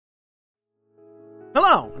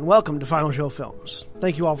Hello, and welcome to Final Show Films.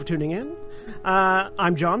 Thank you all for tuning in.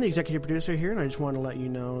 I'm John, the executive producer here, and I just want to let you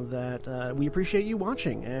know that we appreciate you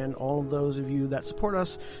watching, and all of those of you that support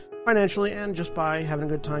us financially and just by having a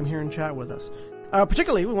good time here and chat with us.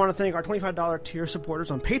 Particularly, we want to thank our $25 tier supporters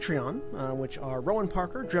on Patreon, which are Rowan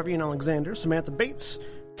Parker, Drevian Alexander, Samantha Bates,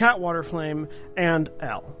 Cat Waterflame, and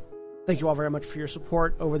Elle. Thank you all very much for your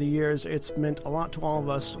support over the years. It's meant a lot to all of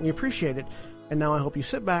us. We appreciate it, and now I hope you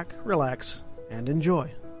sit back, relax, and enjoy.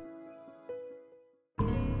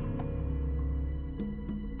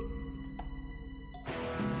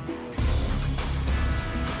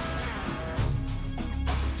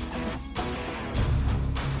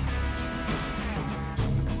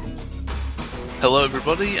 Hello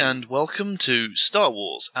everybody, and welcome to Star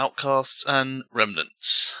Wars, Outcasts and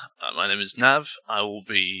Remnants. My name is Nav. I will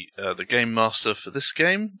be the game master for this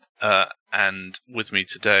game, and with me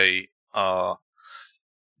today are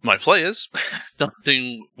my players,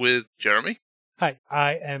 starting with Jeremy. Hi,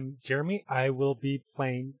 I am Jeremy. I will be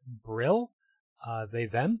playing Brill, they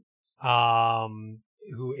them,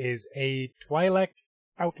 who is a Twi'lek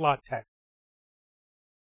outlaw tech.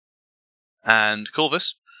 And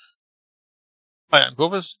Corvus. Hi, I'm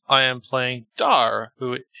Corvus. I am playing Dar,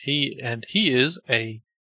 he is a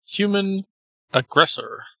human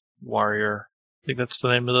aggressor warrior. I think that's the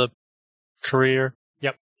name of the career.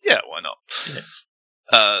 Yep. Yeah, why not? Yeah.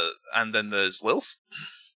 And then there's Lilith.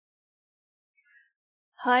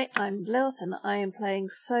 Hi, I'm Lilith, and I am playing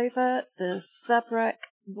Sova, the Zabrak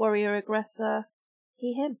warrior aggressor.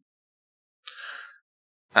 He, him.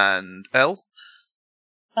 And Elle.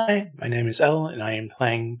 Hi, my name is El, and I am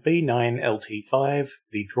playing B9LT5,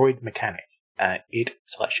 the droid mechanic.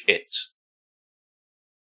 It/it.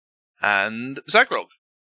 And Zagrog.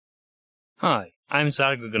 Hi, I'm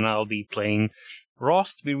Zargog, and I'll be playing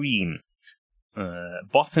Rost Vireen,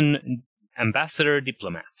 Bothan Ambassador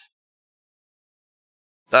Diplomat.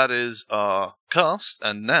 That is our cast,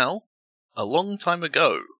 and now, a long time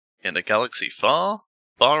ago, in a galaxy far,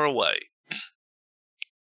 far away.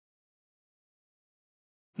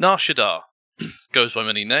 Nar Shaddaa goes by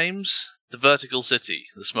many names: the Vertical City,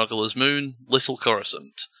 the Smuggler's Moon, Little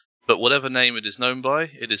Coruscant. But whatever name it is known by,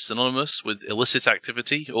 it is synonymous with illicit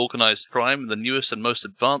activity, organized crime, and the newest and most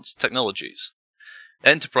advanced technologies.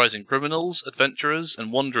 Enterprising criminals, adventurers,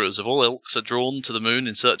 and wanderers of all ilks are drawn to the moon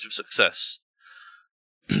in search of success.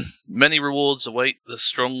 Many rewards await the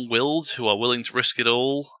strong-willed who are willing to risk it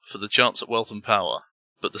all for the chance at wealth and power.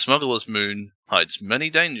 But the Smuggler's Moon hides many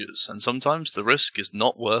dangers, and sometimes the risk is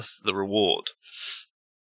not worth the reward.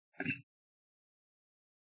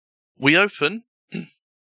 We open, as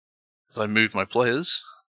I move my players,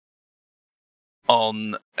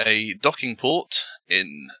 on a docking port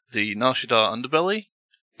in the Nar Shaddaa underbelly.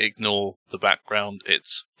 Ignore the background,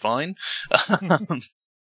 it's fine.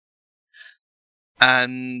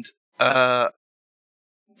 And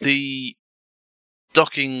the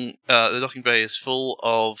docking bay is full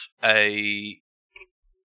of a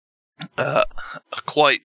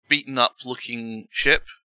quite beaten up looking ship.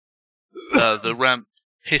 The ramp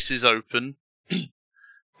hisses open,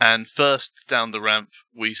 and first down the ramp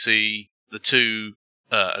we see the two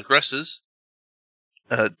aggressors,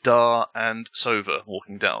 Dar and Sova,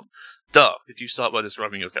 walking down. Dar, could you start by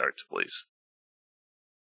describing your character, please?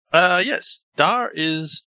 Yes. Dar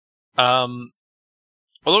is, although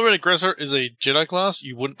an aggressor is a Jedi class,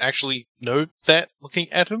 you wouldn't actually know that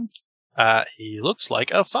looking at him. He looks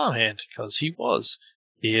like a farmhand, because he was.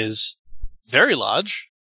 He is very large.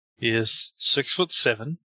 He is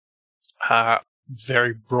 6'7",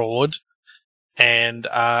 very broad, and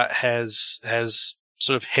has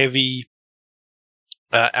sort of heavy,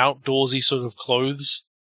 outdoorsy sort of clothes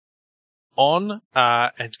on,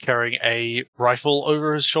 and carrying a rifle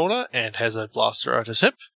over his shoulder, and has a blaster at his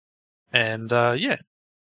hip. And, yeah.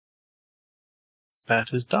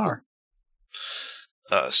 That is Dar.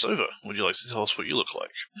 Sova, would you like to tell us what you look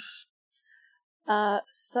like?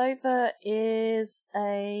 Sova is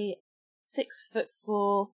a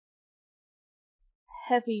 6'4",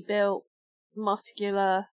 heavy-built,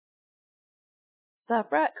 muscular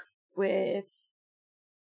Zabrak with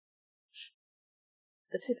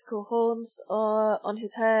the typical horns on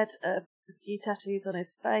his head, a few tattoos on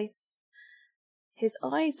his face. His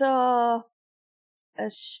eyes are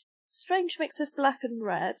a strange mix of black and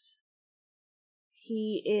red.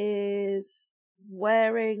 He is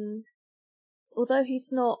wearing, although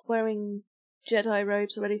he's not wearing Jedi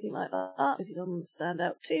robes or anything like that, because he doesn't stand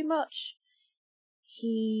out too much,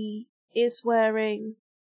 he is wearing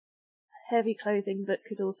heavy clothing that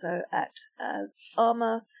could also act as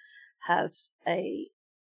armor, has a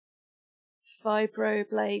vibro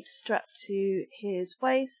blade strapped to his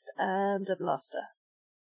waist and a blaster.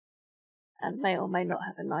 And may or may not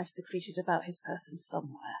have a knife secreted about his person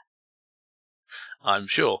somewhere. I'm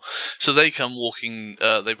sure. So they come walking.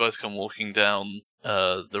 They both come walking down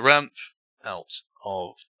the ramp out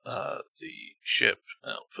of the ship.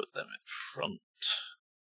 I'll put them in front.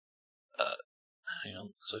 Hang on,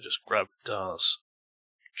 because I just grabbed Dar's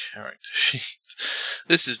character sheet.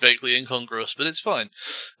 This is vaguely incongruous, but it's fine.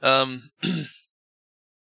 And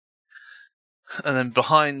then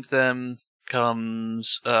behind them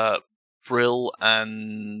comes Brill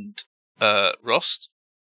and Rost.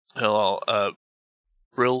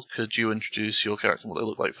 Brill, could you introduce your character and what they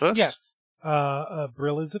look like first? Yes.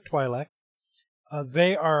 Brill is a Twi'lek.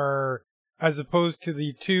 They are, as opposed to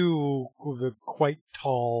the two the quite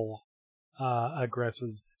tall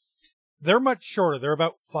aggressors, they're much shorter. They're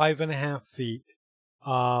about 5.5 feet.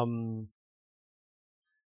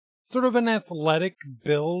 Sort of an athletic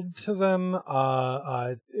build to them.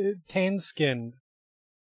 Tan-skinned.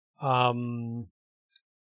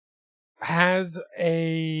 Has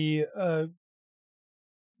a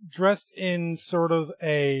dressed in sort of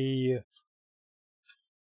a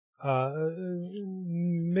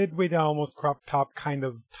midway down, almost crop top kind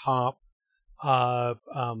of top.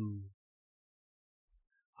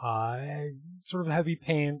 Sort of heavy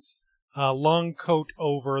pants, long coat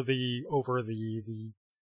over the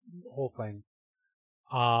whole thing.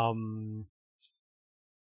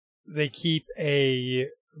 They keep a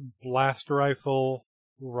blaster rifle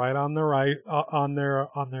right on the on their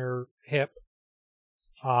hip.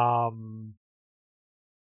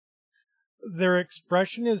 Their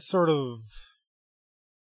expression is sort of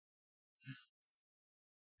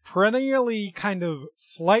perennially kind of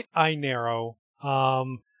slight eye narrow.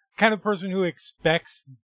 Kind of person who expects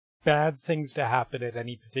bad things to happen at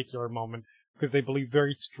any particular moment because they believe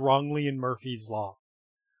very strongly in Murphy's Law.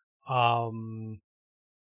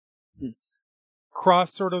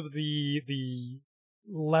 Across sort of the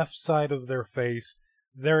left side of their face,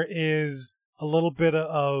 there is a little bit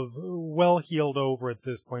of well-healed over at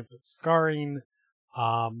this point, but scarring.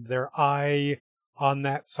 Their eye on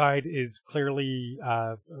that side is clearly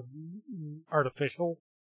artificial.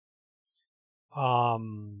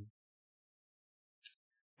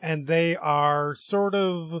 And they are sort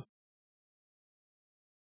of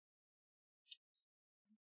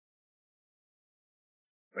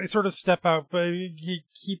step out, but you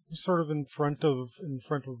keep sort of in front of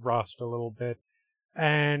Rost a little bit,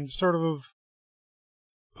 and sort of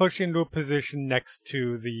push into a position next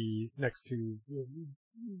to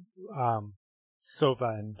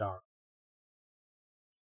Sova and Dar.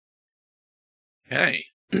 Okay.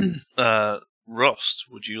 Rost,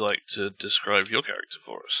 would you like to describe your character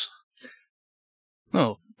for us?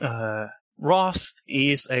 Oh, Rost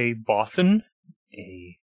is a Bothan,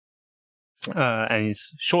 and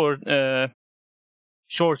is shorter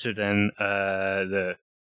than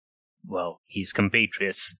his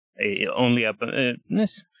compatriots. Only up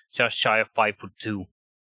just shy of 5'2".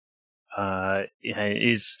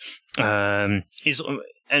 Is and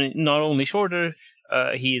not only shorter,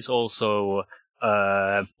 he is also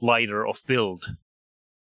lighter of build.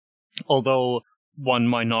 Although one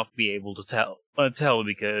might not be able to tell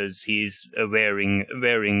because he's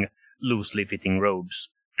wearing loosely fitting robes.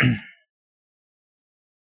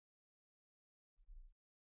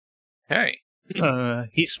 Hey.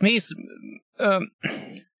 His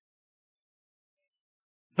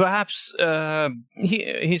perhaps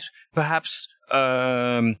he's perhaps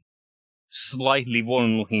slightly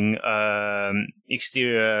worn-looking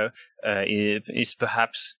exterior is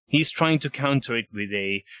perhaps he's trying to counter it with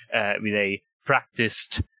a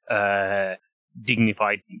practiced,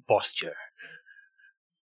 dignified posture.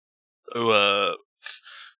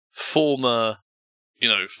 Formerly.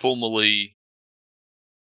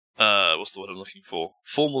 What's the word I'm looking for?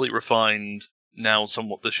 Formerly refined, now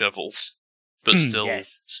somewhat disheveled, but still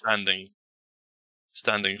yes. standing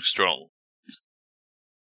strong.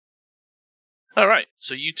 All right,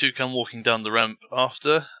 so you two come walking down the ramp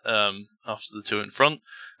after the two in front,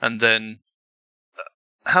 and then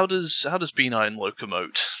how does B9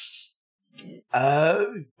 locomote?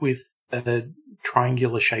 With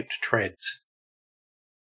triangular shaped treads.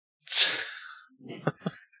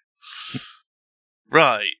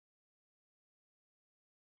 Right.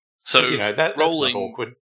 So that's not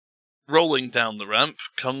awkward. Rolling down the ramp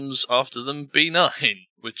comes after them B9,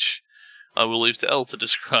 which I will leave to Elle to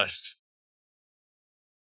describe.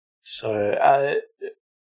 So,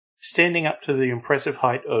 standing up to the impressive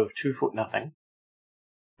height of 2 foot nothing,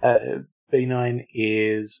 B9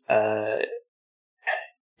 is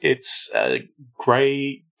it's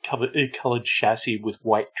grey coloured chassis with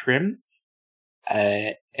white trim,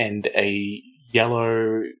 and a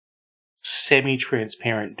yellow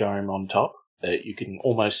semi-transparent dome on top that you can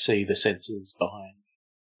almost see the sensors behind,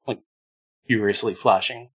 like furiously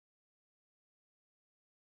flashing.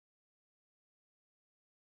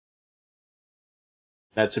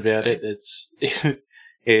 That's about it.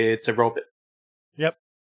 It's a robot. Yep.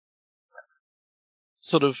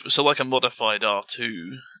 So like a modified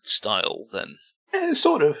R2 style, then.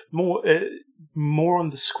 Sort of more on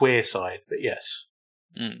the square side, but yes.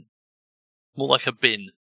 More like a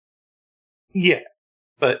bin. Yeah,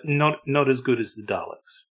 but not as good as the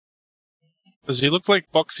Daleks. Does he look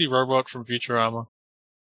like Boxy Robot from Futurama?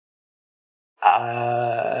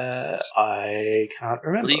 I can't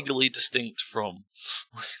remember. Legally distinct from.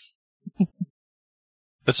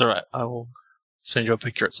 That's alright. I will send you a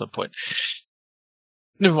picture at some point.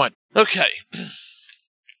 Never mind. Okay.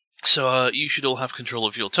 So you should all have control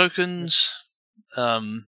of your tokens.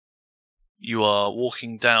 You are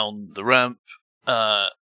walking down the ramp.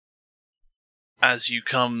 As you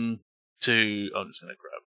come to... I'm just going to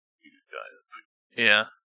grab you guys here.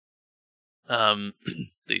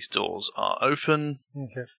 These doors are open.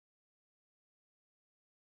 Okay.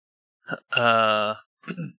 All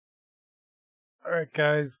right,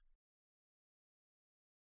 guys.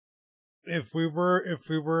 If we were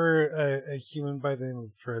a human by the name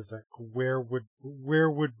of Trezek, where would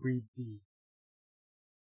we be?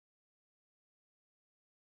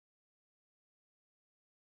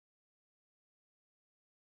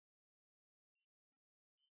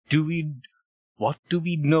 What do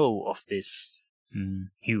we know of this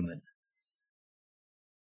human?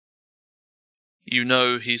 You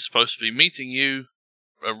know he's supposed to be meeting you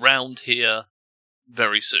around here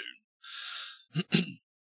very soon.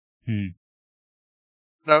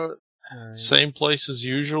 No, same place as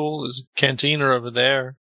usual. There's a cantina over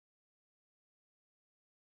there.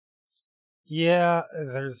 Yeah,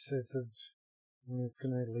 it's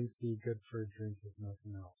gonna at least be good for a drink if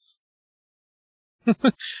nothing else.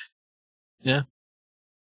 Yeah.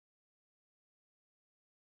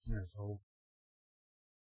 There's hope.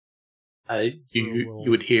 You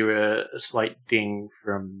would hear a slight ding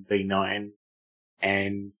from B9,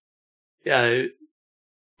 and rather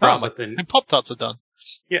than And Pop-Tarts are done.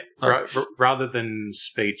 rather than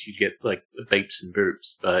speech, you get like beeps and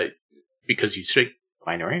boops, but because you speak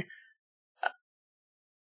binary,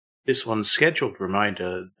 this one's scheduled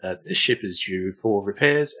reminder that this ship is due for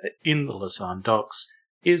repairs in the Lausanne docks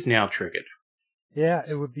is now triggered. Yeah,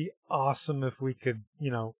 it would be awesome if we could,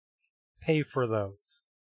 pay for those.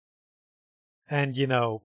 And,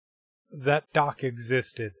 that dock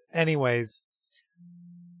existed. Anyways.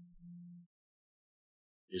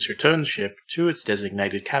 Please return ship to its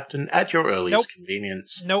designated captain at your earliest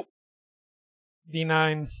convenience. Nope.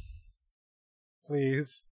 B9.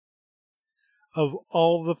 Please. Of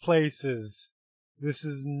all the places, this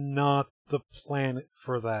is not the planet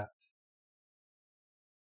for that.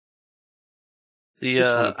 This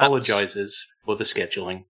one apologizes for the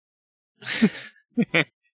scheduling.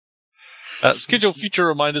 Schedule future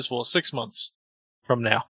reminders for 6 months from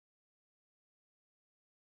now.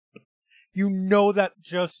 That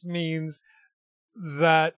just means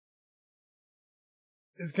that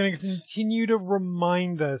it's going to continue to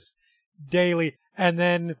remind us daily. And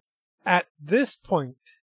then at this point,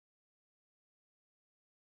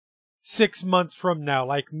 6 months from now,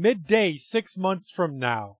 like midday, 6 months from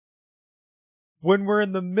now, when we're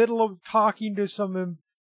in the middle of talking to some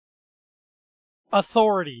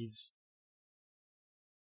authorities,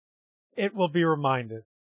 it will be reminded.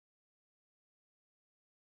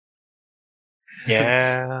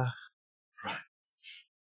 Yeah.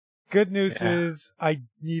 Good news is I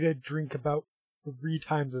need a drink about 3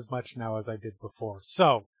 times as much now as I did before.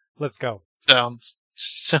 So, let's go.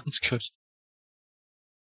 Sounds good.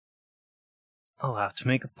 I'll have to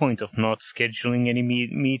make a point of not scheduling any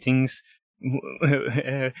meetings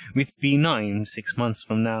with B9 6 months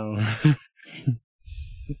from now.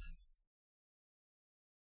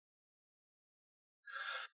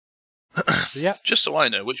 Yeah. Just so I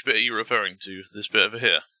know, which bit are you referring to? This bit over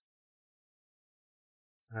here?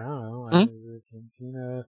 I don't know.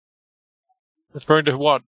 Cantina. Referring to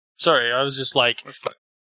what? Sorry, I was just like,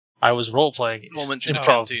 I was role-playing. You all mentioned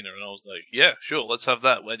improv. Cantina, and I was like, yeah, sure, let's have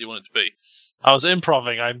that. Where do you want it to be? I was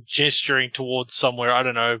improving. I'm gesturing towards somewhere. I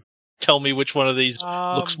don't know. Tell me which one of these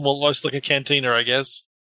looks most like a cantina, I guess.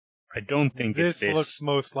 I don't think it's this. This looks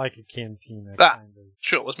most like a cantina. That. Kind of.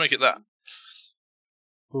 Sure, let's make it that.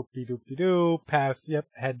 Boop-de-doop-de-doo. Pass. Yep.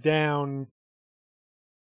 Head down.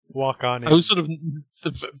 Walk on in. I was sort of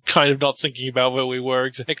kind of not thinking about where we were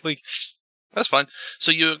exactly. That's fine.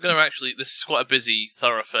 So you're going to actually. This is quite a busy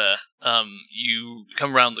thoroughfare. You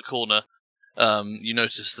come around the corner. You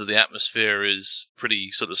notice that the atmosphere is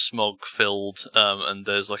pretty sort of smog filled, and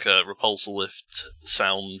there's like a repulsor lift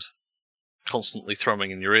sound constantly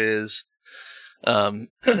thrumming in your ears.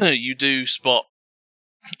 You do spot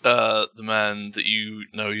the man that you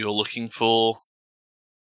know you're looking for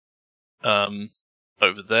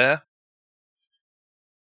over there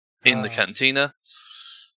in the cantina.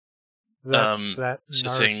 That's that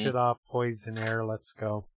sitting... Narshada poison air. Let's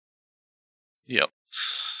go. Yep.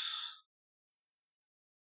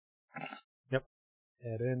 Yep.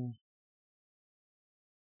 Head in.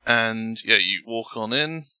 And yeah, you walk on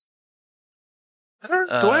in. Do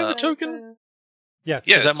I have a token? Yes.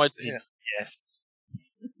 Yes. That might be. Yeah. Yes.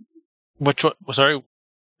 Which one? Sorry.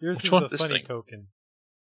 Yours Which is one? the This funny thing. token.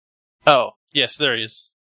 Oh, yes, there he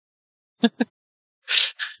is.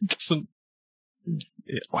 Doesn't.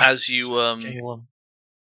 As you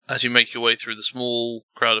make your way through the small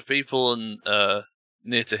crowd of people and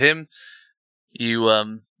near to him, you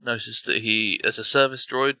notice that there's a service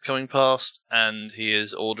droid coming past, and he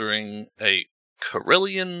is ordering a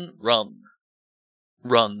Corellian run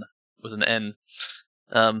with an N.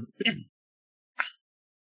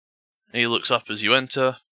 He looks up as you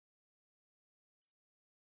enter.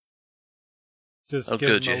 Just Oh, give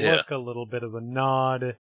good, him a you're look, a little bit of a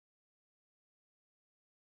nod.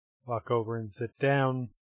 Walk over and sit down.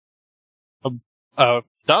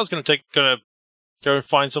 Dar's gonna go and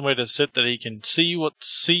find somewhere to sit that he can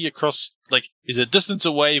see across, like, he's a distance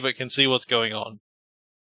away but can see what's going on.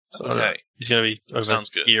 So Okay. he's gonna be over Sounds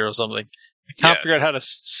good. here or something. I can't Yeah. figure out how to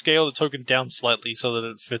scale the token down slightly so that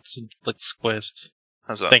it fits in like squares.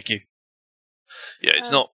 How's that? Thank you. Yeah,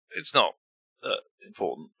 it's not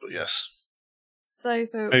important, but yes.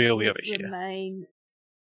 Sova Maybe it'll be would over here. remain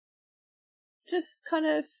just kind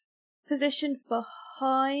of positioned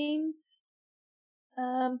behind.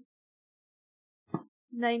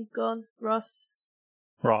 Name gone, Ross.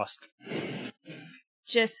 Rost.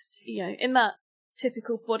 Just, in that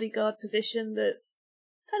typical bodyguard position that's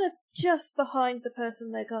kind of just behind the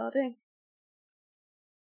person they're guarding.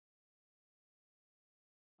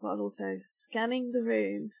 While also scanning the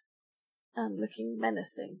room and looking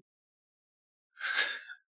menacing.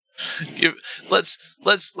 Let's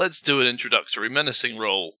do an introductory menacing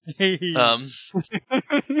roll.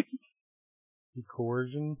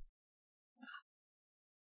 Coercion.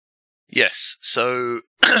 Yes. So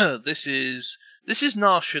this is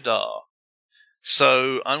Nar Shaddaa.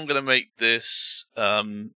 So I'm going to make this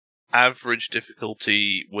average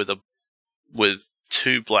difficulty with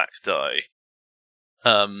 2 black die.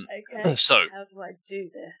 Okay. So how do I do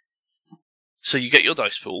this? So you get your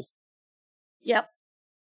dice pool. Yep.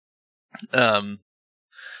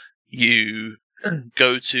 You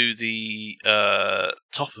go to the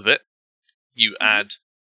top of it. You add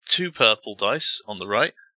 2 purple dice on the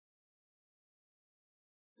right.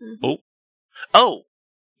 Mm-hmm. Oh!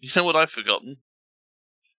 You know what I've forgotten?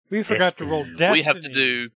 We forgot to roll Destiny. We have to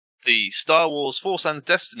do the Star Wars Force and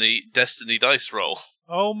Destiny dice roll.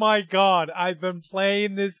 Oh my god, I've been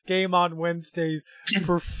playing this game on Wednesdays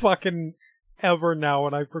for fucking ever now,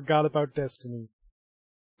 and I forgot about Destiny.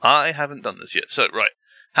 I haven't done this yet. So, right.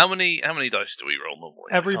 How many dice do we roll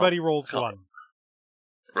normally? Everybody rolls 1.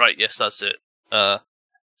 Right, yes, that's it.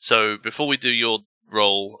 So, before we do your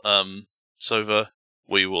roll, Sova,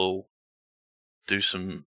 we will do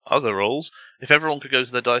some other rolls. If everyone could go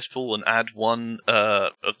to their dice pool and add 1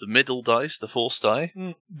 of the middle dice, the Force die.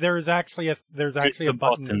 There's actually a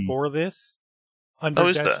button for this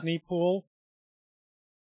under Destiny pool.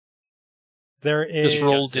 There is just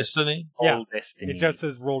roll Destiny. Yeah, roll Destiny. It just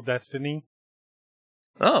says roll Destiny.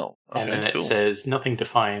 Oh, okay, and then it cool. says nothing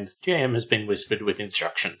defined. GM has been whispered with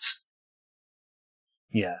instructions.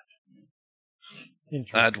 Yeah.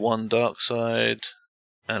 Add 1 dark side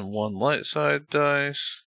and 1 light side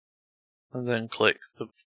dice, and then click the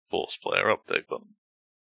Force Player Update button.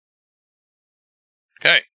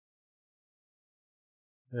 Okay.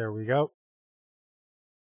 There we go.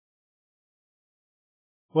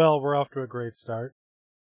 Well, we're off to a great start.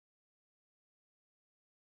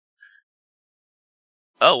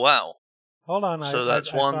 Oh, wow. Hold on, So I that's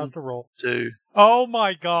still 1, have to roll. 2. Oh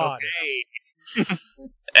my god! Okay.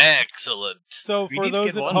 Excellent. So We for did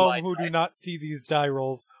those get at 1 home light who do side. not see these die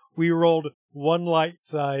rolls, we rolled 1 light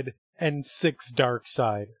side and 6 dark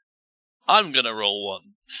side. I'm gonna roll 1.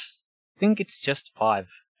 I think it's just 5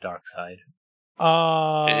 dark side.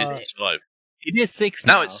 It is 5. It is 6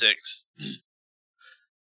 Now now. it's 6.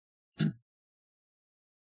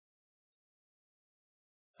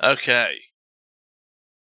 Okay.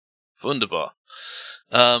 Wunderbar.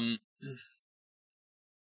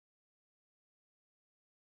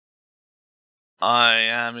 I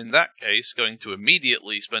am, in that case, going to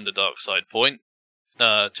immediately spend a dark side point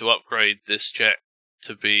to upgrade this check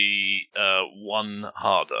to be 1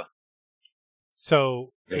 harder.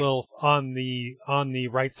 So, Lilith, on the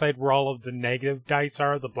right side where all of the negative dice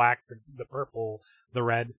are, the black, the purple, the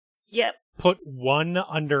red, Yep. put 1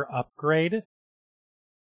 under upgrade.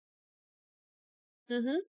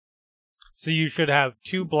 Mm-hmm. So you should have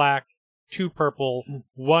 2 black, 2 purple,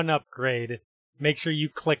 1 upgrade. Make sure you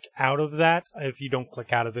click out of that. If you don't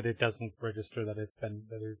click out of it, it doesn't register that there's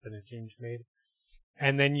been a change made.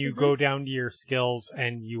 And then you go down to your skills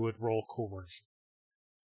and you would roll coercion.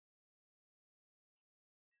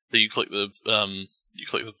 So you click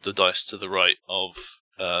the dice to the right of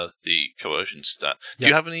the coercion stat. Do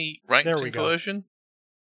you have any ranked There we in go. coercion?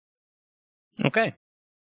 Okay.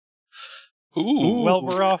 Ooh. Well,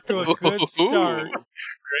 we're off to a good start.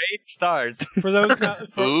 Great start. For those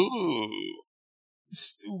not, Ooh.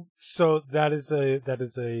 so that is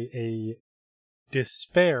a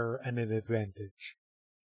despair and an advantage.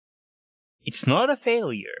 It's not a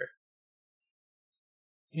failure.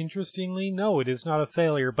 Interestingly, no, it is not a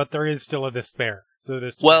failure, but there is still a despair. So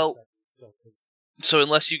this Well, so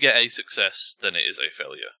unless you get a success, then it is a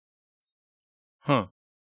failure. Huh.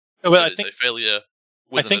 Well, It is a failure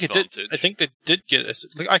with an advantage. I think they did get a.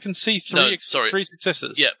 I can see three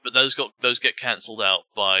successes. Yeah, but those get cancelled out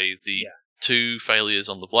by the 2 failures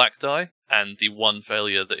on the black die and the 1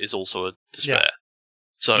 failure that is also a despair. Yeah.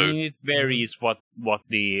 So I mean, it varies what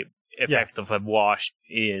the effect of a wash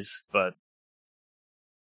is, but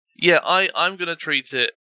yeah, I'm gonna treat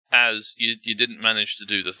it as you didn't manage to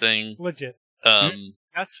do the thing. legit.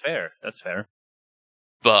 that's fair. That's fair.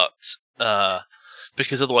 But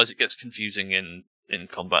because otherwise it gets confusing in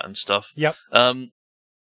combat and stuff. Yep.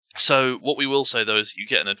 So what we will say though is you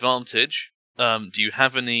get an advantage. Do you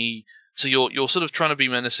have any? So you're sort of trying to be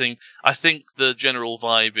menacing. I think the general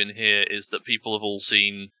vibe in here is that people have all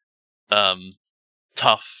seen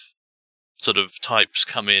tough sort of types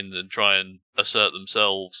come in and try and assert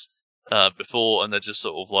themselves before, and they're just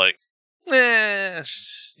sort of like,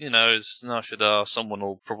 it's Nashadar. Someone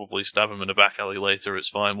will probably stab him in a back alley later. It's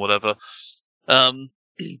fine, whatever. But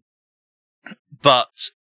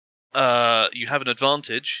you have an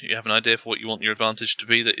advantage. You have an idea for what you want your advantage to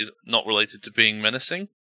be that is not related to being menacing.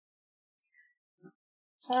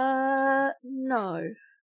 No.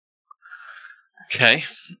 Okay.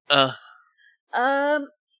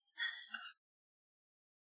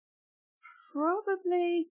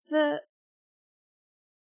 Probably that.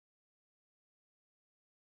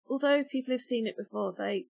 Although people have seen it before,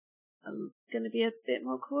 they are going to be a bit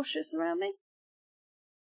more cautious around me.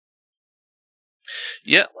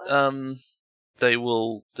 Yeah. They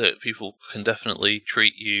will. People can definitely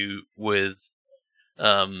treat you with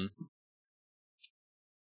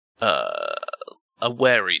a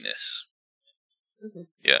wariness. Mm-hmm.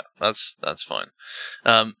 Yeah, that's fine.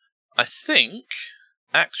 I think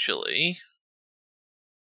actually,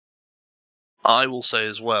 I will say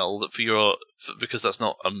as well that because that's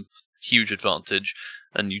not a huge advantage,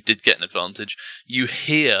 and you did get an advantage. You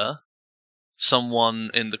hear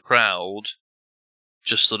someone in the crowd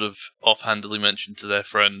just sort of offhandedly mention to their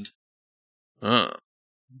friend,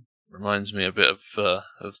 reminds me a bit of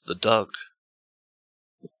the Doug.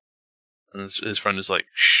 And his friend is like,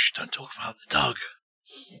 shh, don't talk about the Doug.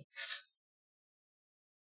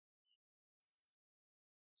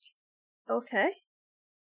 Okay.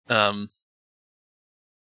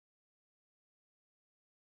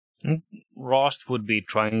 Rost would be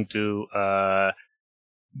trying to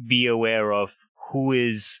be aware of who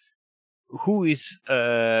is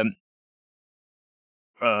in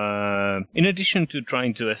addition to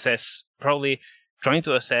trying to assess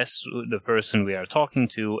the person we are talking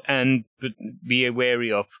to, and be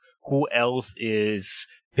wary of who else is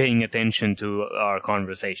paying attention to our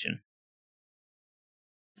conversation.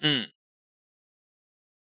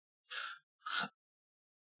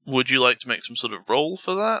 Would you like to make some sort of roll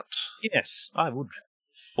for that? Yes, I would.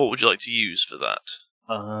 What would you like to use for that?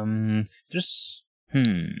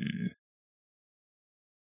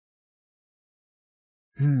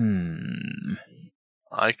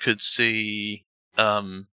 I could see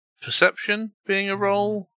perception being a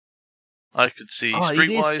roll. I could see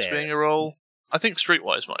streetwise being a roll. I think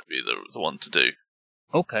streetwise might be the one to do.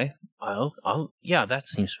 Okay, yeah, that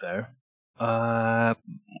seems fair.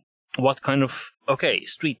 What kind of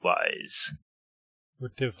streetwise?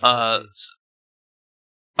 With difficulty.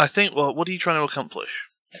 I think. Well, what are you trying to accomplish?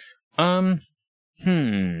 I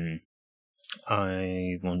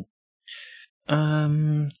want.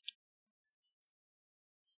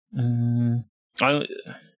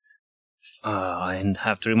 And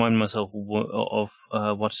have to remind myself of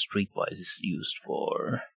what Streetwise is used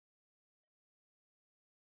for.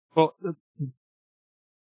 Well,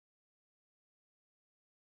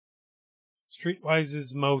 Streetwise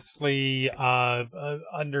is mostly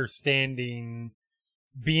understanding,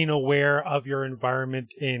 being aware of your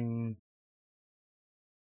environment in,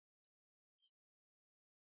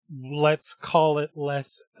 let's call it,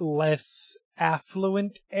 less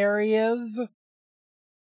affluent areas.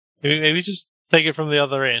 Maybe just take it from the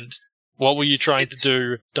other end. What were you trying to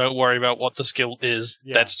do? Don't worry about what the skill is.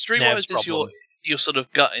 Yeah. That's Nav's Streetwise is problem. your sort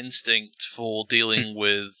of gut instinct for dealing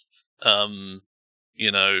with,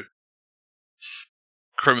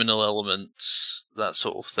 criminal elements, that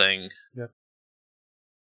sort of thing. Yep.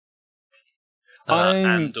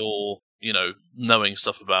 And or, knowing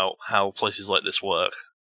stuff about how places like this work.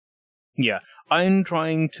 Yeah, I'm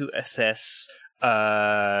trying to assess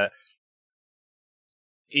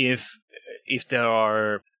if there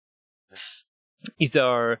are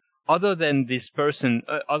other than this person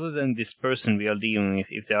we are dealing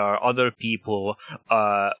with, if there are other people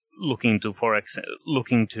looking to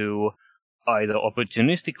either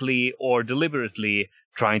opportunistically or deliberately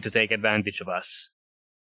trying to take advantage of us.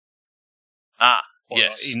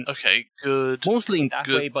 Yes. Okay, good. Mostly in that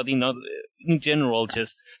Good. way, but in general,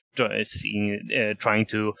 just trying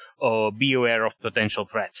to be aware of potential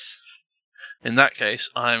threats. In that case,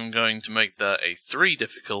 I'm going to make that a 3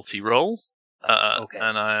 difficulty roll. Okay.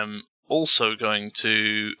 And I am also going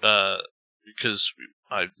to, because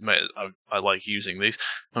I like using these,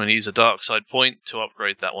 I'm going to use a dark side point to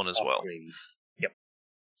upgrade that one as well. Yep.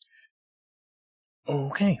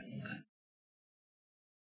 Okay.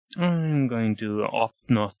 I'm going to opt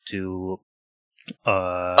not to.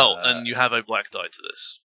 And you have a black die to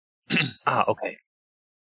this. Okay.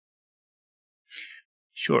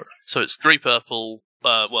 Sure. So it's 3 purple,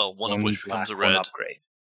 one of which black, becomes a one red. upgrade.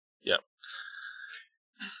 Yep.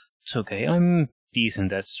 It's okay. I'm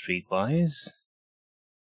decent at Streetwise.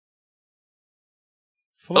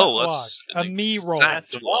 Flintlock, a me roll.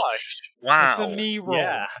 That's wow. It's a me roll.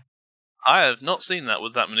 Yeah. I have not seen that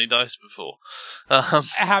with that many dice before. It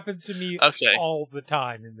happens to me Okay. all the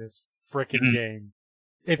time in this frickin' game.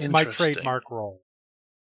 It's my Interesting. trademark roll.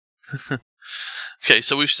 Okay,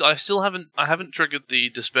 so I haven't triggered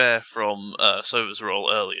the despair from Sova's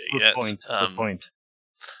roll earlier yet. Good point.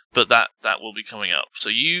 But that will be coming up. So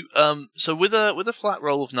you so with a flat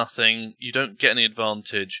roll of nothing, you don't get any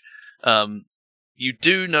advantage. You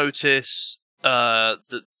do notice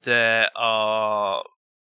that there are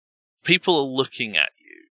people are looking at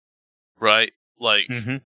you, right? Like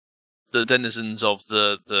the denizens of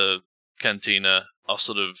the cantina are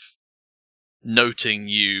sort of noting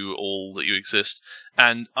you all, that you exist.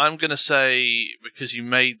 And I'm going to say, because you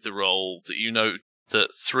made the roll, that you note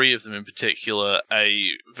that 3 of them in particular,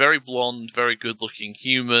 a very blonde, very good-looking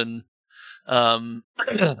human,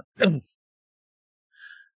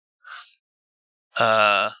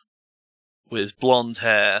 with blonde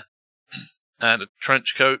hair and a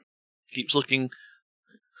trench coat, keeps looking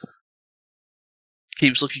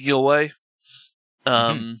your way.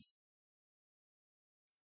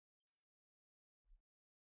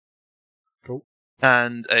 Cool.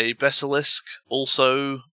 And a basilisk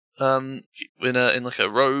also in like a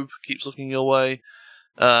robe keeps looking your way.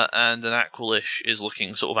 And an Aqualish is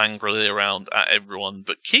looking sort of angrily around at everyone,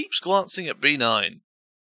 but keeps glancing at B9.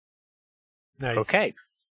 Nice. Okay.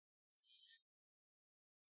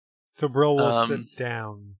 So Brill will sit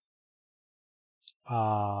down.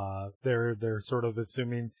 They're sort of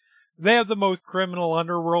assuming they have the most criminal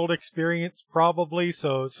underworld experience, probably.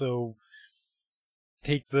 So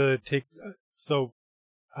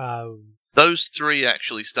those 3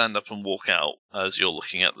 actually stand up and walk out as you're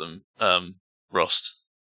looking at them, Rost.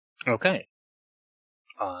 Okay.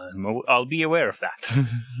 I'll be aware of that.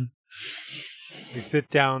 They sit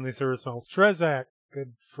down. They sort of smell. Trezak,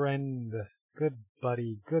 good friend, good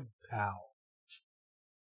buddy, good pal.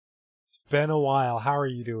 It's been a while. How are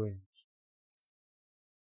you doing?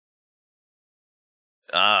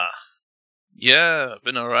 Yeah,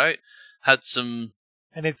 been alright. Had some...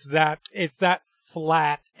 And it's that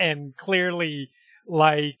flat and clearly,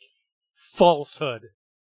 like, falsehood.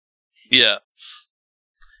 Yeah.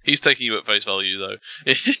 He's taking you at face value, though.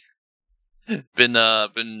 been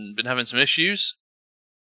having some issues.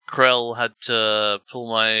 Krell had to pull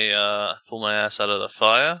my ass out of the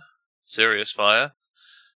fire. Serious fire.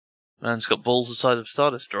 Man's got balls the size of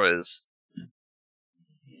Star Destroyers.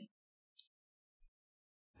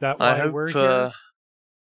 That why we're here?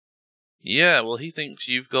 Yeah, well, he thinks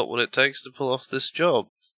you've got what it takes to pull off this job.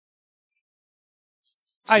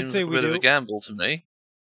 I'd Seems say like we a bit do. of a gamble to me.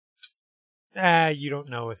 You don't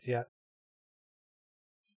know us yet.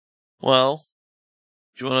 Well,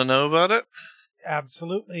 do you want to know about it?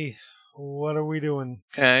 Absolutely. What are we doing?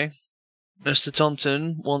 Okay. Mr.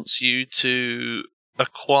 Taunton wants you to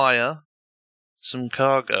acquire some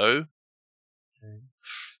cargo,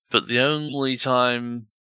 but the only time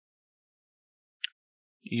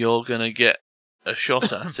you're going to get a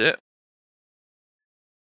shot at it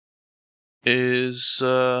is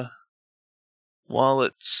while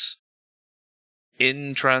it's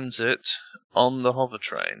in transit on the hover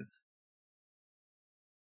train.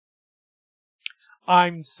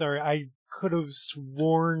 I'm sorry, I could have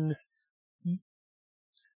sworn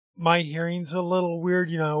my hearing's a little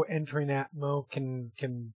weird, entering Atmo can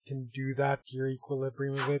do that to your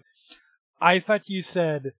equilibrium of it. I thought you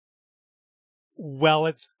said, well,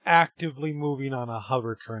 it's actively moving on a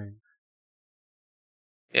hover train.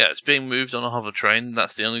 Yeah, it's being moved on a hover train.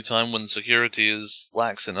 That's the only time when security is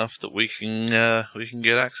lax enough that we can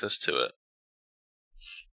get access to it.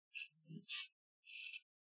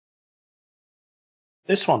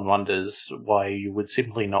 This one wonders why you would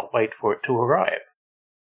simply not wait for it to arrive.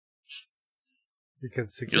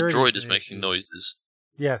 Because Your security droid is making noises.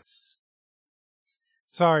 Yes.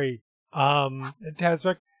 Sorry.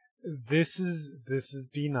 Tazric, this is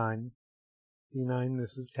B9. B9,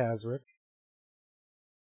 this is Tazric.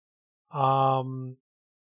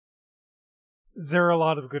 There are a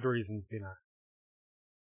lot of good reasons, B9.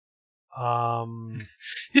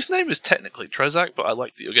 His name is technically Trezak, but I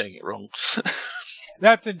like that you're getting it wrong.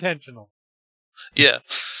 That's intentional. Yeah.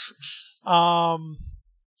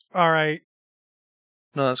 Alright.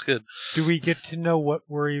 No, that's good. Do we get to know what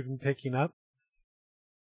we're even picking up?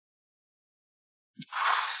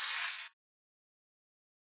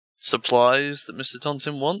 Supplies that Mr.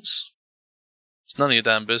 Taunton wants. It's none of your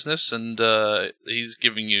damn business, and he's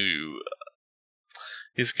giving you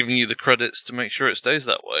the credits to make sure it stays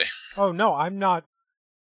that way. Oh no, I'm not.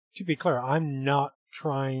 To be clear, I'm not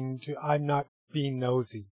being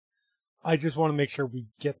nosy. I just want to make sure we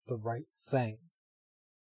get the right thing.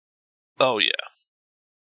 Oh yeah.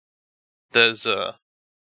 There's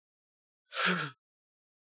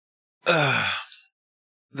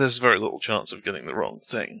very little chance of getting the wrong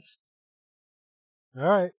thing.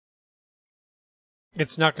 Alright.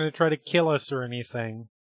 It's not going to try to kill us or anything.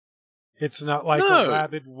 It's not like a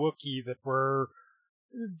rabid Wookiee that we're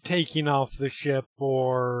taking off the ship,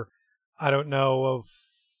 or, I don't know, a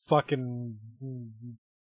fucking...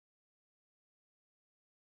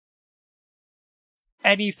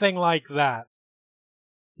 anything like that.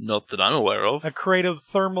 Not that I'm aware of. A crate of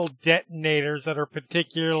thermal detonators that are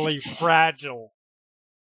particularly fragile.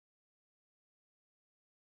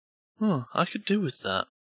 I could do with that.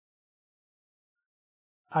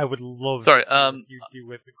 I would love Sorry, to see what you do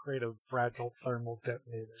with a crate of fragile thermal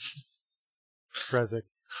detonators. Trezek.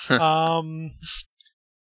 Create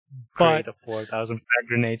a 4,000 frag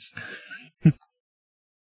grenades.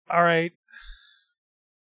 Alright.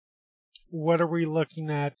 What are we looking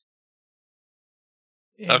at?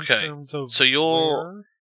 In terms of so you're... where?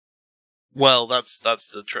 Well, that's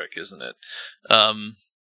the trick, isn't it?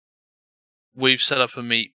 We've set up a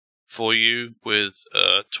meet for you with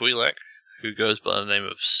Twi'lek, who goes by the name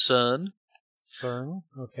of CERN. CERN,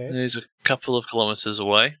 okay. And he's a couple of kilometers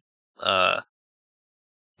away.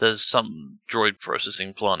 There's some droid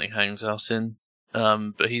processing plant he hangs out in,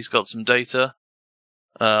 but he's got some data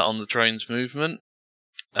on the train's movement,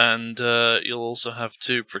 and you'll also have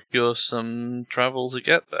to procure some travel to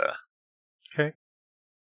get there. Okay.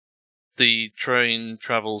 The train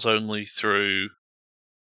travels only through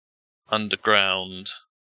underground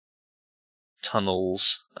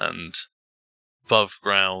tunnels and above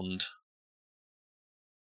ground.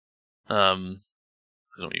 I don't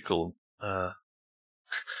know what you call them.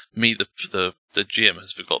 The GM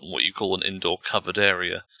has forgotten what you call an indoor covered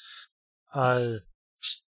area.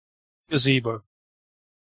 Gazebo.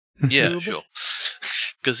 Yeah, sure.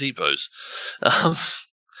 Gazebos.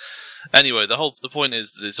 Anyway, the point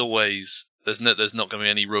is that it's always there's not going to be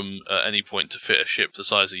any room at any point to fit a ship the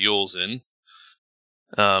size of yours in.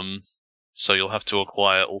 So you'll have to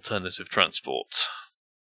acquire alternative transport.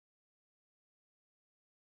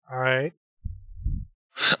 Alright.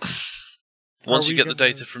 Once you get the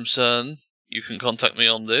data from CERN, you can contact me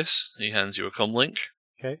on this. He hands you a comlink.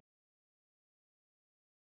 Okay.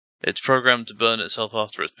 It's programmed to burn itself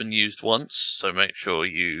after it's been used once, so make sure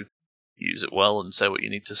you use it well and say what you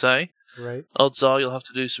need to say. Right. Odds are you'll have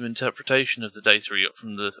to do some interpretation of the data you got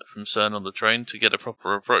from CERN on the train to get a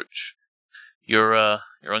proper approach. You're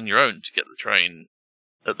on your own to get the train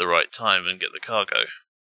at the right time and get the cargo.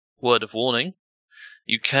 Word of warning: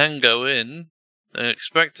 you can go in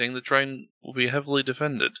expecting the train will be heavily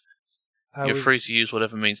defended. You're free to use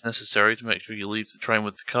whatever means necessary to make sure you leave the train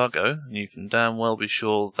with the cargo, and you can damn well be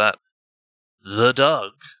sure that the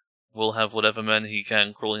Doug will have whatever men he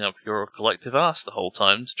can crawling up your collective ass the whole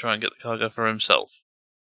time to try and get the cargo for himself.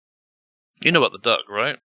 You know about the Doug,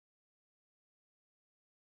 right?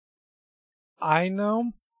 I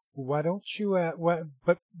know. Why don't you?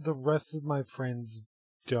 But the rest of my friends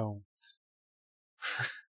don't.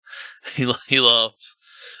 He laughs.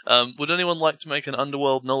 Would anyone like to make an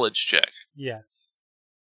underworld knowledge check? Yes.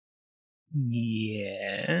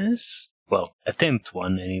 Yes. Well, attempt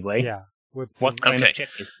one anyway. Yeah. What kind of check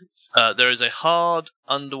is this? There is a hard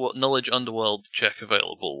knowledge underworld check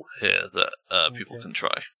available here that people can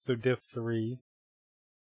try. So diff 3.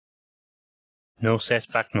 No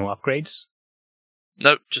setback, no upgrades?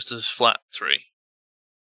 Nope, just a flat 3.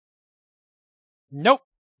 Nope.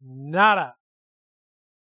 Nada.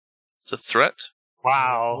 It's a threat.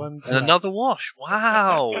 Wow. One And another wash.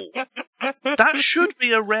 Wow. That should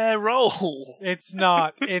be a rare roll. It's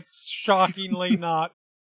not. It's shockingly not.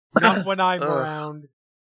 Not when I'm around.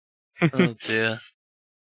 Oh dear.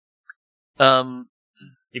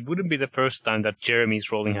 It wouldn't be the first time that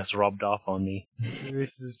Jeremy's rolling has rubbed off on me.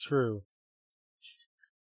 This is true.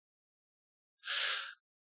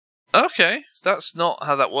 Okay, that's not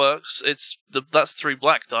how that works. That's 3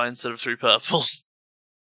 black die instead of 3 purple.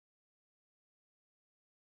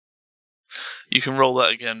 You can roll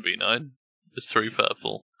that again, B9, with 3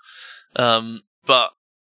 purple. But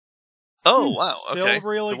wow, Still okay.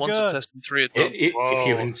 really the ones good. that tested 3 at the If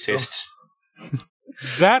you insist.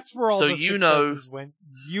 That's where all So the you successes went.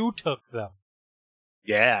 You took them.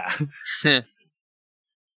 Yeah.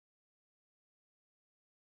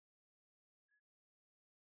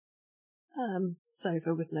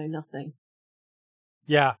 Sova would know nothing.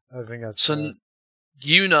 Yeah, I think that's So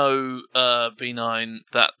you know, B9,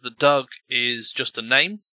 that the Doug is just a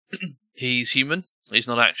name. He's human. He's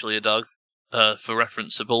not actually a Doug. For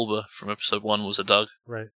reference, Sebulba from episode 1 was a Doug.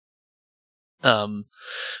 right.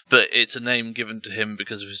 But it's a name given to him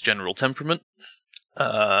because of his general temperament.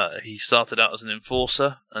 He started out as an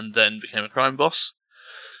enforcer and then became a crime boss.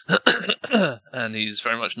 And he's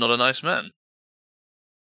very much not a nice man.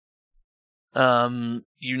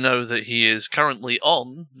 You know that he is currently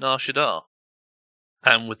on Nar Shaddaa.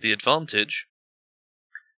 And with the advantage,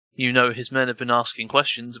 you know his men have been asking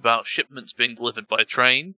questions about shipments being delivered by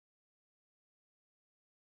train.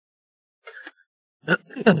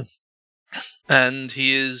 And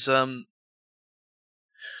he is,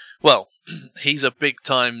 well, he's a big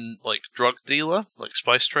time, drug dealer,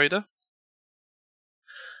 spice trader.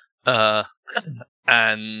 But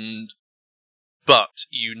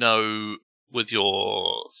you know, with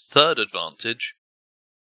your third advantage,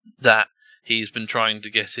 that he's been trying to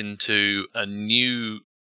get into a new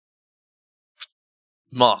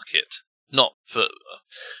market, not for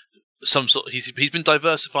some sort. He's been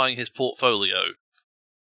diversifying his portfolio.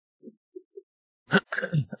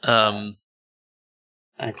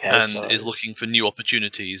 Is looking for new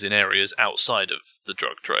opportunities in areas outside of the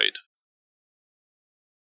drug trade.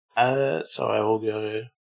 So I will go.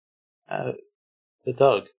 The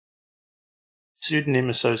Doug. Pseudonym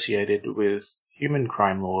associated with human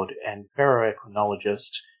crime lord and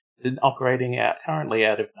ferroequinologist, operating currently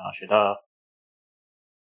out of Nar Shaddaa.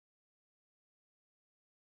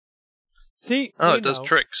 See? Oh, it does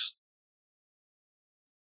tricks.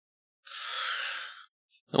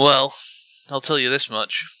 Well, I'll tell you this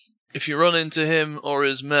much. If you run into him or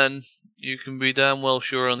his men, you can be damn well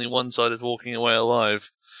sure only one side is walking away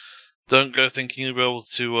alive. Don't go thinking you'll be able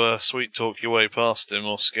to sweet-talk your way past him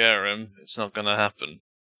or scare him. It's not going to happen.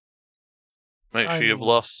 Make sure your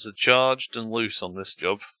blasters are charged and loose on this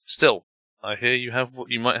job. Still, I hear you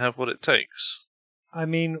might have what it takes. I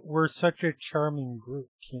mean, we're such a charming group,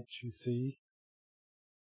 can't you see?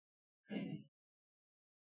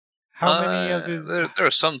 How many of his... There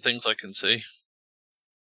are some things I can see.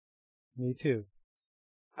 Me too.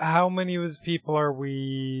 How many of his people are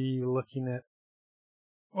we looking at?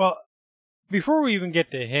 Well, before we even get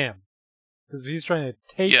to him, because if he's trying to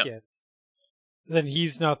take it, then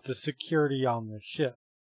he's not the security on the ship.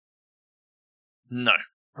 No.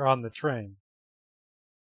 Or on the train.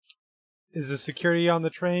 Is the security on the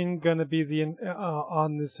train going to be the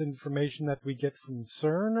on this information that we get from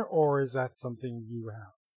CERN, or is that something you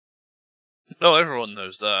have? Oh, everyone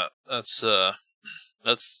knows that. That's your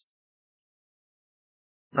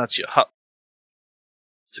hut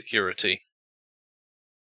security.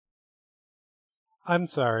 I'm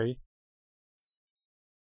sorry.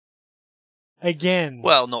 Again,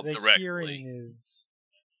 well, not the directly.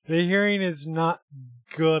 The hearing is not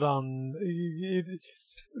good on the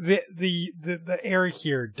air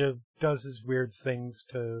here does his weird things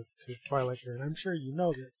to Twilight here, and I'm sure you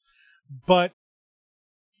know this. But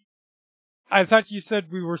I thought you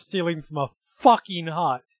said we were stealing from a fucking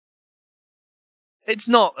hut. It's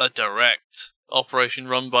not a direct operation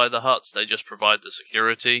run by the Hutts. They just provide the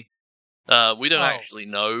security. We don't actually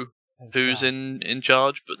know who's in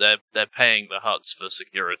charge, but they're paying the Hutts for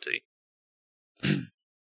security.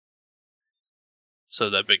 So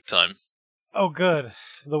they're big time. Oh, good.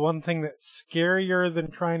 The one thing that's scarier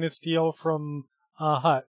than trying to steal from a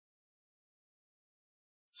hut.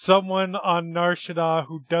 Someone on Nar Shaddaa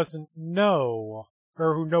who doesn't know,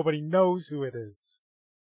 or who nobody knows who it is.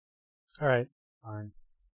 Alright, fine.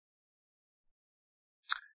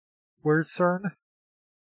 Where's CERN?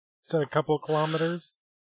 Is that a couple of kilometers?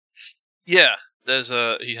 Yeah,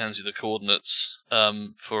 he hands you the coordinates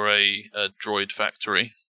for a droid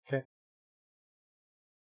factory. Okay.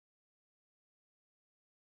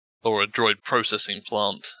 Or a droid processing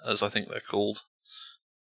plant, as I think they're called.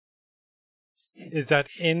 Is that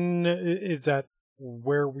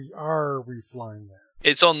where we are flying there?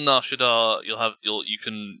 It's on Nar Shaddaa. You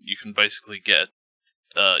can basically get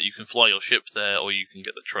you can fly your ship there, or you can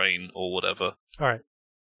get the train or whatever. All right,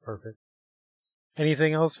 perfect.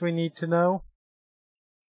 Anything else we need to know?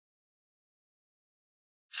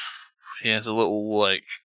 He has a little look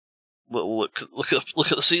at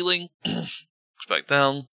the ceiling. Looks back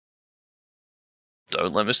down.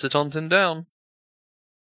 Don't let Mr. Taunton down.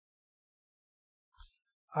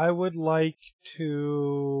 I would like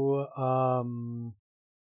to, I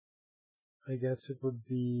guess it would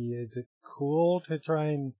be, is it cool to try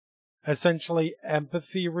and essentially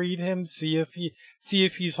empathy read him, see if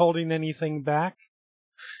he's holding anything back?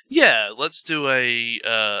 Yeah, let's do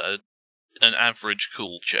an average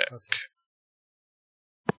cool check. Okay.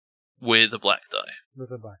 With a black die.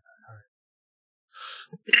 With a black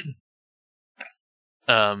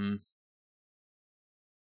die, alright.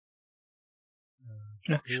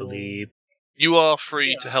 Actually, you are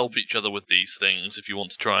free to help each other with these things if you want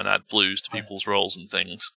to try and add blues to people's rolls and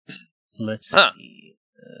things. let's see.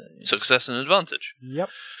 Success and advantage. Yep.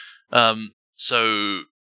 So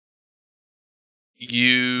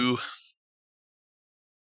you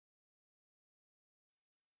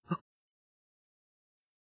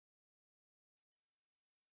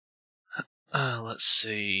let's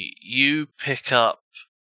see. You pick up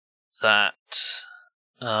that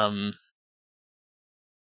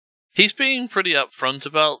he's being pretty upfront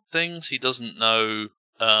about things. He doesn't know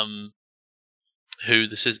who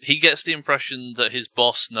this is. He gets the impression that his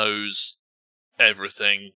boss knows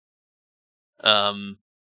everything, and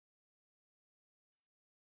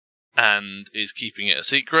is keeping it a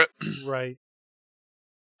secret. Right.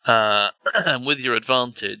 And with your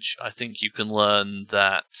advantage, I think you can learn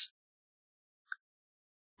that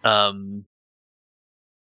Krell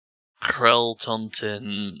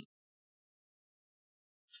Tontin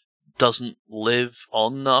doesn't live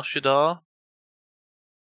on Nar Shaddaa.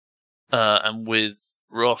 And with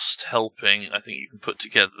Rost helping, I think you can put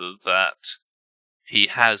together that he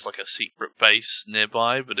has like a secret base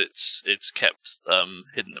nearby, but it's kept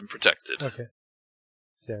hidden and protected. Okay.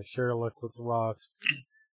 Yeah, sure, look with Ross.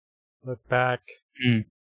 Look back.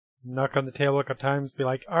 Knock on the table a couple times, be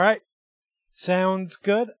like, alright, sounds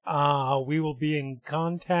good. We will be in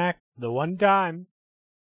contact the one time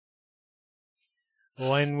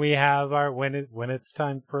when we have when it's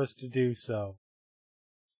time for us to do so.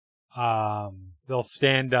 They'll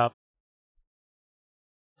stand up.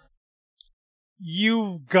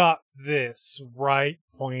 You've got this, right?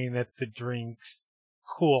 Pointing at the drinks.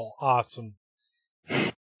 Cool, awesome.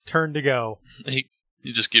 Turn to go. He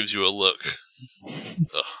just gives you a look.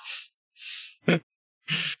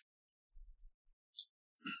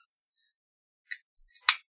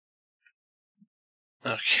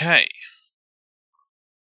 Okay.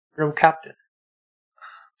 Real captain.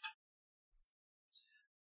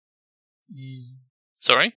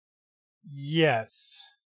 Sorry? Yes.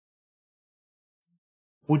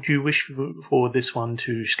 Would you wish for this one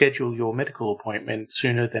to schedule your medical appointment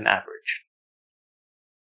sooner than average?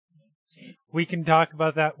 We can talk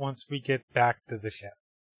about that once we get back to the ship.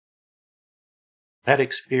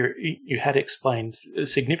 You had explained a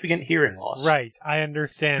significant hearing loss. Right, I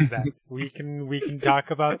understand that. We can talk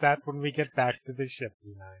about that when we get back to the ship,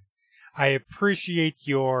 Unai. I appreciate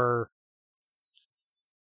your...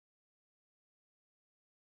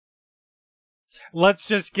 Let's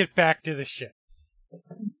just get back to the ship.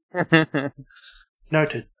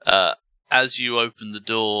 Noted. As you open the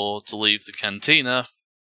door to leave the cantina,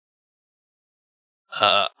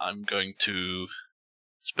 I'm going to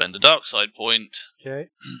spend a dark side point. Okay.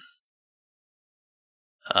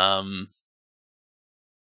 I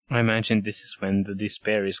imagine this is when the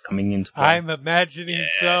despair is coming into play. I'm imagining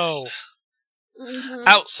so. Mhm.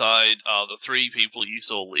 Outside are the 3 people you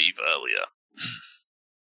saw leave earlier.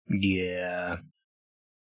 Yeah.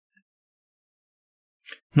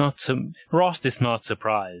 Rost is not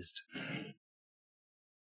surprised.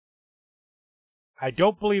 I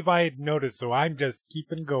don't believe I had noticed, so I'm just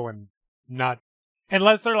keeping going. Not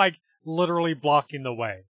unless they're like literally blocking the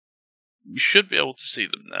way. You should be able to see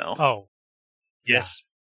them now. Oh, Yes.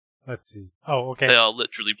 let's see. Oh, okay. They are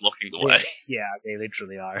literally blocking the way. Yeah, they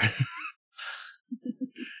literally are.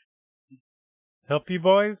 Help you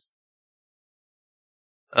boys?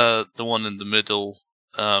 The one in the middle,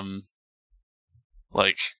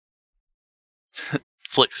 like,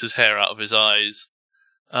 flicks his hair out of his eyes,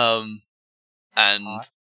 and, Hot.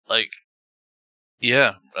 like,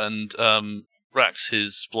 yeah, and, racks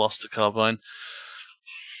his blaster carbine.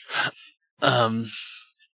 I'm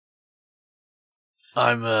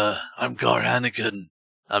Gar Hannigan.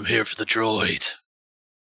 I'm here for the droid.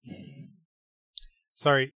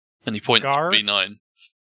 Sorry, And he points Gar? to B9.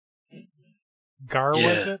 Gar was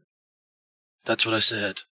Yeah. it? That's what I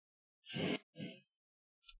said.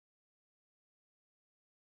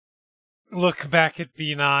 Look back at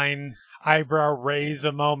B9. Eyebrow raise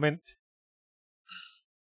a moment.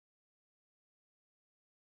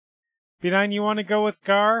 B9, you want to go with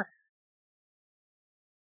Gar?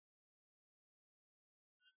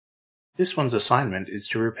 This one's assignment is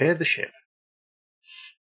to repair the ship.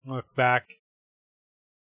 Look back.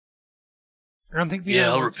 I don't think B9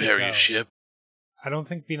 Yeah, I'll wants to repair go. your ship. I don't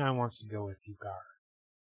think B9 wants to go with you, Gar.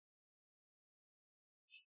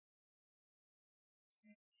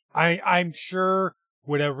 I'm sure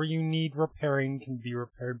whatever you need repairing can be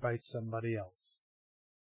repaired by somebody else.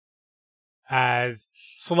 As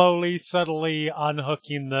slowly, subtly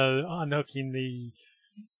unhooking the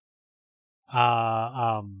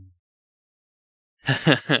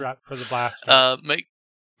strap for the blaster.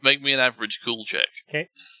 Make me an average cool check. Okay.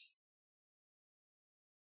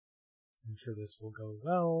 I'm sure this will go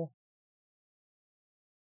well.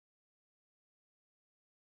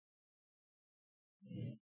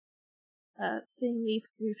 Seeing these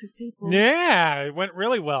group of people. Yeah, it went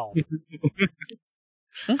really well.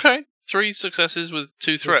 Okay. 3 successes with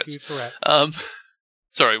 2 threats. 2 threats.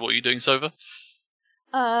 Sorry, what are you doing, Sova?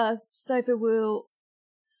 Sober will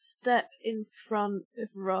step in front of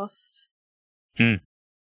Rost.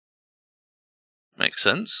 Makes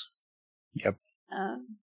sense. And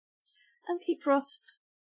keep Rost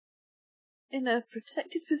in a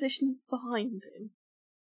protected position behind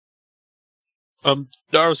him.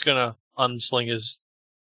 Dara's gonna unsling his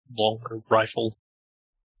longer rifle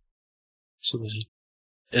so that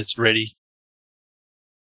it's ready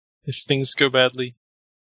if things go badly.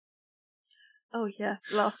 Oh yeah,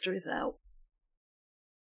 blaster is out.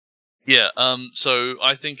 Yeah, so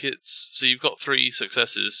I think so you've got 3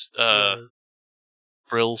 successes, Right.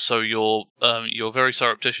 Brill, so you're very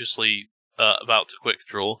surreptitiously, about to quick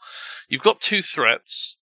draw. You've got 2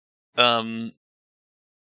 threats,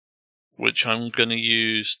 which I'm gonna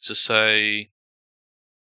use to say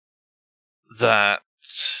that...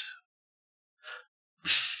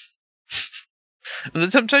 And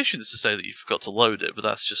the temptation is to say that you forgot to load it, but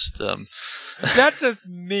that's just, That's just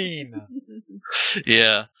mean.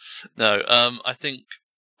 yeah. No, I think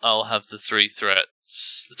I'll have the 2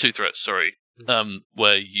 threats,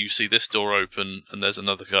 where you see this door open and there's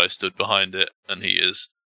another guy stood behind it and he is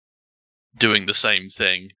doing the same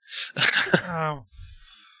thing. Oh.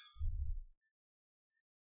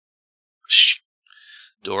 Shh.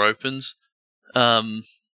 Door opens. And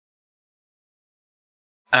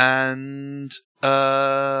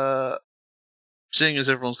seeing as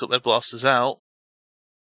everyone's got their blasters out,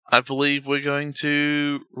 I believe we're going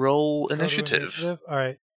to roll initiative.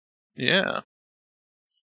 Alright. Yeah.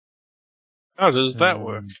 How does that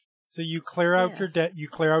work? So you clear out your Yes. you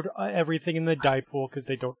clear out everything in the die pool because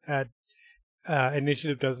they don't add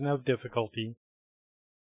initiative doesn't have difficulty.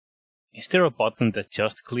 Is there a button that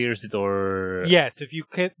just clears it, or... Yes, if you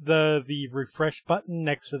hit the refresh button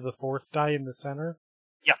next to the force die in the center,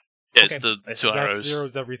 Yeah, it's Okay. the 2 that arrows.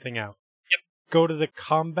 zeroes everything out. Yep. Go to the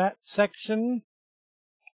combat section,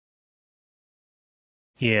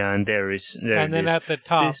 Yeah, and there is... and then at the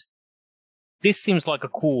top, This seems like a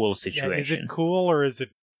cool yeah, situation. is it cool or is it?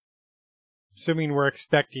 Assuming we're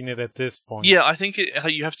expecting it at this point. Yeah, I think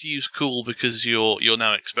you have to use cool because you're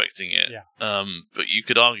now expecting it. Yeah. But you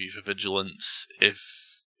could argue for vigilance if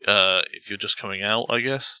you're just coming out, I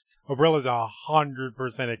guess. Obrilla's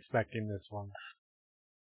 100% expecting this one.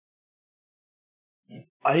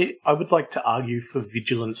 I would like to argue for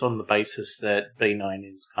vigilance on the basis that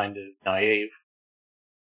B9 is kind of naive.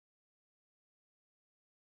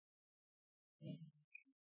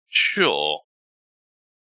 Sure.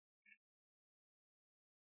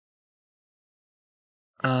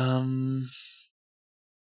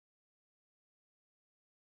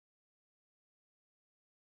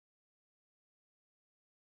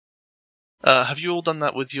 Have you all done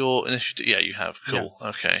that with your initiative? Yeah, you have. Cool. Yes.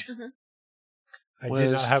 Okay. I did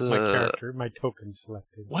Where's not have my the- character, my token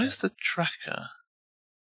selected. Where's the tracker?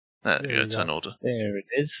 There There you go, you go. turn order. There it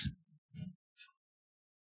is.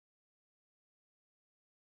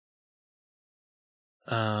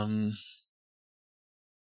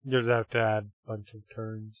 You'd have to add a bunch of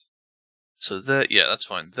turns. So their yeah, that's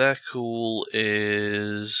fine. Their cool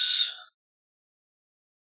is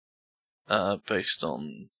based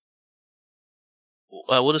on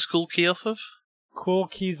what does cool key off of? Cool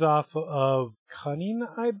keys off of cunning,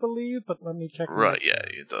 I believe, but let me check. my Right, yeah,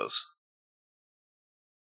 phone. it does.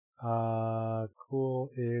 Cool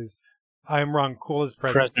is. I'm wrong. Cool is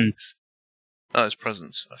presence. Presence. Oh, it's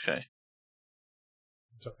presence. Okay.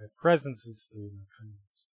 Sorry, presence is 3. not cunning.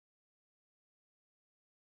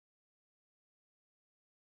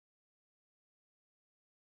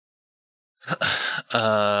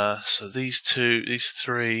 So these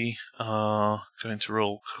three are going to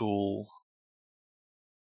roll cool.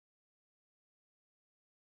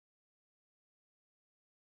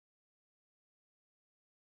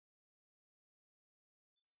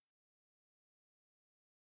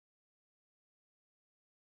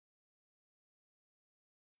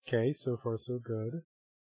 Okay, so far so good.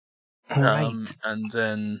 Right. And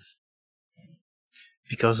then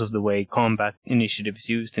Because of the way combat initiative is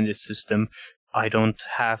used in this system, I don't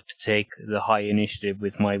have to take the high initiative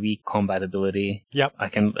with my weak combat ability. Yep. I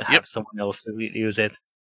can have Yep. someone else to use it.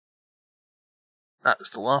 that's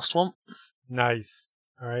the last one. Nice.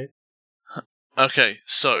 All right. Okay,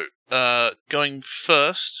 so going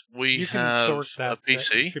first, we You can have sort that. a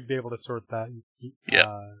PC. You should be able to sort that.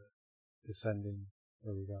 Yeah. Descending.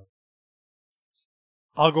 There we go.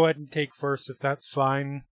 I'll go ahead and take first if that's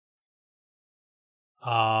fine.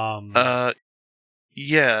 Yeah,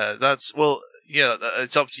 it's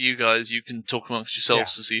up to you guys. You can talk amongst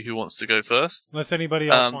yourselves to see who wants to go first. Unless anybody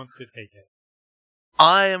else wants to take it.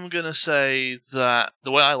 I am gonna say that the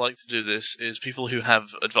way I like to do this is people who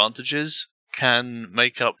have advantages can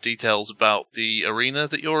make up details about the arena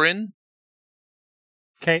that you're in,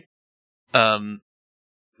 Okay.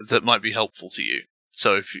 that might be helpful to you.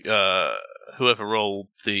 So if whoever rolled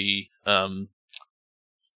the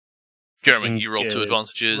Jeremy, you rolled 2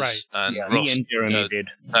 advantages, right. and Yeah, Ross, me and Jeremy did.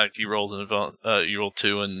 you rolled you rolled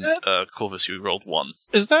 2, and Corvus, you rolled 1.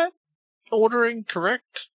 Is that ordering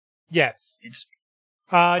correct? Yes. It's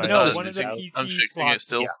No, I'm one of the I'm PC fixing slots. it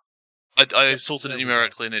still. yeah. I sorted it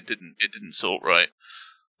numerically, and it didn't sort right.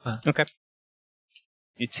 Okay.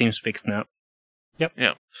 It seems fixed now. Yep.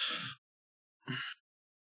 Yeah.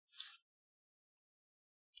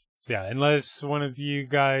 So yeah, unless one of you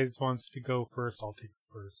guys wants to go first, I'll take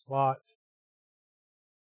the first slot.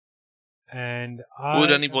 And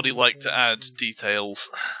Would anybody like to add details?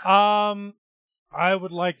 I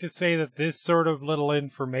would like to say that this sort of little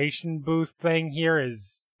information booth thing here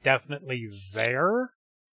is definitely there.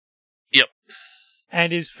 Yep.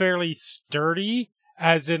 And is fairly sturdy,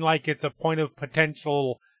 as in like it's a point of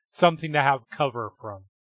potential something to have cover from.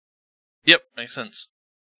 Yep, makes sense.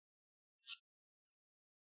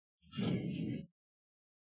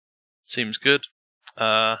 Seems good.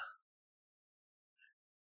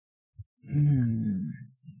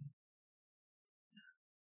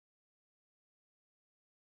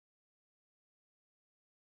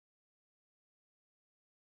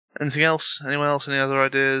 Anything else? Anyone else? Any other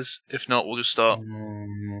ideas? If not, we'll just start.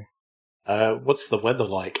 What's the weather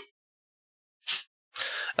like?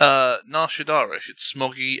 Nar Shadarish. It's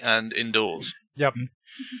smoggy and indoors. Yep.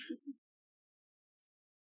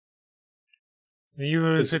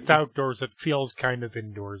 Even if it's outdoors, it feels kind of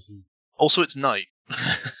indoorsy. Also, it's night.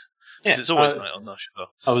 'Cause Yeah, it's always night on Nar Shadar.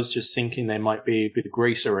 I was just thinking there might be a bit of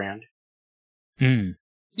grease around.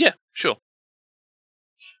 Yeah, sure.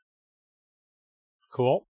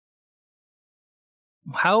 Cool.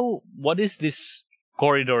 What is this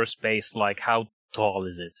corridor space like? How tall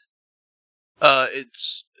is it?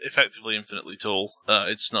 It's effectively infinitely tall.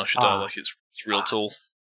 It's Nar Shadar, like it's real tall.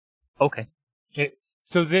 Okay.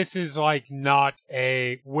 So this is like not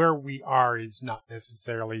where we are is not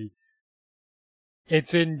necessarily.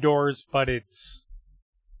 It's indoors, but it's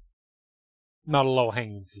not a low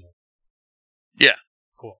hanging ceiling. Yeah.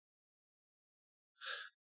 Cool.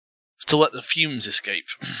 It's to let the fumes escape.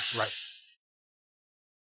 Right.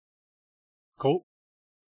 Cool.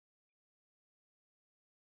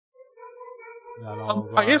 That all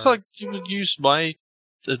I guess our- you would use my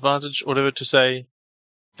advantage, or whatever, to say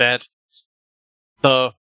that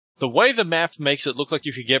the way the map makes it look like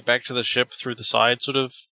you could get back to the ship through the side sort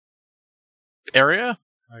of area,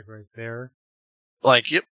 like right there.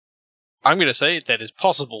 like, yep, I'm going to say that is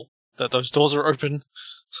possible, that those doors are open,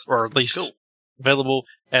 or at least available,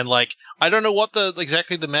 and, like, I don't know what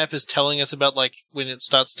exactly the map is telling us about, like, when it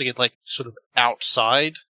starts to get, like, sort of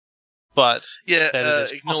outside, but Yeah, that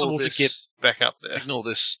it is possible this, to get back up there. Ignore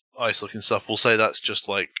this ice-looking stuff. We'll say that's just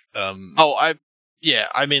like I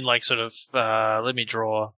mean, like, sort of, let me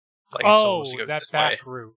draw, like, it's almost to go that this back way.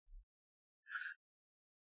 route.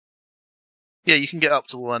 Yeah, you can get up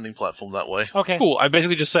to the landing platform that way. Okay. Cool. I'm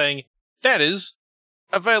basically just saying that is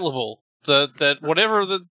available. That whatever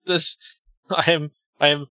this, I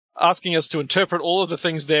am asking us to interpret all of the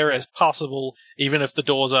things there as possible, even if the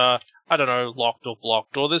doors are, I don't know, locked or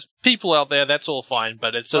blocked, or there's people out there. That's all fine,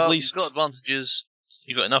 but it's at least you've got advantages.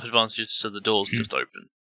 You've got enough advantages so the door's just open.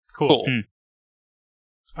 Cool.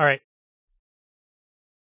 All right.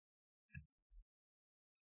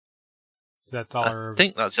 So that's all I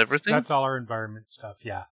think that's everything. That's all our environment stuff.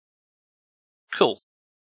 Yeah. Cool.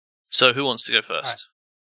 So who wants to go first?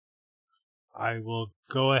 I will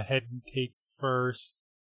go ahead and take first,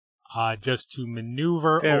 just to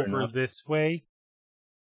maneuver Fair over enough. this way.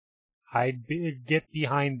 I'd get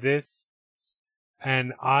behind this,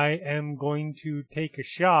 and I am going to take a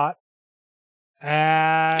shot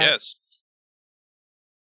at... Yes.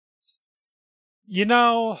 You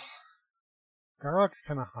know, Garlock's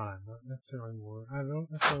kind of hot. I don't necessarily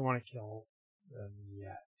want to kill them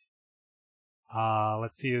yet.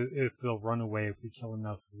 Let's see if they'll run away if we kill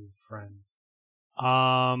enough of his friends.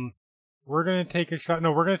 We're gonna take a shot.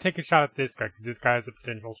 No, we're gonna take a shot at this guy because this guy has a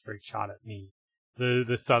potential straight shot at me,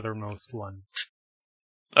 the southernmost one.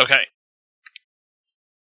 Okay.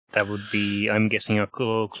 That would be, I'm guessing, a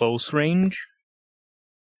close range.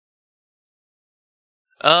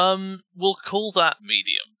 We'll call that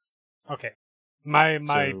medium. Okay, my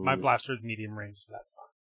So- blaster is medium range, so that's fine.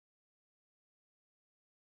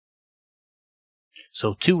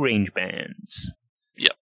 So 2 range bands.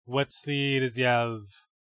 What's does he have?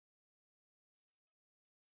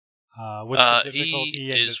 What's the difficulty?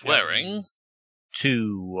 He and is does he have- wearing.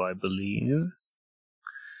 2, I believe.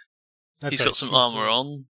 That's He's right, got some 2 armor for-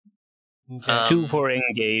 on. Okay. 2 for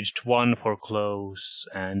engaged, 1 for close,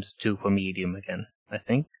 and 2 for medium again, I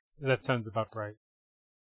think. That sounds about right.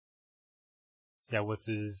 Yeah, what's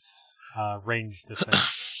his range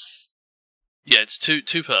defense? Yeah, it's two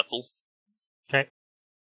purple. Okay.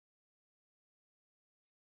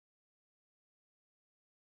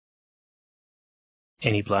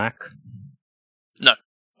 Any black?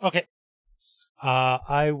 Okay.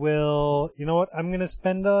 I will. You know what? I'm gonna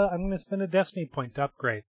spend a destiny point to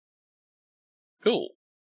upgrade Cool.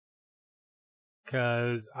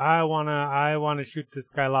 because I wanna shoot this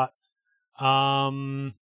guy lots.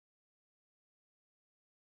 And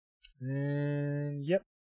yep,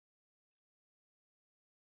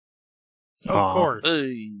 of Aw. course,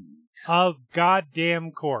 Hey. of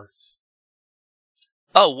goddamn course.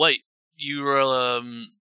 Oh wait, you're allowed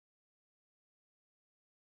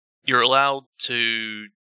to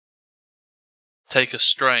take a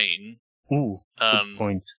strain Ooh, good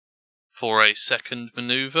point. for a second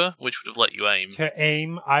maneuver, which would have let you aim. To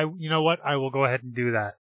aim, you know what? I will go ahead and do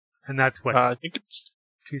that, and that's what I think it's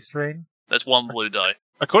 2 strain. That's 1 blue die.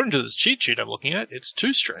 according to this cheat sheet I'm looking at, it's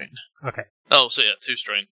 2 strain. Okay. Oh, so yeah, 2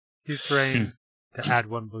 strain. 2 strain to add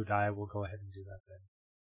 1 blue die. We'll go ahead and do that then.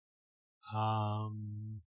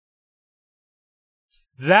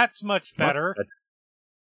 That's much better.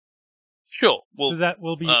 Sure. So that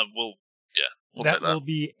will be we'll that take that. will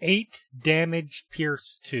be 8 damage,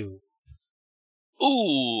 pierce 2.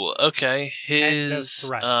 Ooh, okay. And His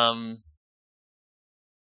threat.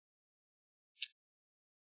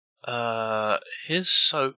 his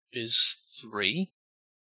soap is 3.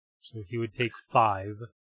 So he would take 5.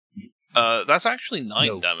 That's actually 9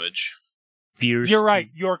 No. damage. Pierce. You're right.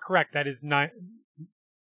 You're correct. That is 9.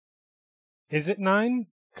 Is it 9?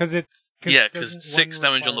 Because Yeah, because 6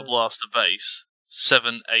 damage on the blaster base,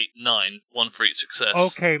 7, 8, 9, 1 for each success.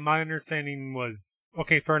 Okay, my understanding was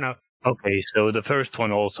okay. Fair enough. Okay, so the first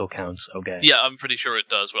one also counts. Okay. Yeah, I'm pretty sure it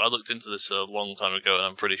does. Well, I looked into this a long time ago, and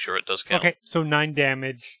I'm pretty sure it does count. Okay, so 9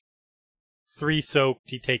 damage, 3 soaked.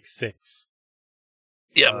 He takes 6.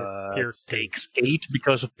 Yeah, Pierce 2. Takes 8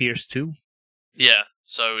 because of Pierce 2. yeah.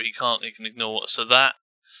 So he can ignore. So that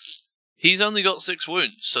he's only got 6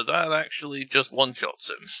 wounds. So that actually just one shots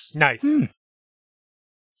him. Nice. Hmm.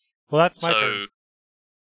 Well, that's my So turn.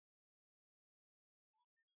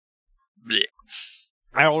 Blech.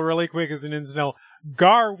 I will really quick as an incidental.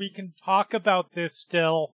 Gar, we can talk about this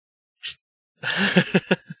still.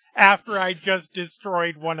 After I just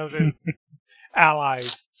destroyed one of his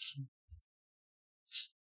allies.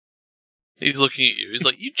 He's looking at you. He's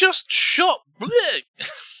like, you just shot Blech.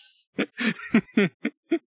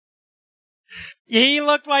 He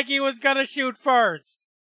looked like he was gonna shoot first.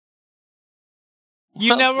 You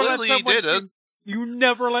Well, never let clearly he someone shoot. didn't. You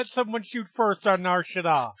never let someone shoot first on Nar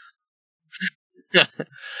Shaddaa.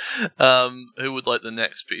 Who would like the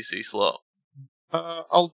next PC slot?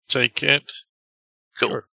 I'll take it. Cool.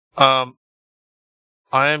 Sure. I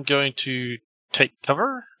am going to take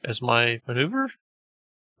cover as my maneuver.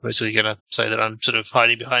 Basically, going to say that I'm sort of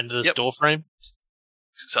hiding behind this door frame.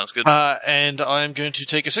 Sounds good. And I'm going to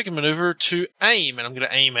take a second maneuver to aim, and I'm going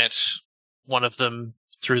to aim at one of them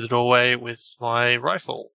through the doorway with my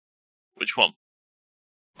rifle. Which one?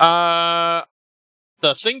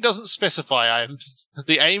 The thing doesn't specify.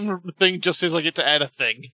 The aim thing just says I get to add a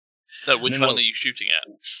thing. No, which one are you shooting at?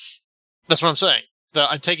 That's what I'm saying.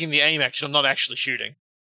 I'm taking the aim action. I'm not actually shooting.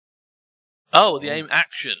 Oh, the aim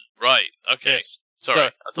action. Right. Okay. Yes. Sorry. So,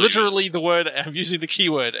 I thought literally the word. I'm using the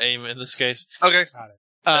keyword aim in this case. Okay. Got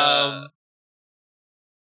it.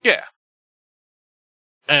 Yeah.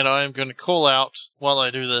 And I'm going to call out while I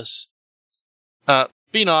do this.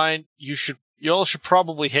 B9, you all should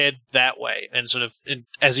probably head that way. And sort of,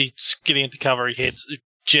 as he's getting into cover, he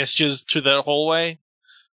gestures to the hallway.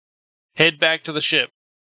 Head back to the ship.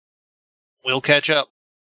 We'll catch up.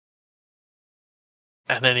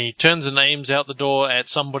 And then he turns and aims out the door at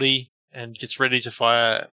somebody and gets ready to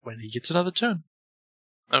fire when he gets another turn.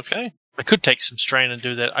 Okay. I could take some strain and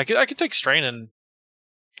do that. I could take strain and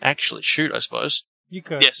actually shoot, I suppose. You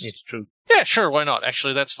could. Yes. It's true. Yeah, sure, why not?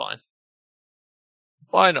 Actually, that's fine.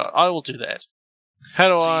 Why not? I will do that. How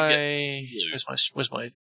do I... Where's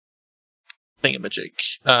my thingamajig?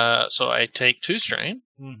 So I take 2 strain.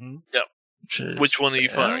 Mm-hmm. Yep. Which one are you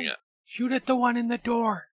firing at? Shoot at the one in the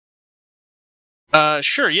door.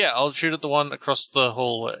 Sure, yeah, I'll shoot at the one across the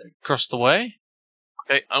way.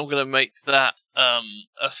 Okay, I'm gonna make that a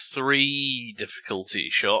 3 difficulty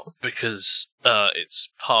shot because it's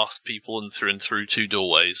past people and through 2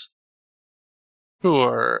 doorways.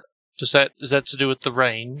 Sure. Is that to do with the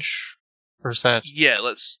range? Or is that... Yeah,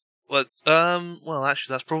 let's well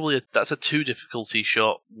actually that's a 2 difficulty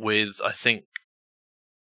shot with I think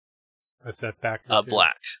That's that back.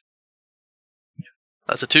 black.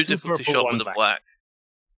 That's a 2 difficulty purple, shot one with a black.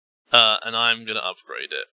 And I'm gonna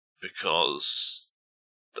upgrade it because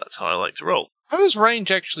that's how I like to roll. How does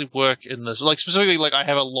range actually work in this? Like, specifically, like, I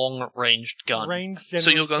have a long-ranged gun. Range So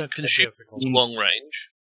your gun can shoot long range.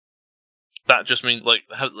 That just means, like,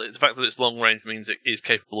 the fact that it's long range means it is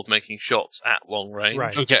capable of making shots at long range.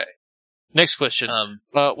 Right. Okay. Next question.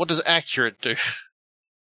 What does accurate do?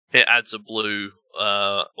 It adds a blue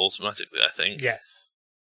automatically, I think. Yes.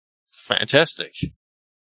 Fantastic.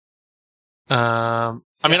 I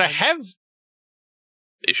mean, I have...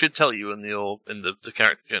 It should tell you in the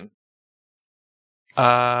character gen.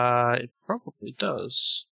 It probably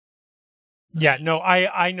does. Yeah, no,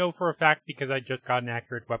 I know for a fact because I just got an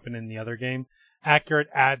accurate weapon in the other game. Accurate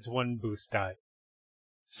adds 1 boost die.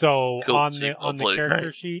 So Cool, on so the you've got character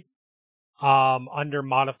blue. sheet, under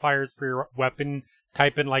modifiers for your weapon,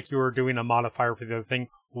 type in like you were doing a modifier for the other thing,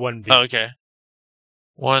 1B. Okay.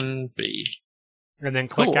 1B. And then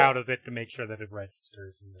click Cool. out of it to make sure that it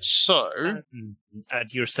registers. In there. So...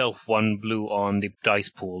 Add yourself 1 blue on the dice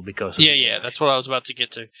pool because... Yeah, that's what I was about to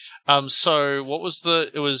get to. So what was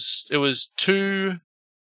it was 2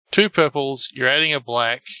 purples, you're adding a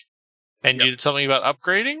black, and Yep. you did something about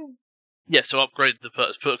upgrading? Yeah, so upgrade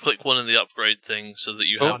click 1 in the upgrade thing so that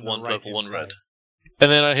you Oh, have on the 1 right-hand purple, 1 red. side.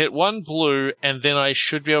 And then I hit 1 blue, and then I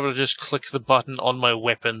should be able to just click the button on my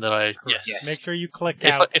weapon that I... Yes. Make sure you click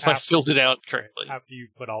out If I filled it out correctly. after you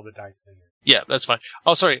put all the dice in. Yeah, that's fine.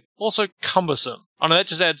 Oh, sorry. Also, cumbersome. Oh, no, that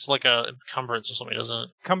just adds like a encumbrance or something, doesn't it?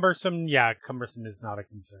 Cumbersome is not a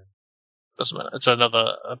concern. Doesn't matter. It's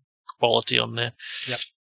another quality on there. Yep.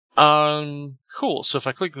 Cool. So if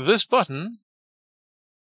I click this button,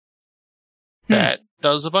 that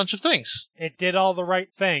does a bunch of things. It did all the right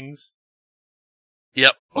things.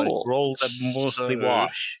 Yep. Cool. Rolls that mostly So-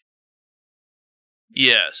 wash.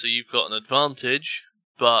 Yeah, so you've got an advantage,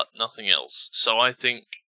 but nothing else. So I think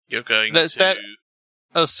you're going Is to... that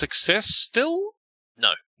a success still?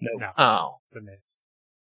 No. No, Oh. the miss.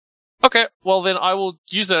 Okay, well then I will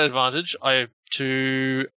use that advantage. I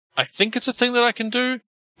think it's a thing that I can do.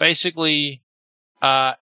 Basically,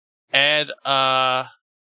 add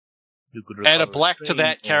You could a recover black to strain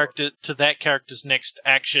that or- character's next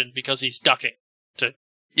action because he's ducking.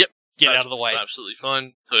 get That's out of the way. Absolutely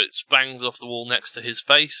fine. So it's banged off the wall next to his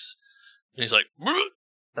face, and he's like,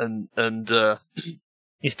 and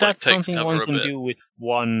Is that takes something cover one a can bit. do with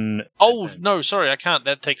one? Oh, event? no, sorry, I can't.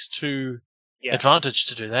 That takes 2 Yeah. advantage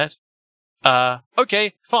to do that.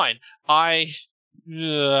 Okay, fine.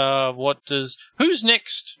 Who's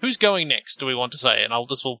next? Who's going next, do we want to say? And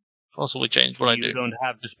this will possibly change what I do. You don't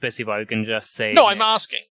have to specify. You can just say. No, I'm next.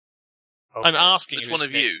 asking. Okay. I'm asking Which who's one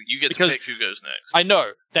of you? next. You get Because to pick who goes next. I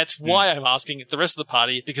know. That's why I'm asking the rest of the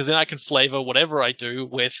party, because then I can flavor whatever I do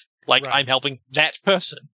with, like, Right. I'm helping that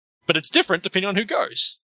person. But it's different depending on who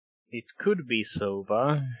goes. It could be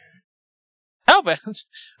Sova. How about,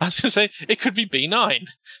 I was going to say, it could be B9.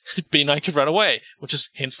 B9 could run away, which is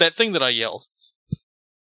hence that thing that I yelled.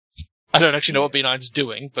 I don't actually know what B9's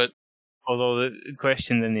doing, but... Although the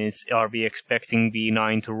question then is, are we expecting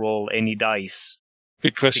B9 to roll any dice?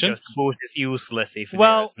 Good question. Because the boost is useless if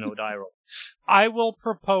Well- there's no die roll. I will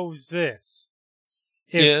propose this.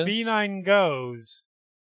 If Yes. B9 goes,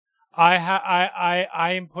 I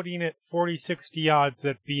am putting it 40-60 odds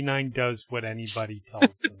that B9 does what anybody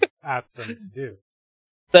tells them, asks them to do.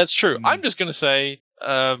 That's true. I'm just going to say,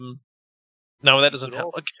 no, that doesn't You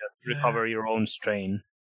help. also just recover your own strain.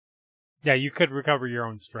 Yeah, you could recover your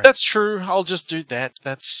own strength. That's true. I'll just do that.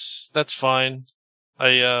 That's fine.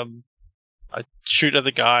 I shoot at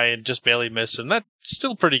the guy and just barely miss, and that's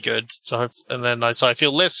still pretty good. So I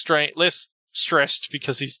feel less stressed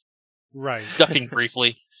because he's Right. ducking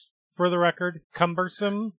briefly. For the record,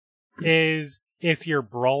 cumbersome is if your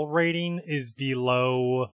brawl rating is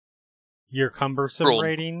below your cumbersome Brawl.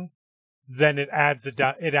 rating, then it adds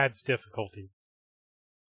difficulty.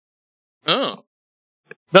 Oh.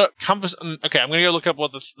 No, cumbersome. Okay, I'm gonna go look up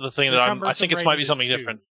what the thing The that I cumbersome think it might rating be is something 2.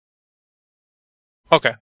 different.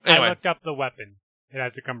 Okay. I Anyway, looked up the weapon. It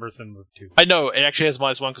has a cumbersome of 2. I know it actually has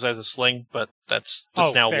 -1 because it has a sling, but that's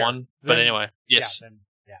Oh, now fair. 1. But Then- anyway, yes. Yeah, then,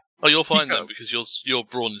 yeah. Oh, you're fine Keep then, because your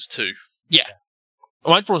brawn is 2. Oh,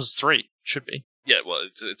 my brawn is 3. Should be. Yeah, well,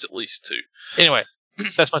 it's at least 2. Anyway,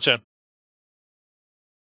 that's my turn.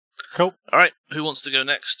 Cool. Alright, who wants to go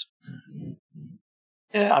next?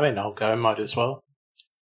 Yeah, I mean, I'll go. Might as well.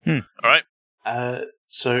 Alright.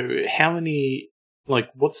 So how many?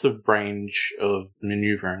 What's the range of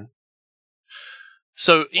maneuvering?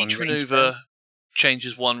 So One each range maneuver band.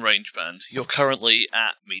 changes 1 range band. You're currently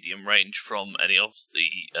at medium range from any of the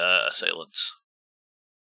assailants.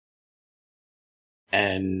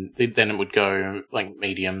 And then it would go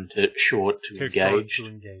medium to short to Too engage. short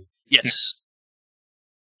to engage. Yes.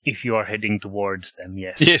 If you are heading towards them,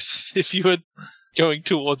 yes. Yes, if you were going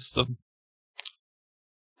towards them.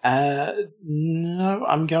 No,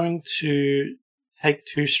 I'm going to take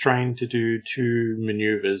 2 strain to do 2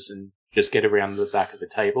 maneuvers and just get around the back of the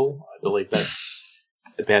table. I believe that's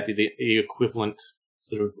about the equivalent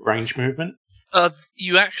sort of range movement.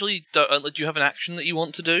 You actually don't. Do you have an action that you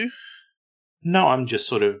want to do? No, I'm just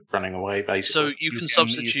sort of running away, basically. So you You can use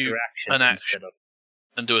substitute your an action instead of-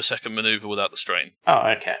 and do a second maneuver without the strain. Oh,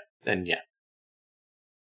 okay. Then, yeah.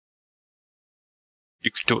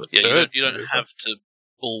 You could do a Yeah, third. you don't maneuver. have to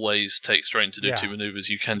always take strain to do Yeah. 2 maneuvers.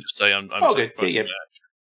 You can just say, I'm Okay, sacrificing yeah. that.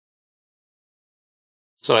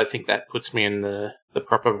 So I think that puts me in the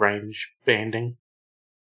proper range banding.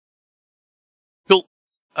 Cool.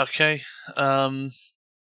 Okay.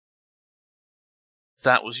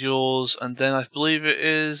 That was yours, and then I believe it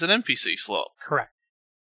is an NPC slot. Correct.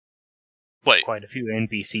 Wait, Quite a few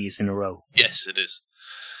NPCs in a row. yes, it is.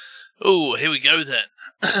 Oh, here we go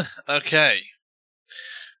then. Okay.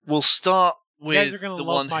 We'll start You guys are with going the to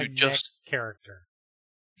love one my who just. next character.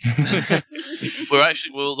 The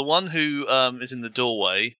one who is in the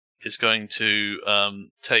doorway is going to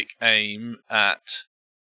take aim at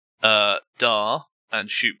Dar and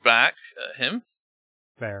shoot back at him.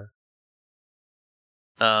 Fair.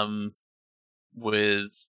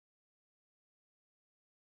 With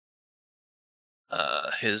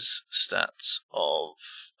his stats of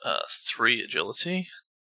 3 agility.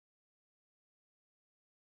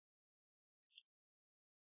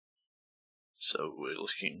 So we're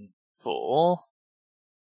looking for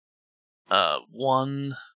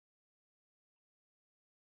 1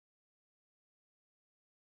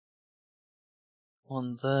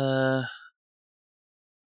 there.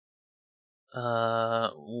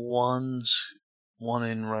 One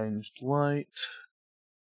in ranged light.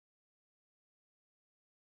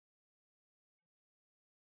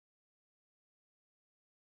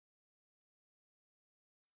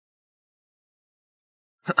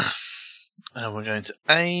 And we're going to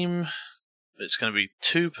aim. It's going to be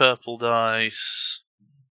 2 purple dice.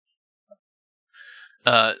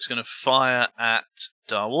 It's going to fire at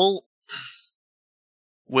Darwall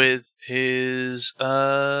with his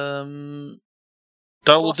Darwell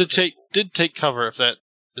philosopher's did take cover, if that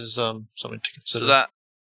is something to consider. So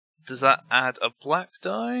does that add a black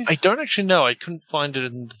die? I don't actually know. I couldn't find it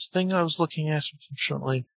in the thing I was looking at,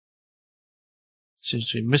 unfortunately. Seems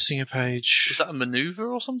to be missing a page. Is that a maneuver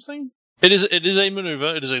or something? It is a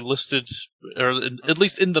maneuver. It is a listed, or at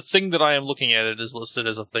least in the thing that I am looking at, it is listed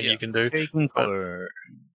as a thing you can do. Taking cover.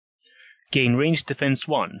 Gain range defense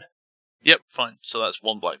 1. Yep, fine. So that's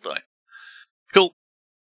 1 black die. Cool.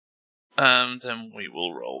 And then we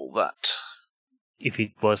will roll that. If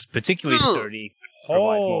it was particularly sturdy, provide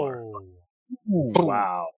more. Ooh,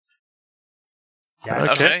 wow.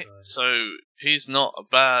 Yeah, Okay, so he's not a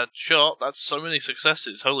bad shot. That's so many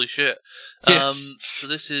successes. Holy shit. Yes. So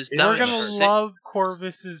this is We're damage gonna for 6. love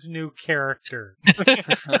Corvus's new character.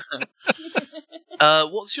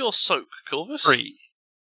 What's your soak, Corvus? 3.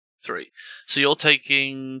 3. So you're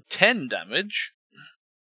taking 10 damage.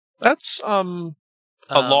 That's a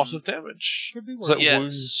lot of damage. Could be Is that worse. Yes.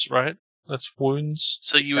 wounds, right? That's wounds.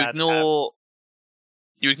 So Is you that ignore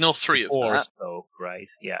 3 of Or that. so, right?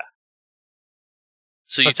 Yeah.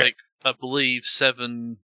 So you Okay. take, I believe,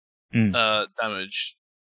 7 damage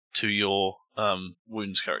to your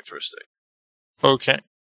wounds characteristic. Okay.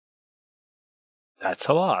 That's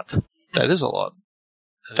a lot. That is a lot.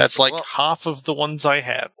 That's like Well, half of the ones I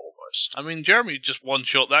have, almost. I mean, Jeremy just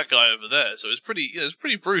one-shot that guy over there, so it's pretty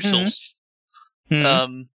brutal.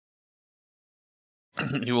 Mhm.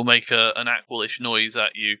 He will make an aquilish noise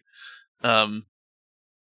at you, and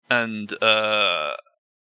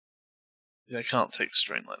they can't take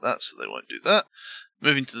strain like that, so they won't do that.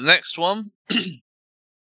 Moving to the next one.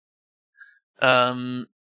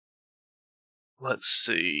 Let's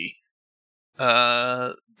see.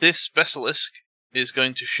 This basilisk is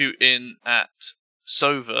going to shoot in at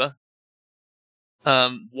Sova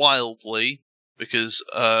wildly, because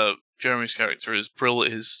Jeremy's character is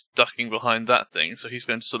is ducking behind that thing, so he's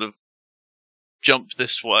going to sort of jump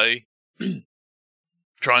this way,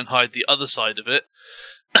 try and hide the other side of it,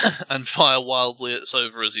 and fire wildly at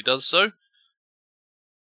Sova as he does so.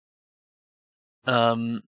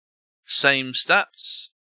 Same stats.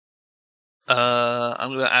 I'm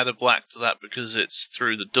going to add a black to that because it's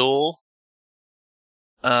through the door.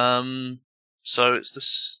 So it's the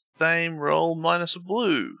same roll minus a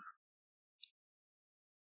blue.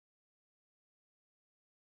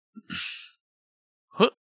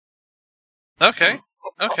 Okay.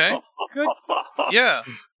 Good. Yeah.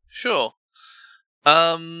 Sure.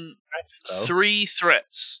 That's so. 3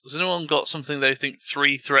 threats. Has anyone got something they think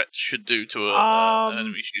 3 threats should do to an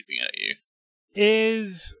enemy shooting at you?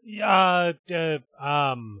 Is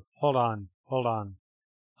hold on.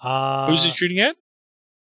 Who's he shooting at?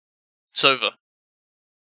 Sova.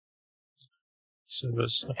 So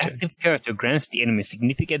it's okay. Active character grants the enemy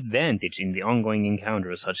significant advantage in the ongoing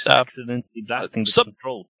encounter, such as Uh, accidentally blasting the some-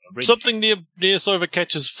 control. bridge. Something near Sova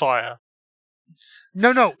catches fire.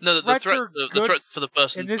 No. No, the Threats threat, are the good. threat for the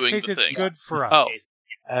person In this doing case, the it's thing. good for us.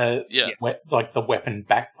 Oh. Yeah. Like the weapon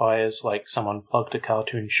backfires, like someone plugged a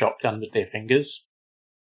cartoon shotgun with their fingers.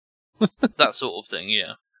 That sort of thing,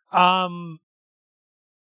 yeah.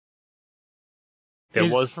 There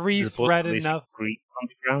is was 3 the threat basic enough? Greek on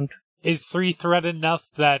the ground. Is 3 threat enough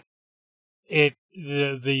that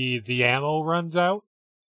the ammo runs out?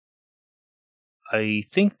 I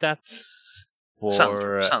think that's for.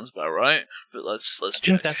 Sounds about right. But let's I think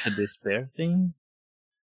check. that's a despair thing.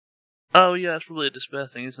 Oh yeah, it's probably a despair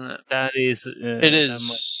thing, isn't it? That is. It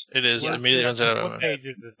is. It is. Yes, Immediately runs out What of page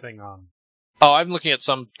is this thing on? Oh, I'm looking at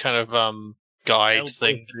some kind of guide I'll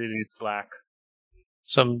thing. post it in Slack.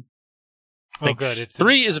 Some Oh, Like, good. It's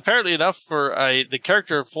 3 is apparently enough for the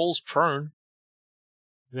character falls prone.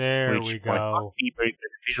 There Which we might go. not be very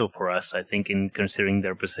beneficial for us, I think, in considering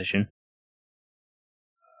their position.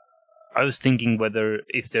 I was thinking whether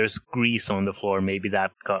if there's grease on the floor, maybe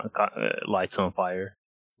that lights on fire.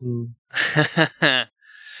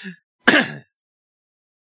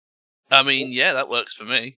 I mean, yeah, that works for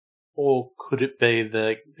me. Or could it be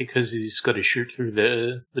that because he's got to shoot through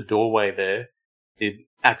the doorway there, it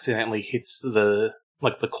accidentally hits the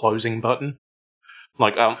closing button,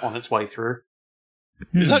 on its way through?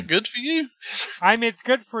 Is that good for you? It's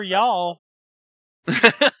good for y'all. I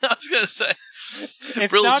was going to say. It's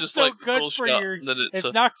Brill's not just so like good full for shot, your. and then It's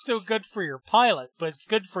a- not so good for your pilot, but it's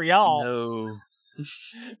good for y'all. No.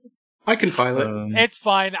 I can pilot. It's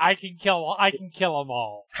fine. I can kill them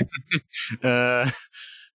all. uh,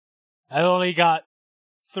 I only got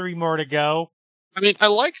 3 more to go. I mean, I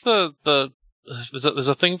like the there's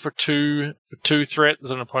a thing for two threats.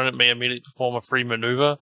 An opponent may immediately perform a free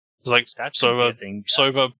maneuver. It's like that's Sova a thing.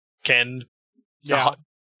 Sova can Yeah.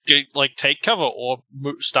 take cover or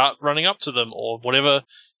start running up to them or whatever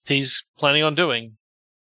he's planning on doing.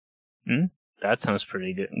 That sounds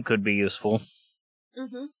pretty good. Could be useful.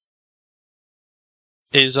 Mm-hmm.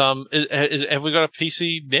 Have we got a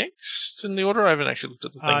PC next in the order? I haven't actually looked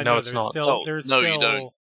at the thing. No, it's not. There's no, still you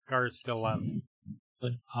don't. guards still left.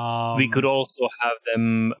 We could also have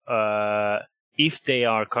them, if they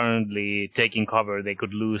are currently taking cover, they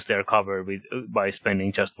could lose their cover by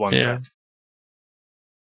spending just one threat.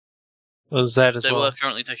 Was that as They well? were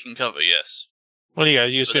currently taking cover, yes. Well, yeah,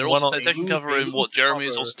 you But spend they're one also on. taking cover in what Jeremy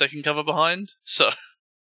is also taking cover behind. So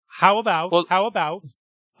How about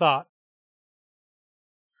thought?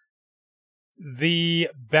 The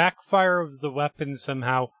backfire of the weapon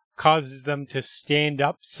somehow causes them to stand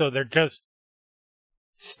up, so they're just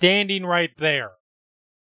standing right there.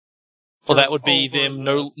 Well, that would be Over them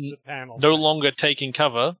the panel. no longer taking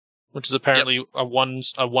cover, which is apparently a one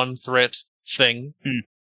threat thing.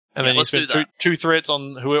 And then you spend two threats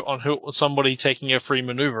on somebody taking a free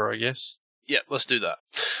maneuver, I guess. yeah, let's do that.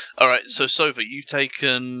 All right. So Sova, you've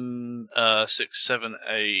taken 6, 7,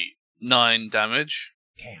 8, 9 damage.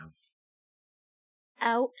 Damn.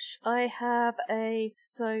 Ouch. I have a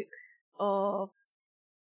soak of...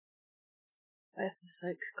 Where's the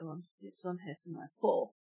soak gone? It's on here somewhere. 4.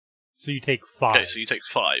 So you take 5. Okay, so you take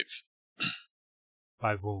 5.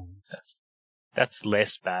 5 wounds. That's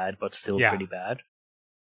less bad, but still pretty bad.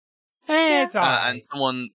 Hey, it's alright. And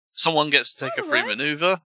someone gets to take a free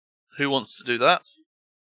maneuver. Who wants to do that?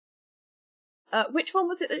 Which one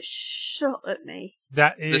was it that shot at me?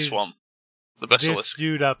 That is This one. The this Basilisk.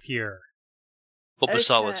 dude up here. Or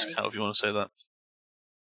Basilisk, Okay. however you want to say that.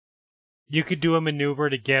 You could do a maneuver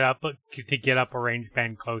to get up a range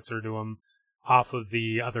band closer to him off of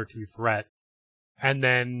the other 2 threat. And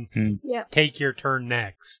then Yep. take your turn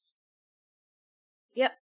next.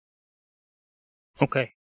 Yep.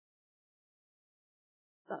 Okay.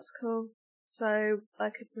 That's cool. So I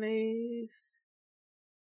could move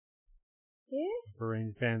here? For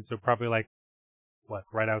range band, so probably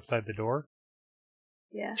right outside the door?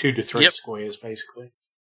 Yeah. 2 to 3 Yep. squares, basically.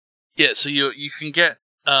 Yeah, so you can get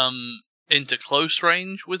into close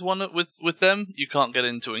range with them. You can't get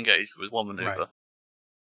into engaged with one maneuver.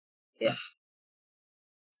 Right.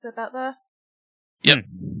 So about there? Yep.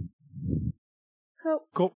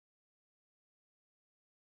 Cool.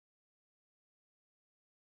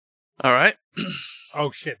 All right.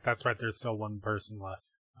 Oh shit, that's right, there's still one person left.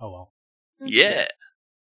 Oh well. Yeah.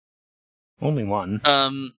 Only one.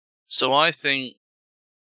 So I think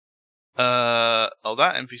that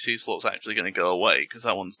NPC slot's actually going to go away because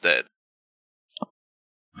that one's dead.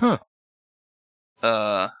 Huh.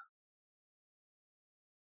 How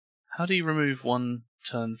do you remove one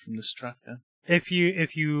turn from this tracker? If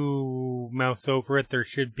you mouse over it, there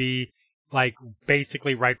should be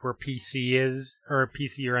basically right where PC is, or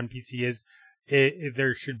PC or NPC is.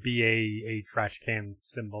 There should be a trash can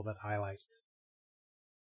symbol that highlights.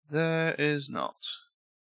 There is not.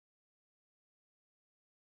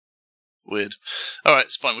 Weird. Alright,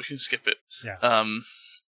 it's fine, we can skip it. Yeah.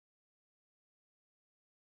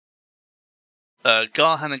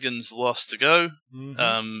 Gar Hannigan's the last to go,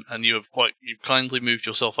 Mm-hmm. and you've kindly moved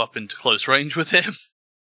yourself up into close range with him.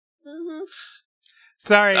 Mm-hmm.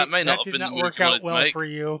 Sorry, That may not have did been not the move work you wanted out to well make. for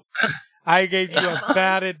you. I gave you a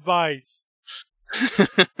bad advice.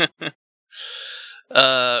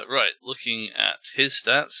 Right, looking at his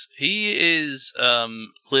stats, he is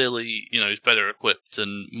clearly, he's better equipped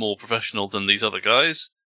and more professional than these other guys.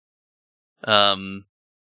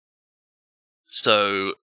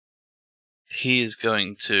 So he is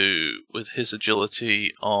going to, with his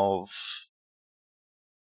agility of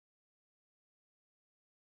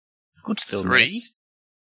Could still 3, miss.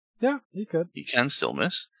 Yeah, you could. he can still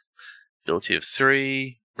miss. Agility of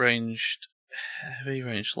 3, ranged heavy,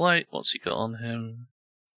 ranged light. What's he got on him?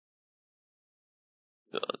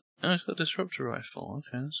 He's got a disruptor rifle.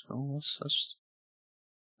 Okay, that's cool. That's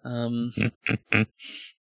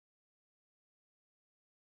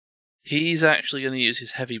he's actually going to use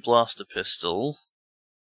his heavy blaster pistol.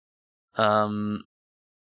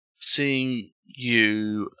 Seeing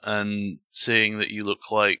you and seeing that you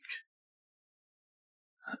look like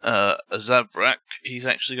a Zabrak, he's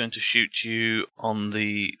actually going to shoot you on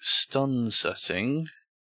the stun setting.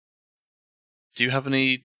 Do you have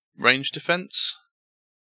any range defense?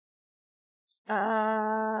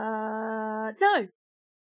 No.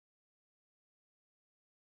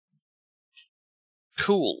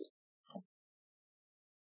 Cool.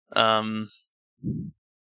 So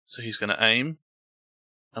he's going to aim,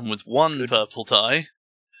 and with one purple die,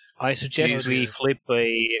 I suggest we flip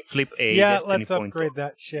a Yeah, destiny let's point. upgrade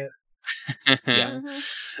that shit. Yeah.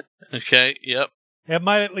 Okay, yep. It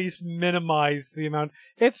might at least minimize the amount.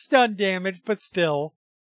 It's stun damage, but still.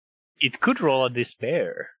 It could roll a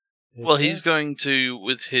despair. Well, he's going to,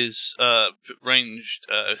 with his ranged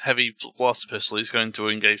heavy blaster pistol, he's going to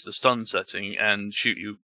engage the stun setting and shoot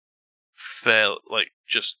you.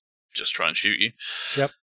 Just try and shoot you.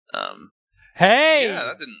 Yep. Hey! Yeah,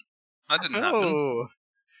 that didn't happen.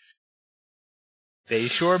 They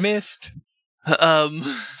sure missed.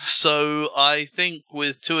 So I think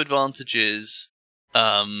with 2 advantages,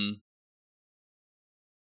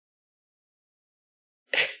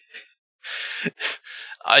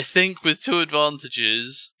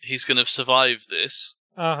 he's going to survive this.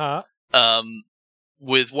 Uh-huh.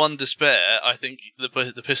 With 1 despair, I think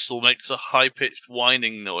the pistol makes a high-pitched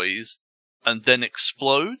whining noise and then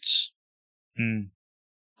explodes. Hmm.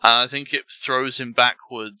 And I think it throws him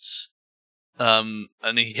backwards. And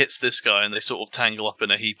he hits this guy, and they sort of tangle up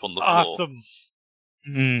in a heap on the floor. Awesome.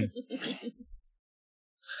 Hmm.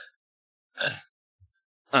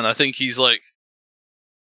 And I think he's like,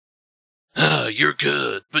 "You're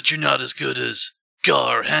good, but you're not as good as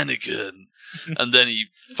Gar Hannigan." And then he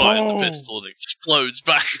fires the pistol and explodes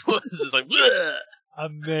backwards. It's like, "Bleh!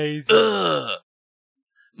 Amazing.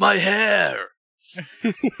 My hair!"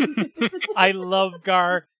 I love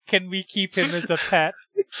Gar. Can we keep him as a pet?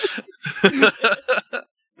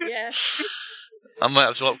 Yes. I might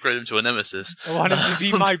have to upgrade him to a nemesis. I want him to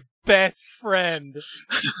be my best friend.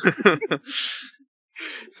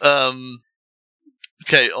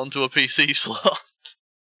 Okay, onto a PC slot.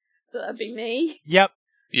 So that'd be me. Yep,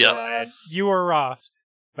 Yeah. you or Ross.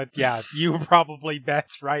 But yeah, you probably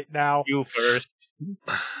bets right now. You first.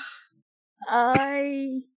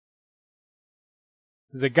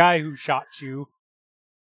 The guy who shot you.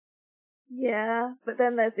 Yeah, but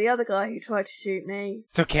then there's the other guy who tried to shoot me,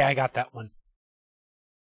 It's okay, I got that one.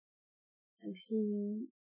 and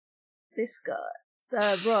this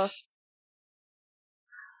guy, Ross,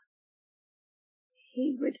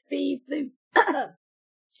 he would be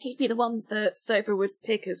he'd be the one that Sova would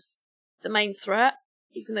pick as the main threat,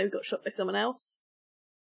 even though he got shot by someone else.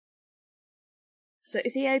 So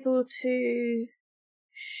is he able to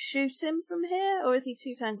shoot him from here, or is he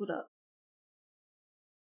too tangled up?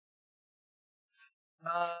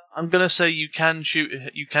 I'm gonna say you can shoot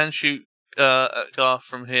at Garth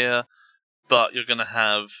from here, but you're gonna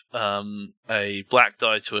have a black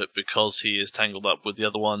die to it because he is tangled up with the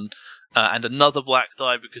other one, and another black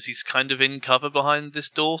die because he's kind of in cover behind this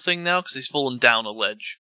door thing now because he's fallen down a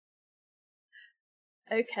ledge.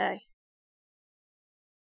 Okay.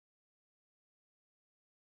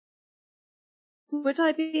 Would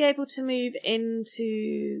I be able to move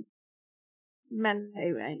into melee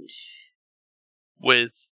range?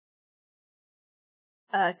 With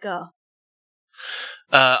Gar.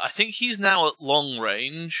 I think he's now at long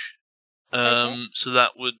range, Okay. so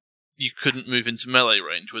that you couldn't move into melee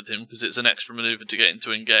range with him because it's an extra maneuver to get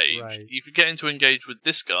into engage. Right. You could get into engage with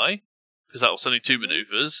this guy because that was only 2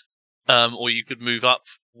 maneuvers, or you could move up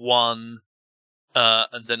 1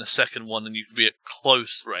 and then a second one, and you could be at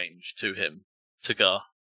close range to him, to Gar.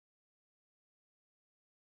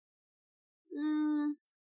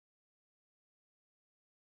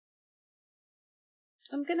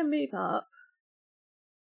 I'm gonna move up.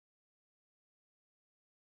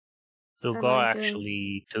 So And Gar I'm going-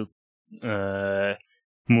 actually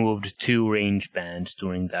moved 2 range bands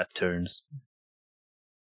during that turns.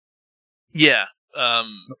 Yeah,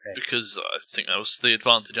 Okay. because I think that was the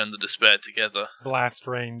advantage and the despair together. Blast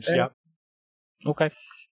range, Okay. yep. Okay.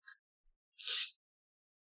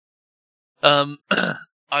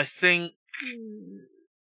 I think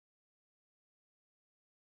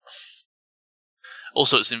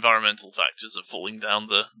also it's environmental factors of falling down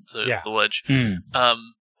the ledge. Hmm.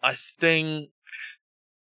 I think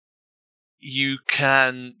you've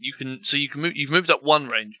moved up 1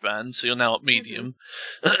 range band, so you're now at medium.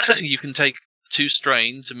 You can take 2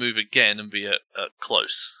 strain to move again and be at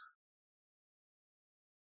close.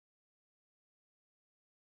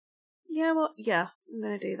 Yeah, well, yeah, I'm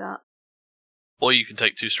gonna do that. Or you can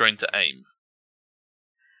take 2 strain to aim.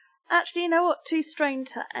 Actually, you know what? 2 strain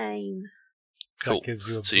to aim. Cool. That gives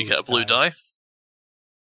you a So you get a boost blue die.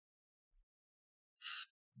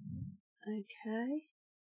 Okay.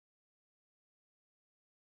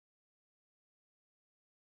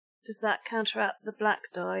 Does that counteract the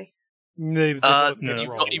black die? They both no, get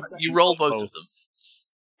no. rolled. You roll both of them.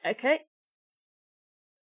 Okay.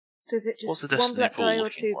 So is it What's just the 1 Destiny black pool die or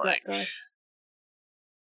looking 2 black like? die?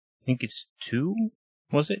 I think it's 2,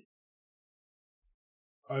 was it?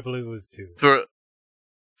 I believe it was 2.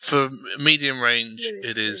 For medium range, Blue is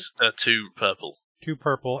it is 2 purple. 2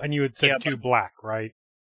 purple, and you had said 2 black, right?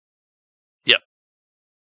 Yep.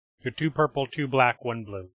 So 2 purple, 2 black, 1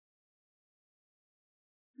 blue.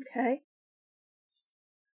 Okay.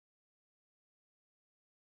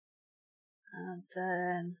 And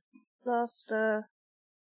then blaster.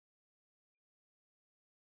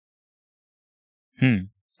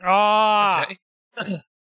 Ah! Okay.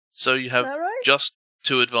 So you Is have that right? just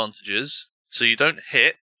 2 advantages. So you don't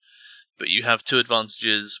hit, but you have 2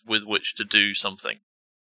 advantages with which to do something.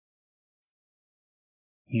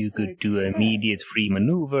 You could do immediate free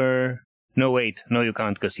maneuver. No, wait. No, you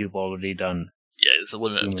can't because you've already done. Yeah, there's a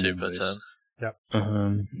limit of 2 per maneuvers. turn. Yep.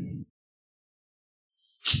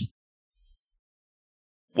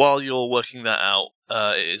 While you're working that out,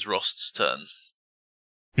 it is Rost's turn.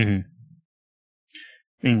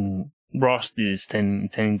 Rost is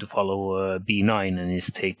tending to follow B9 and is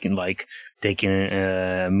taking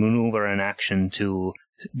a maneuver and action to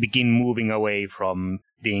begin moving away from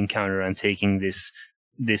the encounter and taking this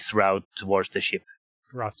route towards the ship.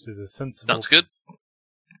 Rost is a sensible. Sounds good.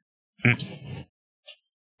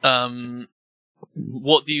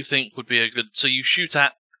 What do you think would be a good? So you shoot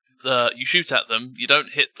at them. You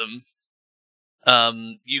don't hit them.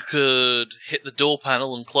 You could hit the door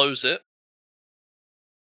panel and close it,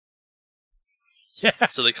 Yeah.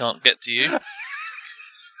 so they can't get to you.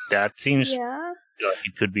 That seems Yeah. like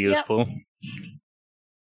it could be Yep. useful.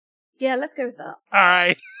 Yeah, let's go with that.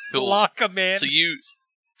 Alright. Cool. Lock them in. So you,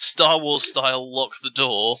 Star Wars style, lock the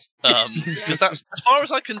door. Because that's, as far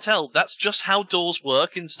as I can tell, that's just how doors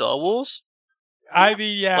work in Star Wars. I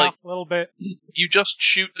mean, yeah, Like- a little bit. You just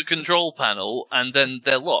shoot the control panel and then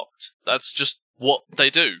they're locked. That's just what they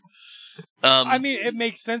do. I mean, it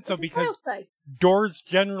makes sense though, It's a because fail-safe. doors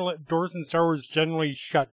in Star Wars generally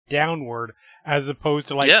shut downward, as opposed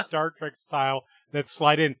to Yeah. Star Trek style that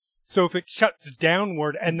slide in. So if it shuts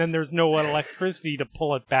downward and then there's no electricity to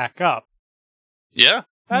pull it back up, Yeah.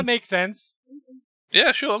 that makes sense.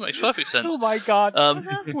 Yeah, sure, that makes perfect sense. Oh my god,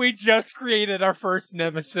 we just created our first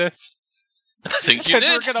nemesis. I think you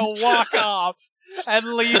Because did. we're gonna walk off and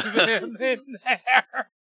leave him in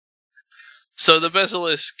there. So the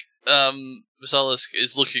Basilisk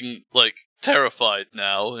is looking like terrified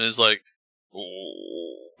now, and is like,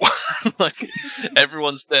 like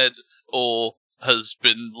everyone's dead or has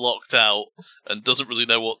been locked out and doesn't really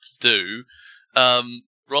know what to do.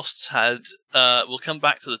 Rost's had will come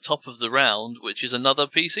back to the top of the round, which is another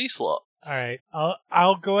PC slot. Alright,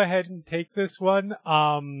 I'll go ahead and take this one.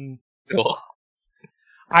 Sure.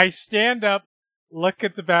 I stand up, look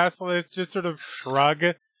at the basilisk, just sort of shrug.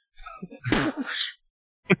 Is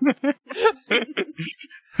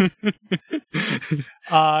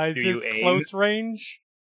Do you this aim? close range?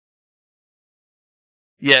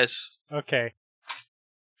 Yes. Okay.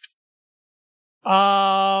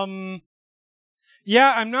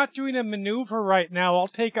 Yeah, I'm not doing a maneuver right now.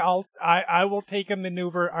 I will take a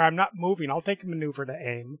maneuver, or I'm not moving. I'll take a maneuver to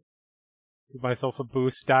aim. Give myself a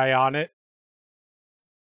boost die on it.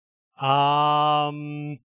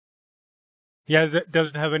 Yeah, it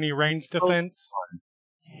doesn't have any range defense.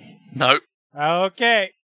 No.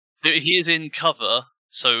 Okay. He is in cover,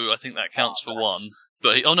 so I think that counts for one.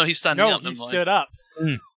 But he's standing No, up. he Never mind. stood up.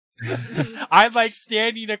 I'm like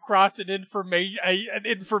standing across an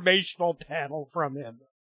informational panel from him.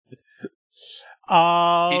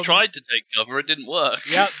 He tried to take cover, it didn't work.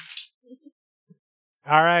 Yep.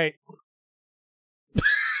 All right.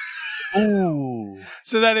 Ooh.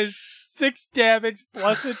 So that is 6 damage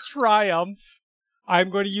plus a triumph. I'm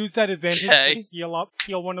going to use that advantage Okay. to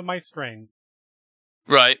heal one of my strain.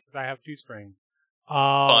 Right. Because I have 2 strain.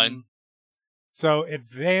 Fine. So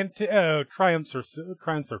triumphs are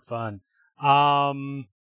fun.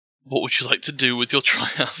 What would you like to do with your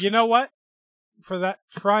triumph? You know what? For that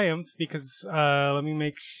triumph, because let me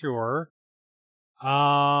make sure.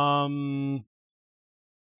 I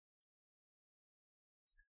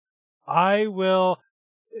will.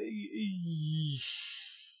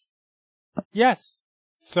 Yes.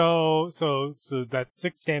 So that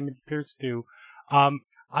 6 damage pierce 2.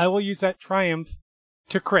 I will use that triumph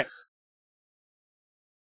to crit.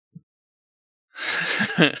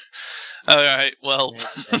 Alright, well,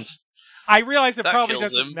 I realize it That probably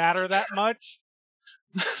kills doesn't him. matter that much.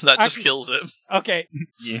 that just Actually- kills him. Okay,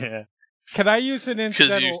 Yeah. can I use an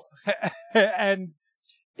incidental? And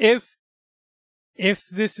if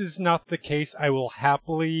this is not the case, I will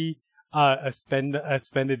happily spend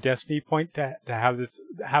a destiny point to have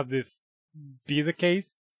this be the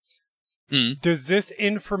case. Mm. Does this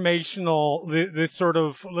this sort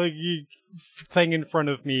of thing in front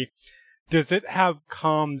of me, does it have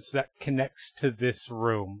comms that connects to this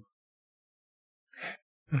room?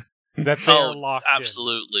 That they are locked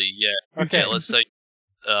absolutely, yeah. Okay. Yeah, let's say,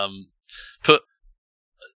 put.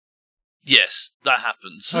 Yes, that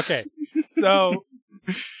happens. in. Okay. So,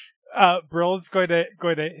 Brill's going to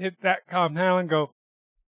hit that calm now and go,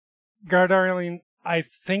 Gardarling, I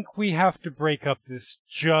think we have to break up. This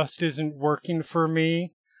just isn't working for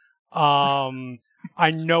me.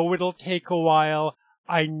 I know it'll take a while.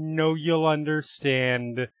 I know you'll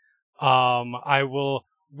understand. I will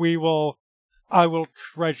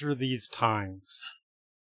treasure these times.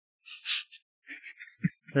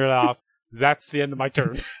 That's the end of my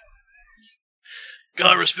turn.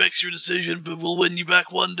 Guy respects your decision, but we'll win you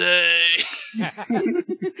back one day.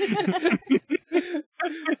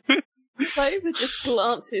 Clover just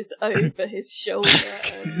glances over his shoulder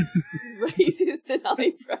and raises an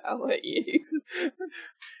eyebrow at you.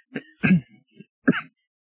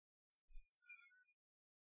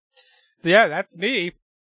 Yeah, that's me.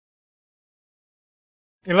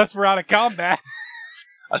 Unless we're out of combat.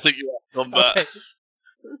 I think you are combat. Okay.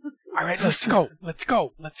 All right, let's go.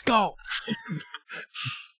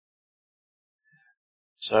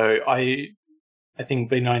 So I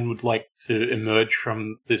think B9 would like to emerge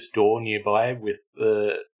from this door nearby with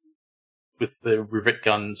the rivet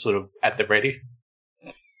gun sort of at the ready.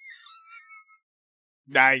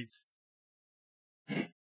 Nice.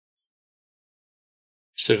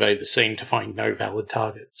 Survey the scene to find no valid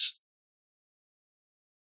targets.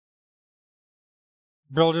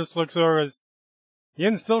 Bill just looks over and goes, you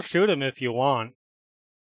can still shoot him if you want.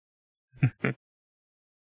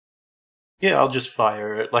 Yeah, I'll just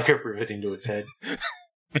fire it like a rivet into its head.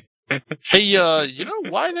 Hey, you know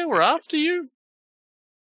why they were after you?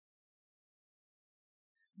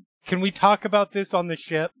 Can we talk about this on the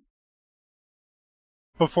ship?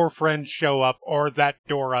 Before friends show up or that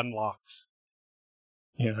door unlocks.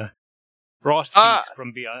 Yeah. Ross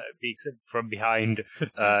speaks from behind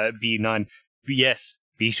B9. Yes,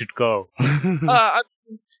 we should go.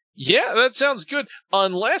 Yeah, that sounds good.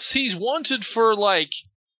 Unless he's wanted for, like,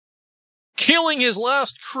 killing his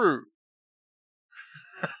last crew.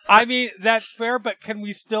 I mean, that's fair, but can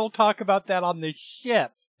we still talk about that on the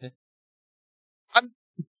ship?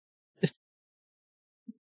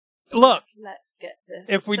 Look, Let's get this.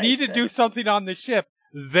 if we need to do something on the ship,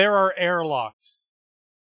 there are airlocks.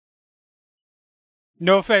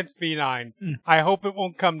 No offense, B9. I hope it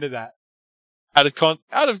won't come to that. Out of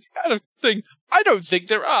thing, I don't think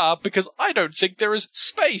there are, because I don't think there is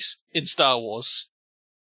space in Star Wars.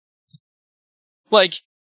 Like,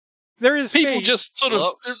 there is people space. just sort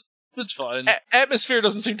of... That's fine. Atmosphere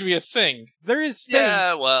doesn't seem to be a thing. There is space.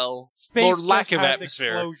 Yeah, well. Space or lack just of has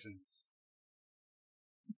atmosphere. Explosions.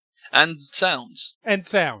 And sounds. And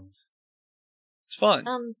sounds. It's fine.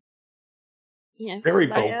 You know, Very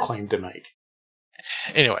later. bold claim to make.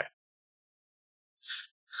 Anyway.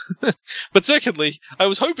 But secondly, I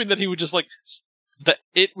was hoping that he would just, like,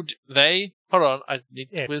 hold on, I need,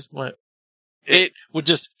 where's my... It would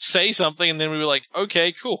just say something, and then we were like,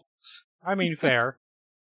 okay, cool. I mean, fair.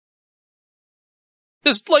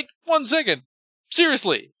 Just, like, 1 second.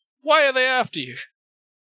 Seriously, why are they after you?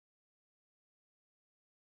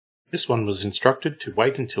 This one was instructed to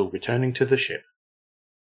wait until returning to the ship.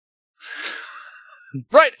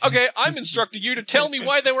 Right, okay, I'm instructing you to tell me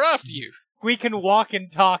why they were after you. We can walk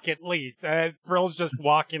and talk at least, as Brill's just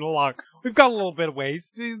walking along. We've got a little bit of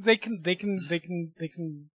ways. They can.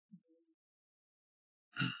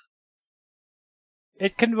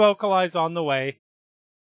 It can vocalize on the way.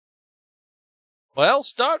 Well,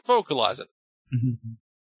 start vocalizing.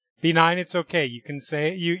 B9, it's okay. You can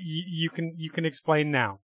say you can explain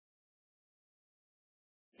now.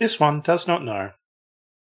 This one does not know.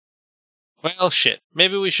 Well, shit.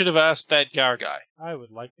 Maybe we should have asked that Gar guy. I would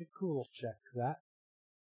like to cool check that.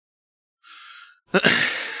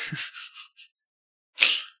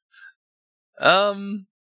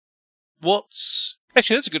 What's...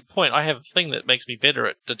 Actually, that's a good point. I have a thing that makes me better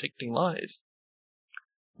at detecting lies.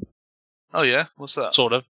 Oh yeah? What's that?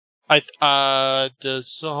 Sort of.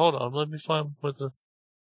 So hold on, let me find what the...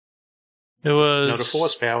 It was... Not a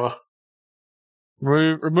force power.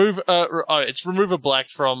 It's remove a black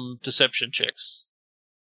from deception checks.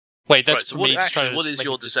 Wait, that's right, so for me. what is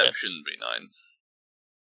your deception, B9?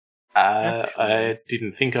 I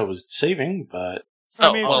didn't think I was deceiving, but...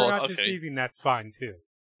 I mean, if we're not deceiving, that's fine, too.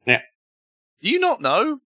 Yeah. Do you not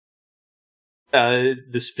know?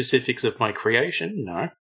 The specifics of my creation?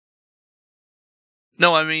 No.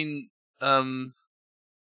 No, I mean,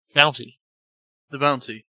 Bounty. the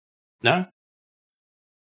bounty. No?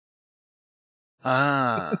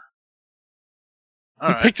 Ah.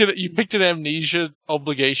 You picked an amnesia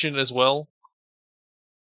obligation as well.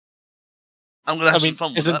 I'm gonna have I mean, some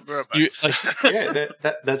fun with isn't that. Be right back. you like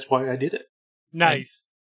Yeah, that's why I did it. Nice.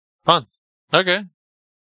 fun? Okay.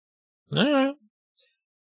 All right.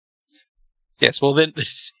 Yes. Well, then,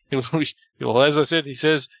 well, as I said, he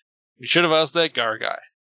says we should have asked that Gar guy.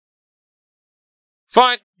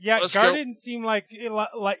 Fine. Yeah, Let's Gar go. didn't seem like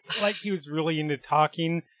he was really into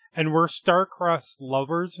talking, and we're star-crossed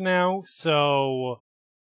lovers now, so...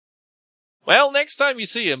 Well, next time you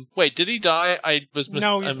see him, wait, did he die?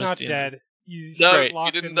 No, he's not dead. He's No, just he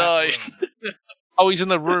locked didn't in that die. room. Oh, he's in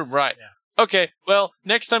the room, right? Yeah. Okay. Well,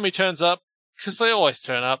 next time he turns up, because they always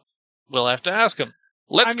turn up, we'll have to ask him.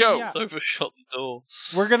 Let's I mean, go. yeah. Overshot the door.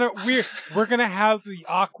 We're gonna have the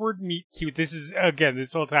awkward meet cute. This is again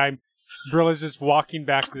this whole time. Brill is just walking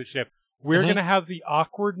back to the ship. We're gonna have the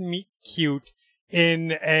awkward meet cute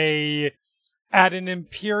at an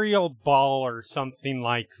Imperial ball or something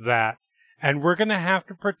like that, and we're gonna have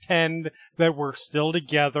to pretend that we're still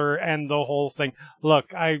together and the whole thing.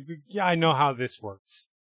 Look, I know how this works.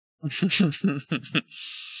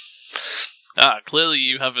 Clearly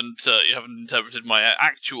you haven't interpreted my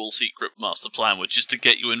actual secret master plan, which is to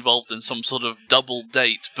get you involved in some sort of double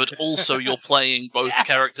date, but also you're playing both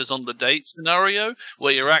characters on the date scenario,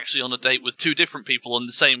 where you're actually on a date with two different people in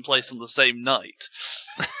the same place on the same night.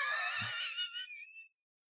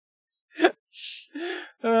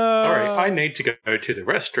 Sorry, I need to go to the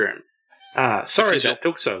restroom. Sorry Because that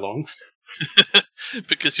took so long.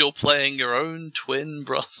 Because you're playing your own twin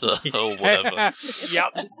brother, or whatever.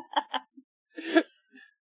 Yep.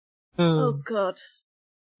 Oh god.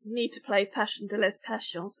 Need to play Passion de les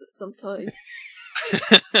Passions at some time.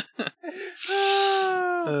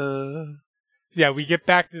 Yeah, we get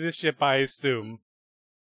back to the ship, I assume.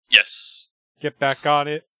 Yes. Get back on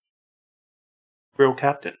it. Real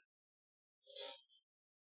captain,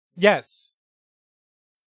 Yes.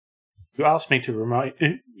 you asked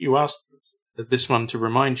this one to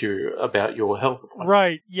remind you about your health appointment.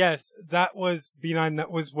 Right, yes. That was benign.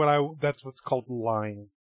 That's what's called lying.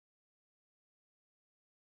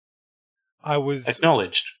 I was...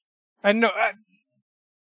 Acknowledged. And no,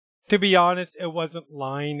 to be honest, it wasn't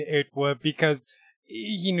lying. It was because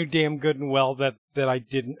he knew damn good and well that I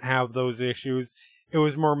didn't have those issues. It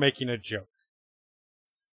was more making a joke.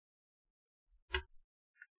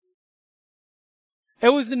 It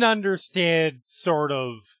was an understand sort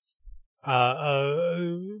of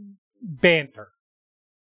banter.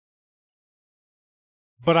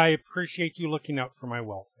 But I appreciate you looking out for my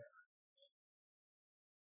welfare.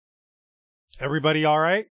 Everybody all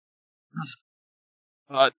right?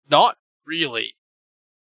 Not really.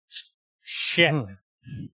 Shit.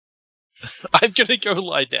 I'm gonna go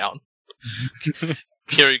lie down.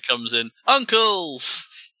 Kiri comes in. Uncles!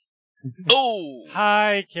 Oh!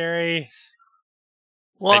 Hi, Carrie.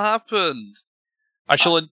 What happened? I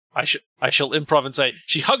shall improv and say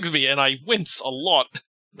she hugs me and I wince a lot.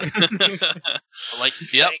 Like,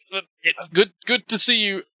 Yep. It's good to see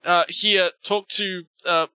you here. Talk to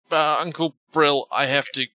Uncle Brill. I have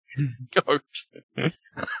to go.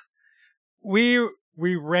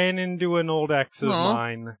 We ran into an old ex of Aw.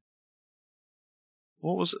 mine.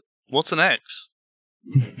 What was it? What's an X?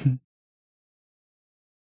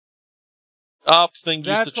 Thing used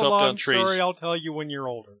to That's a chop long down trees. story. I'll tell you when you're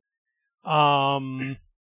older.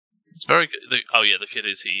 It's very good. The kid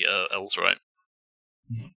is he, El's right.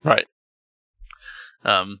 Right.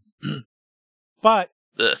 But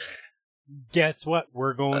Ugh. guess what?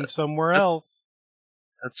 We're going somewhere else.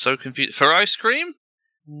 That's so confusing. For ice cream?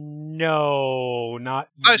 No, not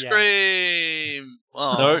Ice yet. cream!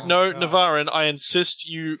 Oh. No, God. Navarin, I insist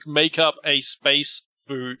you make up a space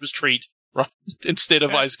food treat right, instead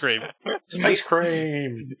of ice cream. Space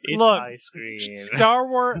cream. It's Look, ice cream.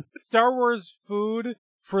 Star Wars food,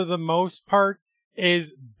 for the most part,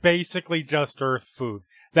 is basically just Earth food.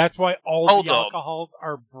 That's why all Hold the on. alcohols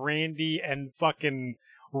are brandy and fucking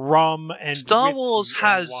rum and Star whiskey Wars and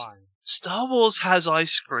has- wine. Star Wars has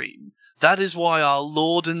ice cream. That is why our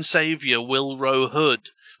Lord and Savior Wilro Hood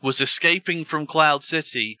was escaping from Cloud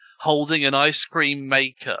City holding an ice cream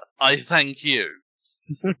maker. I thank you.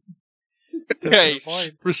 That's a Okay, good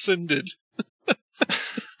point. rescinded.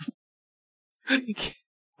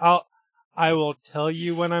 I will tell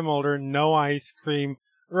you when I'm older. No ice cream.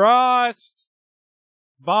 Ross,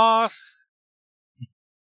 boss.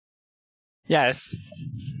 Yes.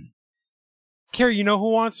 Carrie, you know who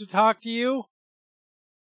wants to talk to you?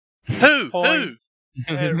 Who? Point.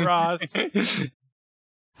 Ross.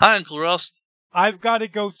 Hi, Uncle Rust. I've got to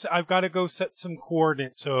go set some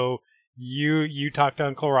coordinates. So you talk to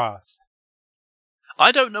Uncle Ross.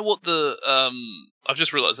 I don't know what the I've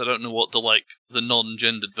just realised I don't know what the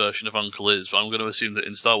non-gendered version of uncle is, but I'm going to assume that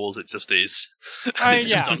in Star Wars it just is. It's just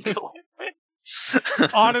Yeah. uncle.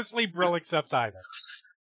 Honestly, Brill accepts either.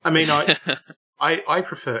 I mean, I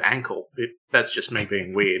prefer ankle. That's just me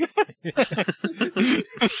being weird.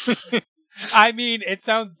 I mean, it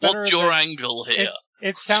sounds better. What's your angle here?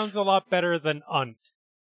 It sounds a lot better than unt.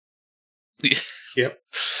 Yep.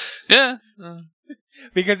 Yeah.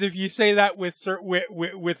 Because if you say that with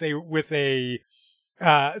a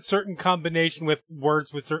certain combination with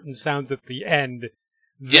words with certain sounds at the end,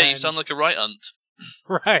 Yeah, you sound like a right unt.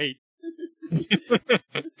 right.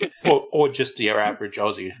 or just your average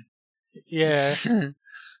Aussie. Yeah.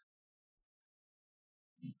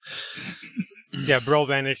 Yeah, Brill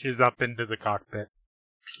vanishes up into the cockpit.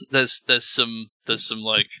 There's some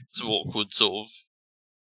awkward sort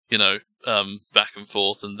of, back and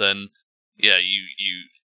forth, and then you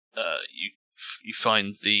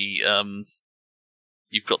find you've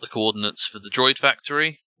got the coordinates for the droid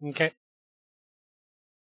factory. Okay.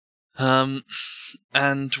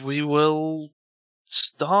 And we will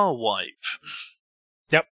star wipe.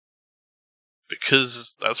 Yep.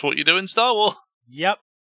 Because that's what you do in Star Wars. Yep.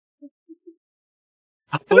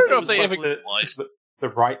 I don't know if they ever the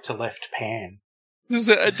right to left pan.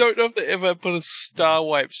 I don't know if they ever put a star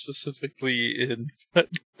wipe specifically in, but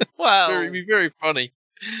it'd be very funny.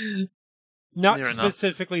 Not Near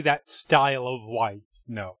specifically that style of wipe,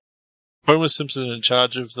 no. Homer Simpson in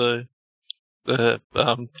charge of the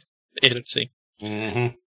editing. Mm-hmm.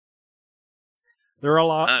 There are a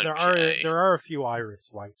lot. Okay. There are a few iris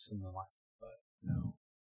wipes in the wipe, but no.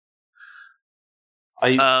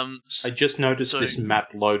 I just noticed this map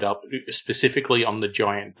load up specifically on the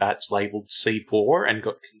giant vats labeled C4 and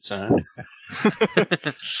got concerned.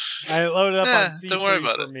 I loaded up on C3 don't worry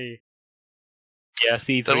about for it. me. Yeah,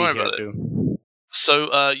 C3 Don't worry here about it. too.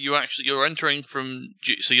 So you're entering from.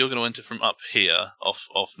 So you're going to enter from up here,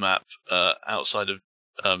 off map, outside of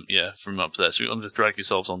from up there. So you're going to drag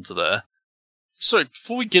yourselves onto there. So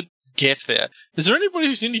before we get there, is there anybody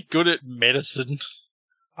who's any good at medicine?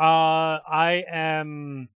 I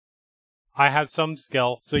am. I have some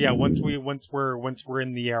skill. So yeah, once we're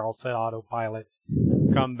in the air, I'll set autopilot.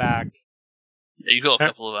 Come back. Yeah, you've got a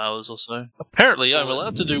couple of hours or so. Apparently, I'm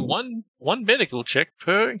allowed to do one medical check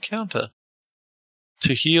per encounter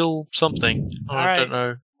to heal something. I don't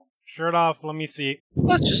know. Shirt off. Let me see.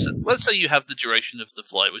 Let's say you have the duration of the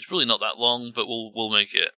flight, which is really not that long, but we'll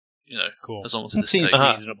make it. Cool. As long as It it's seems takes.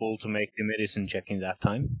 reasonable to make the medicine check in that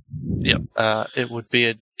time. Yep. It would be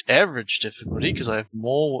an average difficulty because I have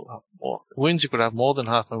more wounds. You could have more than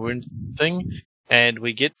half my wound thing, and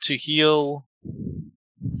we get to heal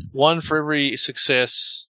one for every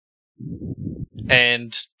success,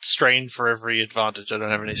 and strain for every advantage. I don't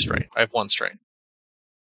have any strain. I have one strain.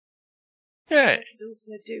 Yeah. I could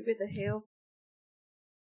also do with a heal.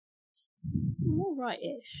 I'm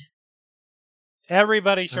alright-ish.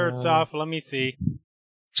 Everybody shirts off. Let me see.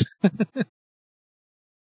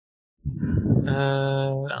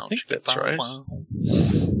 I think that's right.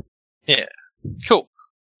 Yeah. Cool.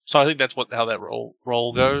 So I think that's how that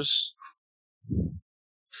roll goes.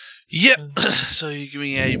 Yep. So you give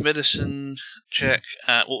me a medicine check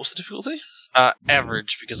at what was the difficulty?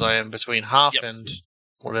 Average, because I am between half Yep. and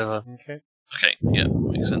whatever. Okay. Okay. Yeah,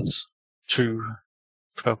 makes sense. 2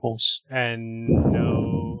 purples. And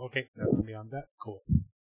no. Okay, nothing beyond that. Cool.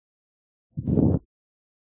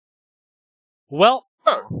 Well,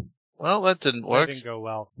 Oh. Well, that didn't that work. didn't go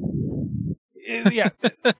well. Yeah.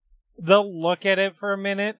 They'll look at it for a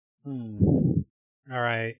minute. All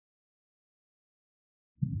right.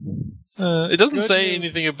 It doesn't Good say news.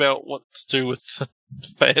 anything about what to do with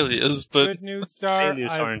failures, but Good news, Star.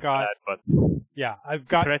 Failures I've aren't got. bad, but I've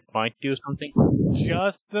got threat might do something.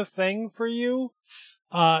 just the thing for you.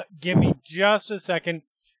 Give me just a second.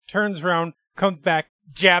 Turns around, comes back,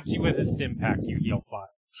 jabs you with a stim pack. You heal 5.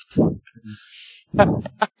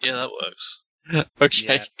 Yeah, that works.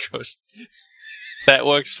 okay, Yeah. good. That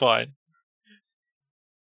works fine.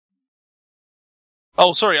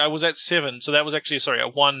 Oh, sorry, I was at 7, so that was actually,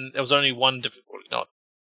 at 1, it was only 1 difficulty, not.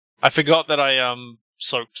 I forgot that I,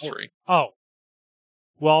 soaked 3. Oh.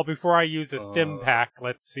 Well, before I use a stim pack,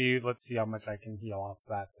 let's see how much I can heal off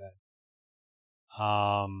that then.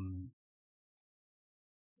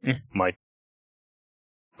 Might.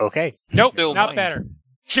 Okay. Nope, Still not fine. better.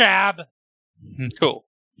 Jab! Cool.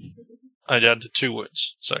 I'm down to 2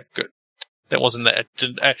 wounds, so good. That wasn't that.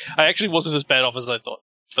 I actually wasn't as bad off as I thought,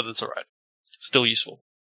 but that's alright. Still useful.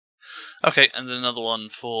 Okay, and then another one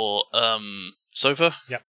for Sofa.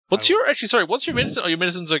 Yep. What's your medicine? Oh, your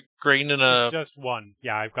medicine's a green and It's a... just 1.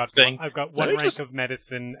 Yeah, I've got thing. I've got Let 1 me rank just- of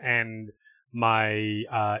medicine and my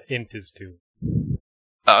int is 2.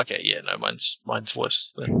 Oh, okay, yeah, no, mine's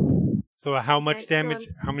worse. Then. So how much Excellent. damage?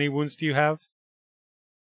 How many wounds do you have?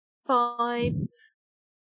 5.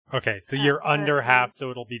 Okay, so you're under 13. half,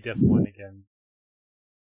 so it'll be diff 1 again.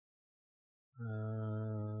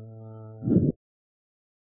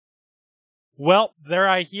 Well, there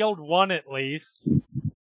I healed 1 at least.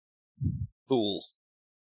 Cool.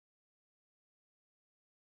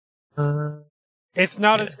 It's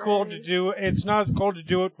not as cool to do. It's not as cool to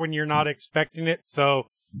do it when you're not expecting it. So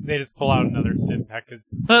they just pull out another stim pack because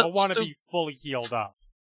they'll want to Still- be fully healed up.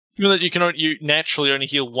 Even that you naturally only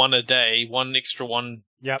heal 1 a day, 1 extra one.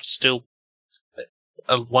 Yep. Still,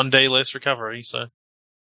 a 1 day less recovery. So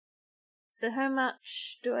So how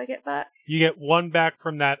much do I get back? You get 1 back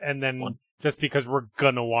from that, and then 1. just because we're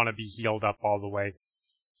gonna want to be healed up all the way,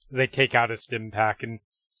 they take out a stim pack, and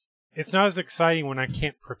it's not as exciting when I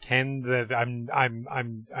can't pretend that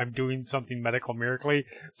I'm doing something medical miracly.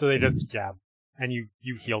 So they just jab, and you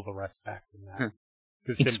heal the rest back from that.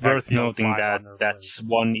 'Cause It's stim packs worth heal noting 5 that on their that's blade.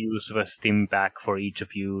 one use of a stim pack for each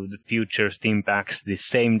of you. The future stim packs the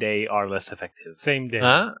same day are less effective. Same day.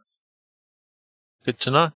 Ah. good to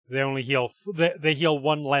know. They only heal. They heal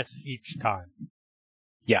 1 less each time.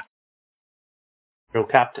 Real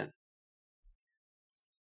Captain,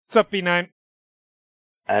 What's up, B9?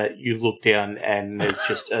 you look down and there's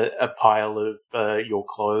just a pile of your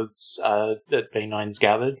clothes that B9's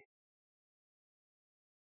gathered.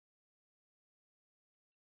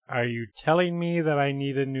 Are you telling me that I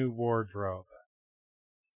need a new wardrobe?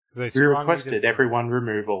 'Cause I We strongly requested disagree. everyone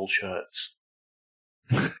remove all shirts.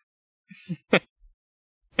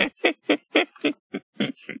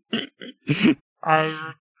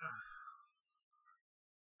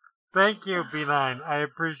 Thank you, B9. I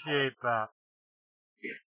appreciate that.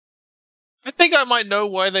 I think I might know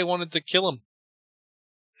why they wanted to kill him.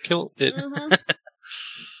 Kill it. Mm-hmm.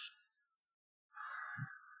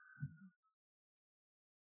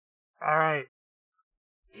 All right.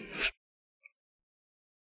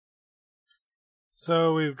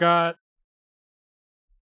 So we've got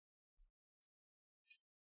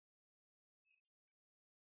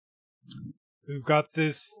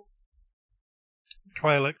this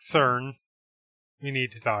Twi'lek CERN we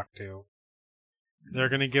need to talk to. They're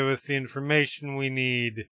going to give us the information we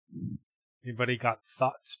need. Anybody got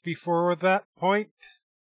thoughts before that point?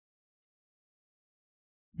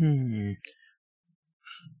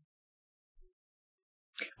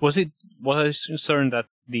 Was I concerned that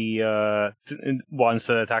the ones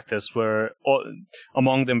that attacked us were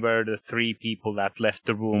among them were the 3 people that left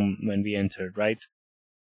the room when we entered, right?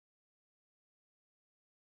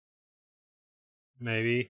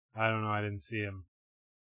 Maybe. I don't know. I didn't see him.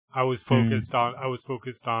 I was focused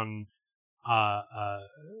on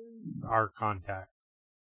our contact.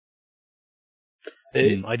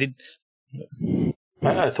 I did.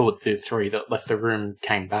 I thought the 3 that left the room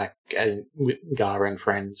came back with Gar and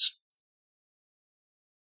friends.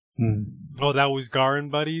 Oh, that was Gar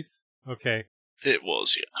and buddies? Okay. It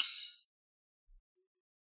was, yeah.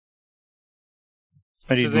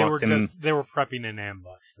 I So did they mark were them. they were prepping an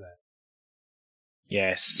ambush then.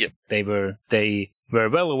 Yes, Yep. They were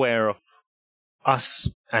well aware of us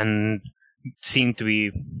and seemed to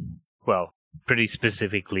be, well, pretty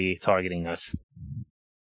specifically targeting us.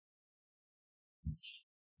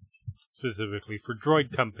 Specifically for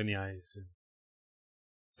Droid Company, I assume.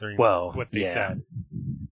 Considering Well, what they yeah. said.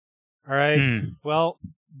 Alright, Hmm. well,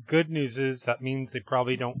 good news is that means they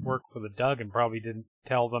probably don't work for the Dug and probably didn't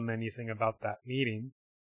tell them anything about that meeting.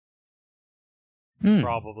 Hmm.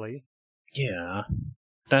 Probably. Yeah,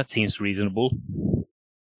 that seems reasonable.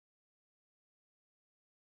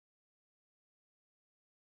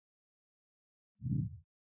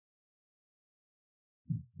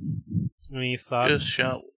 Any thoughts? Just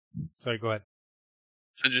shout. Sorry, go ahead.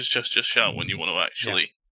 Just shout when you want to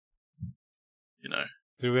actually,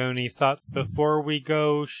 Do we have any thoughts before we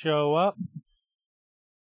go show up?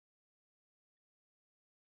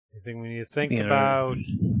 Anything we need to think Yeah. about?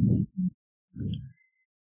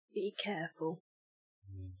 Be careful.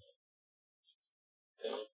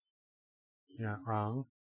 You're not wrong.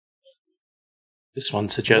 This one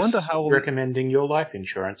suggests wonder how- recommending your life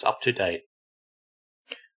insurance up to date.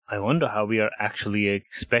 I wonder how we are actually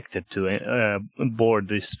expected to board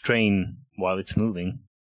this train while it's moving.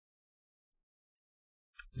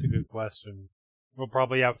 It's a good question. We'll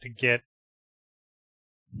probably have to get...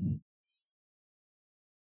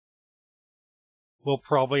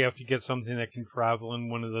 something that can travel in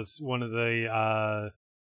one of the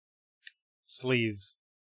sleeves.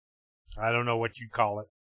 I don't know what you'd call it.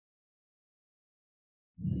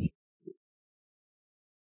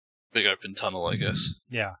 big open tunnel, I guess.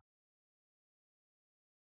 Yeah.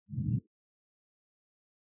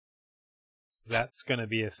 That's going to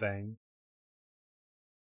be a thing.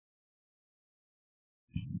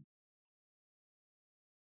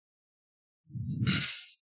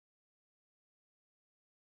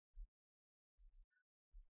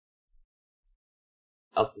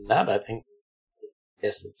 Other than that, I think,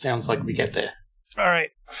 yes, it sounds like we get there. All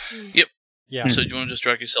right. Yep. Yeah. So do you want to just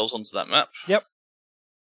drag yourselves onto that map? Yep.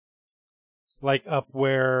 Like up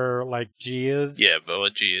where like G is? Yeah, but where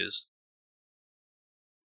G is.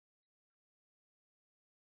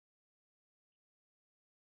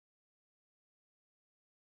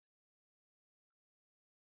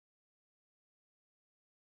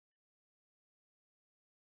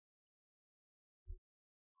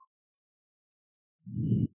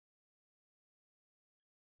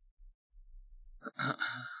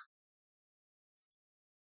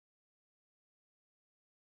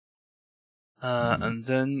 And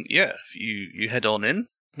then, yeah, you head on in.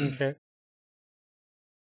 Okay.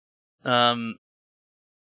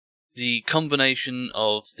 The combination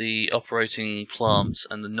of the operating plants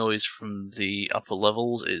and the noise from the upper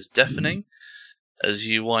levels is deafening as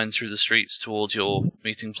you wind through the streets towards your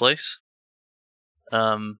meeting place.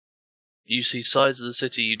 You see sides of the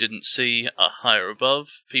city you didn't see are higher above,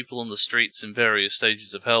 people on the streets in various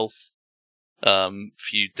stages of health,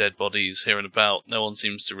 few dead bodies here and about. No one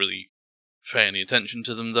seems to really pay any attention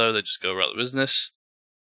to them, though. They just go about the business.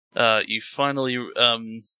 You finally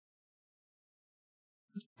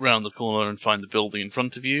round the corner and find the building in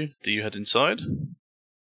front of you. Do you head inside?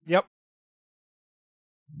 Yep.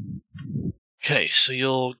 Okay, so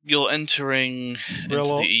you're entering into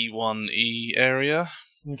the E1E area.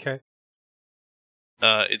 Okay.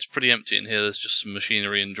 It's pretty empty in here. There's just some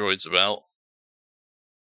machinery and droids about.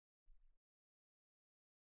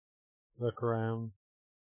 Look around.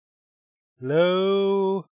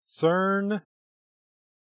 Hello, CERN?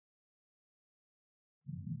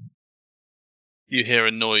 You hear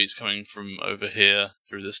a noise coming from over here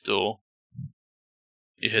through this door.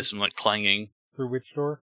 You hear some like clanging. Through which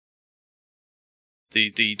door? The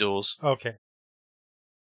D doors. Okay.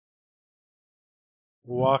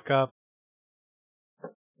 Walk up.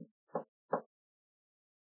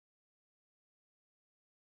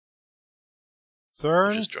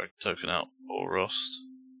 CERN? Just drag the token out or Rost.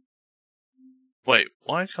 Wait,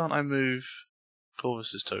 why can't I move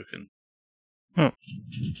Corvus's token? Okay.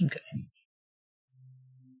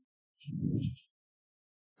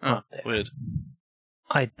 Oh, weird.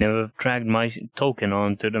 I'd never dragged my token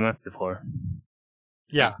onto the map before.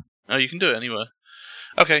 Yeah. Oh, you can do it anywhere.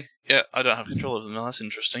 Okay, yeah, I don't have control of them now. That's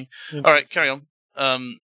interesting. Alright, carry on.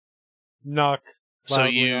 Knock So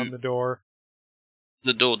loudly on the door.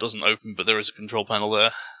 The door doesn't open, but there is a control panel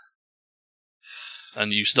there.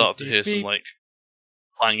 And you start to hear some, like,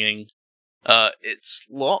 clanging. It's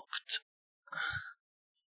locked.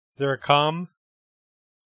 Is there a comm?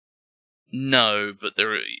 No, but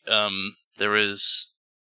there is, there's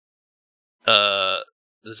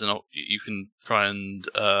you can try and,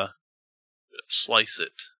 slice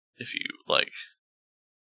it, if you like.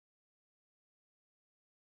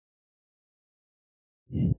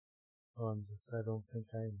 I don't think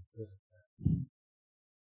I'm good at that.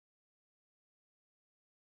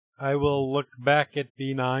 I will look back at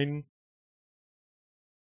B9.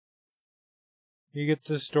 You get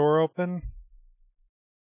this door open?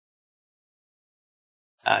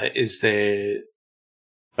 Is there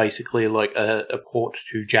basically like a port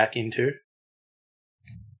to jack into?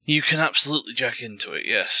 You can absolutely jack into it,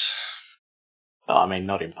 yes. Oh, I mean,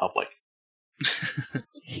 not in public.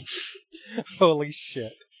 Holy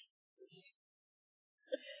shit.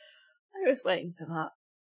 I was waiting for that.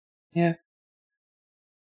 Yeah.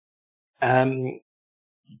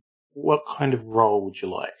 What kind of roll would you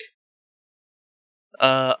like?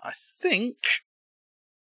 I think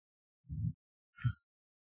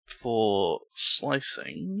for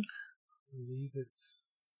slicing, I believe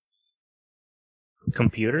it's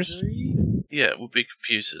Computers? yeah, it would be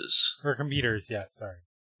computers. Or computers, yeah, sorry.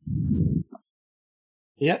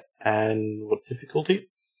 Yeah, and what difficulty?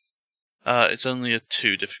 It's only a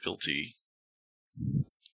 2 difficulty.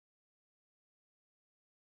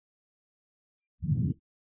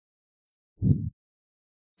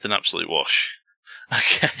 It's an absolute wash.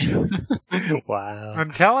 Okay. Wow.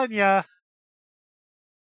 I'm telling ya!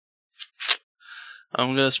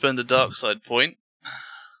 I'm going to spend a dark side point.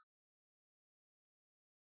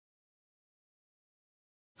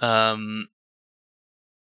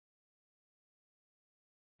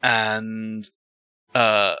 And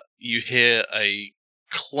you hear a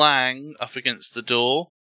clang up against the door,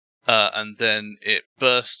 and then it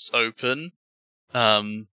bursts open,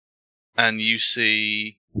 and you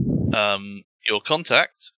see your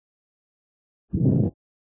contact,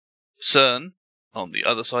 CERN, on the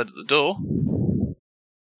other side of the door.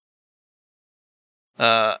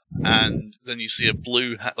 And then you see a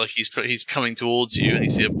blue like he's coming towards you, and you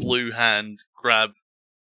see a blue hand grab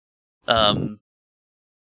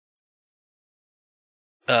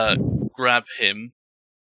him,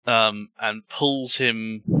 and pulls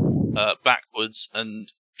him backwards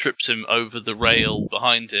and trips him over the rail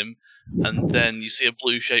behind him, and then you see a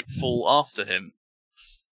blue shape fall after him.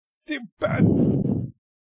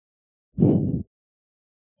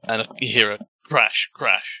 And you hear a crash.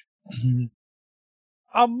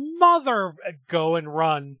 A mother! Go and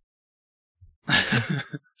run.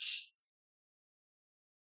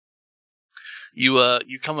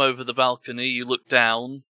 You come over the balcony, you look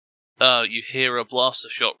down, you hear a blaster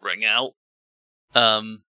shot ring out,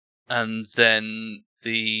 and then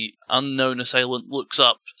the unknown assailant looks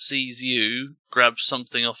up, sees you, grabs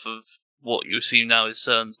something off of what you assume now is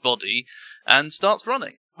CERN's body, and starts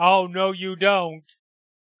running. Oh, no, you don't.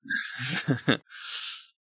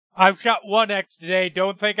 I've shot 1X today.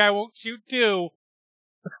 Don't think I won't shoot 2.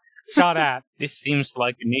 Shot at. This seems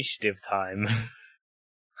like initiative time.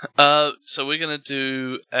 So we're gonna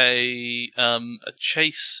do a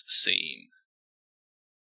chase scene.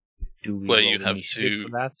 Do we where roll you have initiative to-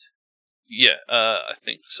 for that? Yeah, I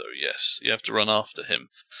think so. Yes, you have to run after him.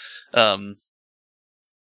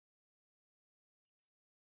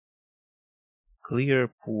 Clear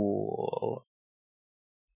pool.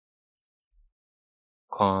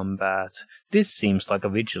 Combat. This seems like a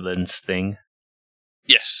vigilance thing.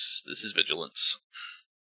 Yes, this is vigilance.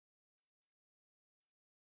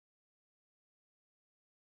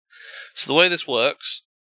 So the way this works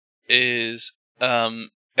is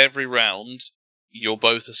every round you're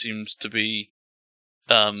both assumed to be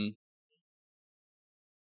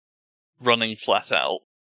running flat out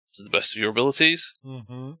to the best of your abilities.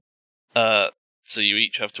 Mm-hmm. So you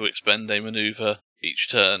each have to expend a maneuver each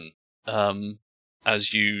turn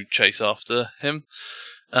as you chase after him.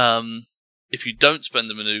 If you don't spend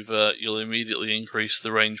the maneuver, you'll immediately increase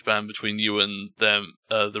the range band between you and them,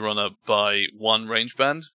 the runner, by 1 range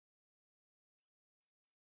band.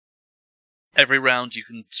 Every round you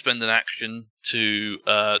can spend an action to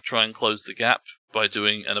try and close the gap by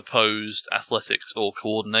doing an opposed athletics or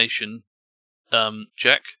coordination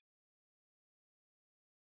check.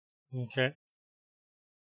 Okay.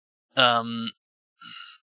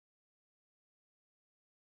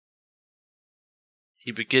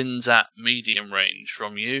 He begins at medium range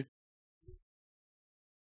from you.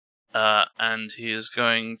 And he is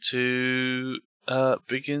going to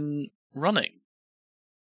begin running.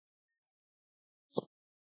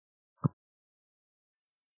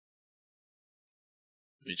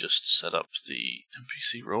 Let me just set up the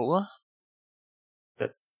NPC roller.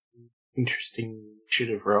 That's an interesting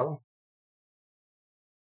initiative roll.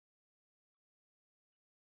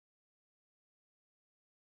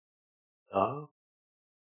 Oh.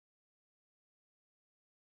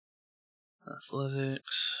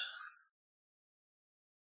 Athletics.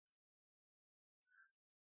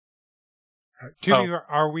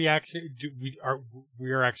 Are we actually?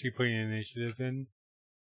 We are actually putting an initiative in?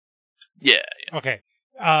 Yeah. Okay.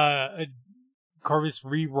 Corvus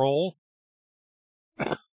re-roll.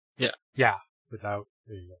 Yeah. Yeah. Without.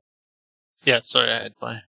 There you go. Yeah, sorry, I had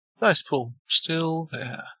my dice pool still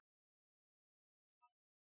there.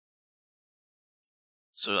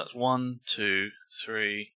 So that's 1, 2,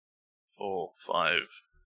 3, 4, 5.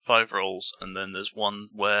 5 rolls, and then there's one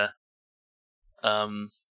where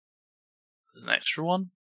there's an extra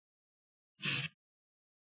one.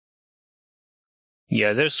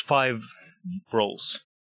 Yeah, there's 5 rolls.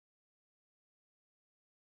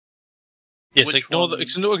 Yes, Which ignore one?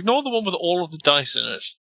 ignore the one with all of the dice in it.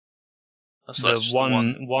 So The that's just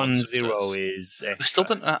one success. 0 is I still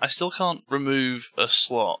extra. don't. I still can't remove a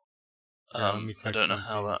slot. Yeah, let me I check don't know how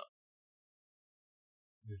something. that.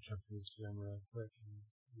 Let me check this camera real quick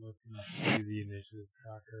and look and see the initiative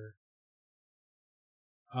tracker.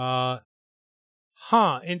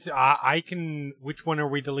 I can. Which one are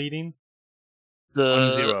we deleting?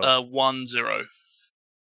 The 1-0. 1-0.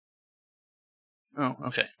 Oh,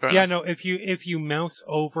 okay. Fair Yeah, enough. no. If you mouse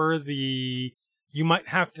over the, you might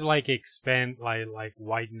have to expand, like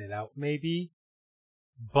widen it out maybe.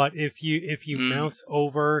 But if you mouse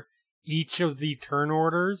over each of the turn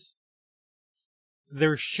orders,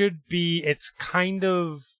 there should be. It's kind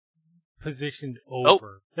of positioned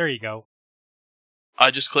over. There you go.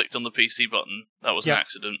 I just clicked on the PC button. That was Yep. an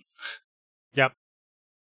accident. Yep.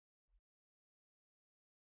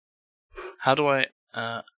 How do I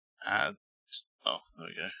add? Oh, there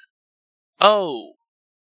we go. Oh,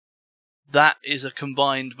 that is a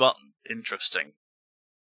combined button. Interesting.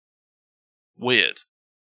 Weird.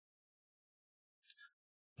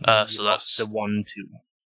 So that's the 1-2.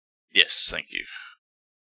 Yes, thank you.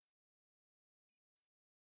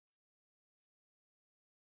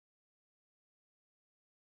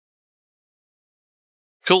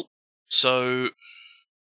 Cool. So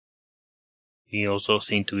He also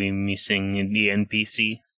seemed to be missing the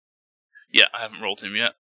NPC. yeah, I haven't rolled him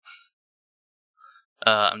yet.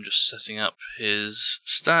 I'm just setting up his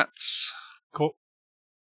stats. Cool.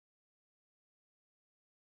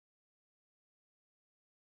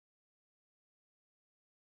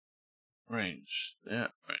 Range. Yeah,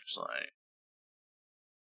 range light.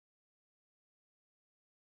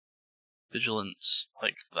 Vigilance,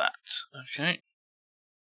 like that. Okay.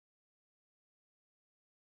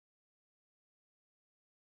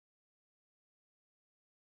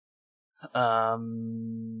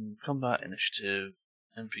 Combat initiative,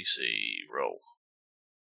 NPC roll.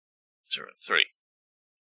 0-3.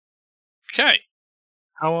 Okay.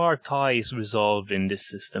 How are ties resolved in this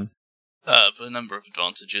system? For a number of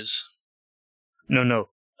advantages. No.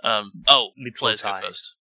 Literal players go ties.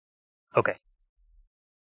 first. Okay.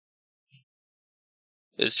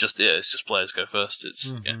 It's just players go first.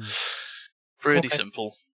 It's Mhm. pretty Okay.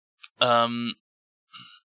 simple.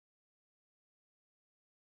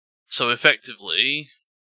 So effectively,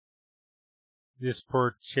 This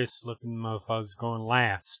poor chiss-looking motherfucker's going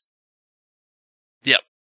last.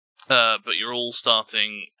 but you're all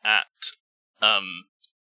starting at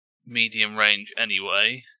medium range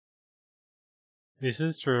anyway. This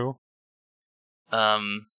is true.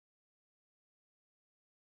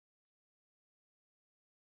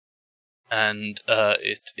 And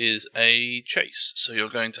it is a chase, so you're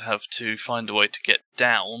going to have to find a way to get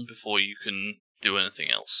down before you can do anything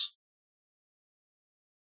else.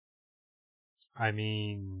 I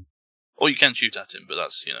mean, Or you can shoot at him, but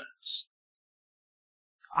that's,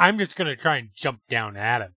 I'm just gonna try and jump down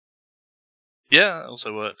at him. yeah, that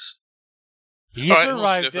also works. He Alright, who wants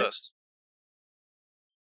to survived go it. first?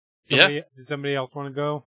 Does somebody else want to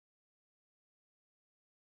go?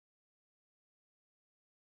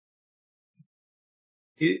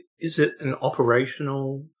 Is it an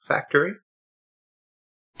operational factory?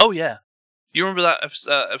 Oh, yeah. You remember that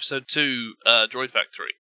episode 2, Droid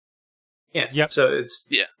Factory? Yeah. Yep. So it's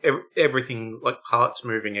Yeah. everything, like parts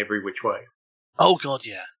moving every which way. Oh, God,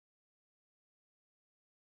 yeah.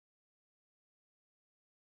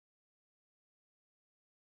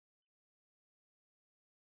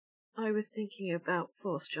 I was thinking about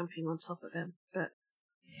force jumping on top of him, but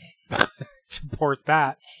Support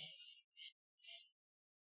that.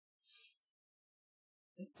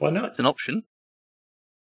 Why not? It's an option.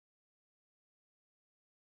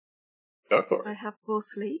 Go for I it. have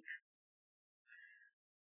force leap.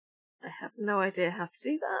 I have no idea how to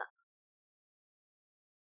do that.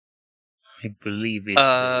 I believe it's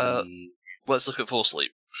Let's look at Force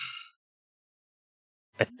Leap.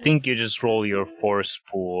 I think you just roll your force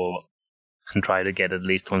pool and try to get at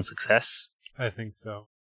least one success. I think so.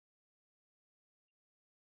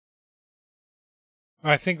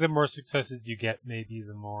 I think the more successes you get, maybe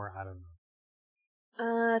the more, I don't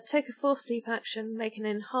know. Take a force leap action, make an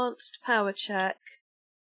enhanced power check.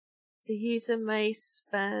 The user may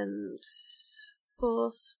spend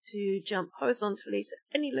force to jump horizontally to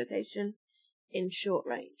any location in short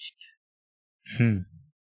range.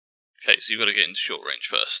 Okay, so you've got to get into short range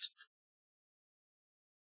first.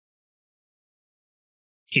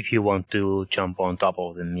 If you want to jump on top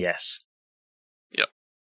of them, yes. Yep.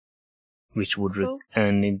 Which would, Cool.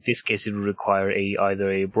 and in this case, it would require either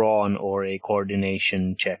a brawn or a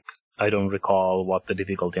coordination check. I don't recall what the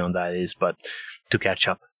difficulty on that is, but to catch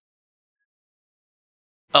up.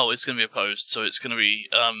 Oh, it's going to be opposed, so it's going to be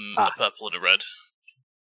a purple and a red.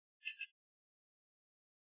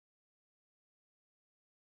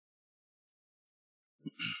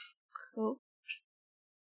 Cool.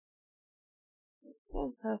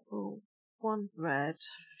 One purple, one red.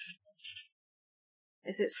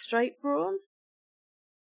 Is it straight brawn?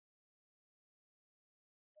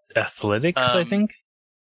 Athletics, I think?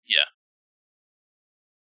 Yeah.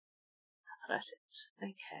 Athletics.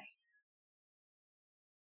 Okay.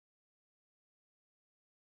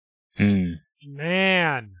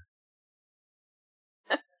 Man!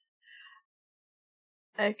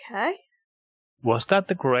 Okay. Was that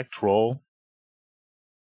the correct roll?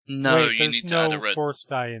 No, Wait, you there's need to no add a red. force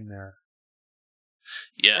die in there.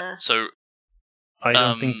 Yeah, so I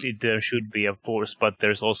don't think there should be a force, but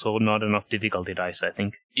there's also not enough difficulty dice, I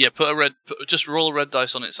think. yeah, just roll a red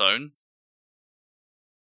dice on its own,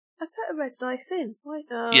 I put a red dice in. Why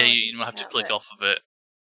not? Yeah, you might have to click off of it.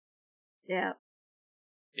 Yeah.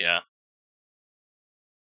 Yeah.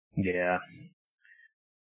 Yeah.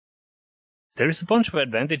 There is a bunch of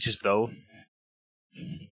advantages, though.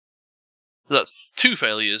 So that's 2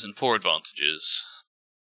 failures and 4 advantages.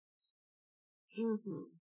 Mm-hmm.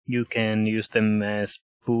 You can use them as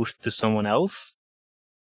boost to someone else.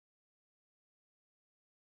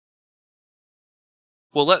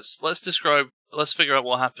 Well, let's figure out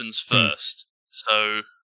what happens first. So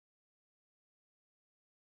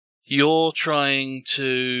you're trying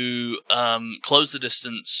to close the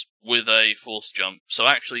distance with a force jump. So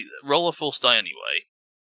actually, roll a force die anyway.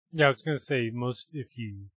 Yeah, I was going to say, most if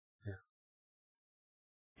you...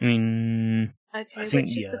 I mean, Okay, I think,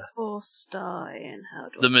 which is yeah. the force die and how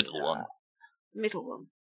do I The do middle that? one. Middle one.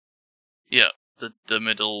 Yeah, the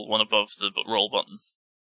middle one above the roll button.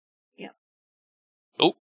 Yeah.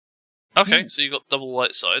 Oh. Okay, so you got double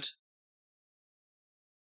light side.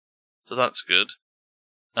 So that's good.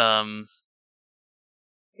 Ignore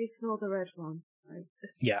the red one. I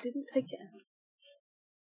just Yeah. didn't take it out.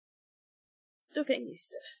 Still getting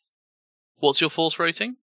used to this. What's your force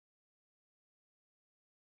rating?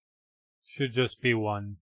 Should just be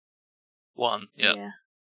 1. 1, yeah.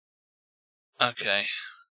 Okay.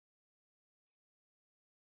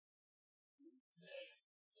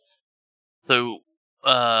 So,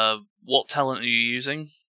 what talent are you using?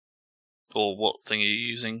 Or what thing are you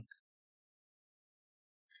using?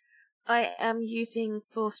 I am using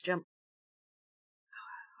force jump.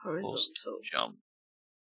 Horizontal. Force jump.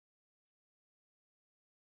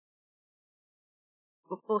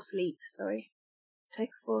 Or force leap, sorry.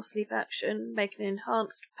 Take a force leap action, make an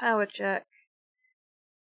enhanced power check.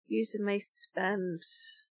 Use a mace band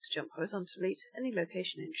to jump horizontally to any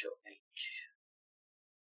location in short range.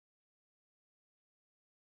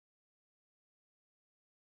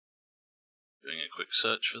 Doing a quick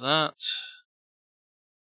search for that.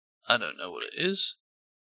 I don't know what it is.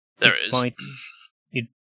 There it is.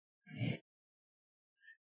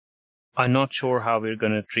 I'm not sure how we're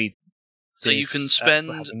going to treat So this, you can spend...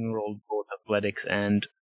 having rolled both athletics and...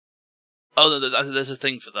 Oh, no, there's a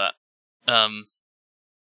thing for that.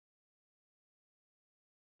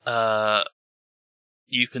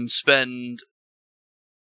 You can spend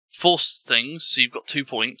force things, so you've got 2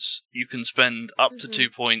 points. You can spend up to 2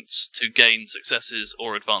 points to gain successes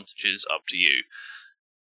or advantages, up to you.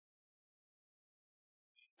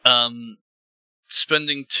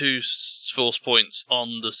 Spending 2 force points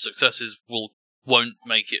on the successes won't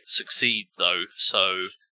make it succeed, though, so...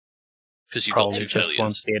 Because you've got 2 just failures.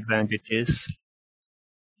 want the advantages.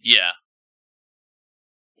 Yeah.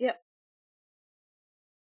 Yep.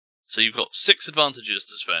 So you've got 6 advantages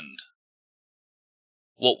to spend.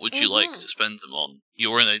 What would you like to spend them on?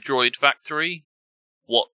 You're in a droid factory.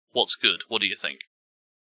 What's good? What do you think?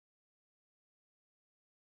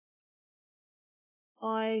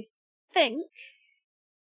 I think...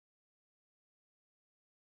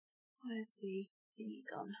 Where's the thingy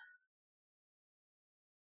gone?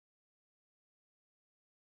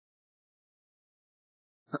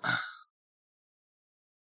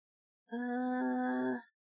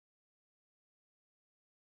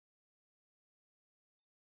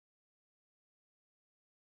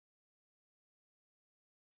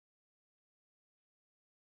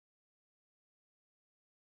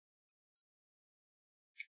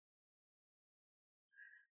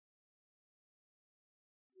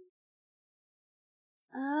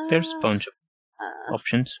 There's a bunch of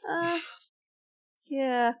options.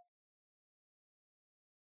 Yeah.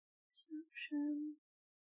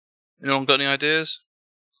 Anyone got any ideas?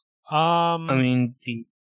 I mean,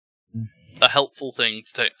 A helpful thing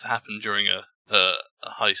to happen during a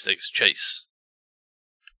high stakes chase.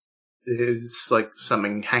 There's like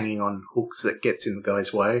something hanging on hooks that gets in the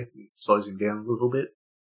guy's way, slows him down a little bit.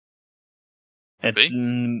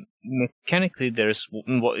 Mechanically, there's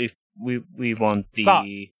what if we want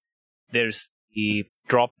the there's the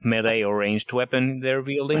drop melee or ranged weapon they're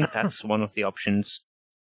wielding. That's one of the options.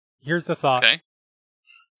 Here's the thought. Okay.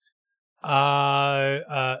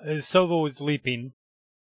 Solo is leaping.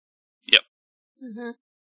 Yep.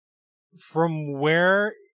 From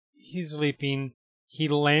where he's leaping, he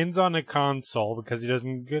lands on a console because he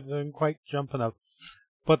doesn't quite jump enough.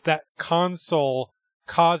 But that console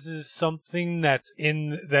causes something that's up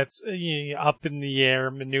in the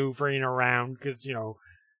air, maneuvering around because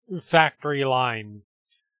factory line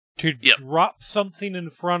to drop something in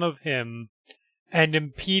front of him and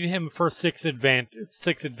impede him for 6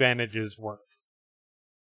 advantages worth.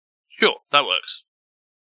 Sure, that works.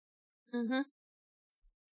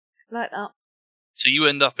 Like that. So you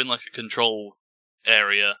end up in like a control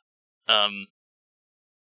area, and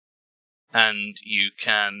you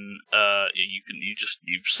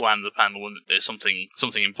slam the panel and there's something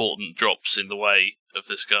important drops in the way of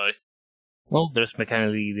this guy. Well, there's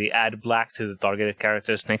mechanically the add black to the targeted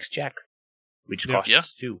character's next check, which Yep.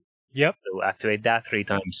 costs 2. Yep. So activate that 3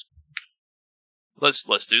 times. Let's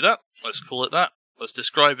do that. Let's call it that. Let's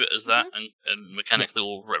describe it as that, and mechanically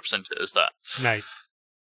we'll represent it as that. Nice.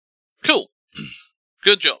 Cool.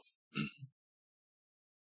 Good job.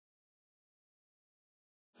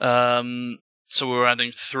 So we're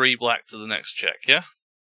adding 3 black to the next check, yeah?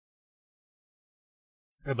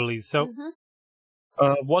 I believe so. Mm-hmm.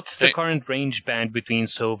 What's the current range band between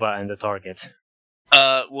Sova and the target?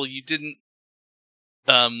 Well, you didn't.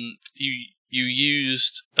 You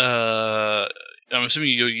used. I'm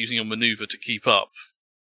assuming you're using a maneuver to keep up.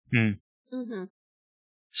 Mm-hmm.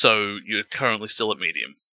 So you're currently still at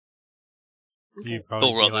medium. You'd probably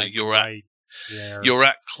Or rather, be like you're right there. You're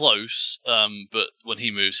at close, but when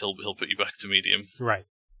he moves, he'll put you back to medium. Right.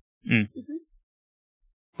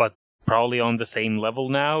 But probably on the same level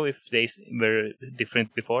now, if they were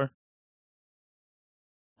different before.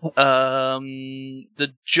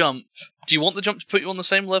 The jump. Do you want the jump to put you on the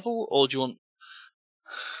same level, or do you want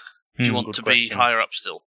Good to question. be higher up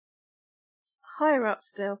still? Higher up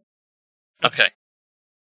still. Okay.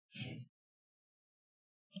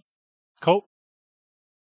 Cool.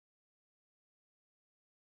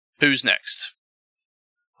 Who's next?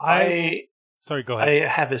 Sorry, go ahead. I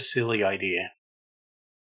have a silly idea.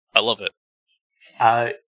 I love it.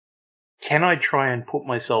 Can I try and put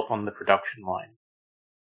myself on the production line?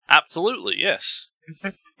 Absolutely, yes.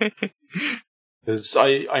 Because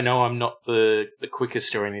I know I'm not the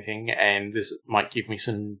quickest or anything, and this might give me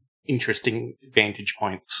some interesting vantage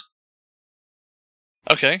points.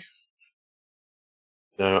 Okay.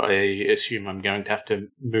 So I assume I'm going to have to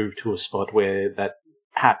move to a spot where that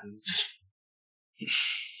happens.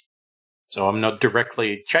 So I'm not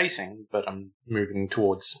directly chasing, but I'm moving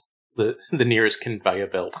towards the nearest conveyor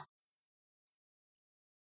belt.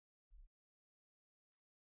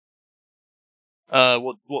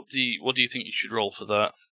 What do you think you should roll for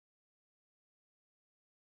that?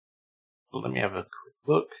 Let me have a quick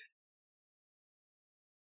look.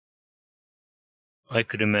 I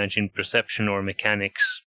could imagine perception or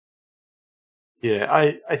mechanics. Yeah,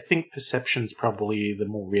 I think perception's probably the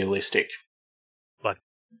more realistic. Like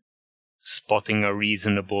spotting a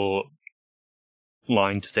reasonable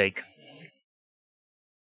line to take.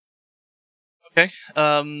 Okay.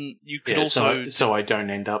 You could Yeah, also so I don't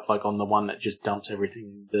end up like on the one that just dumps everything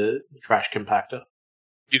in the trash compactor.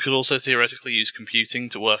 You could also theoretically use computing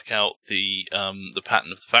to work out the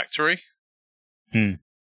pattern of the factory.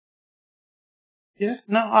 Yeah,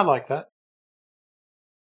 no, I like that.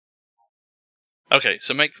 Okay,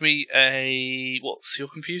 so make me a... What's your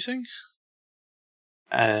computing?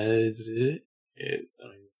 It's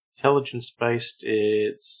intelligence-based,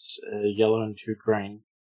 it's yellow and 2 green.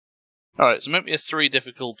 Alright, so make me a 3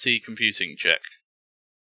 difficulty computing check.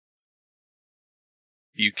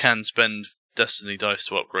 You can spend Destiny dice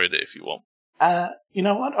to upgrade it if you want. You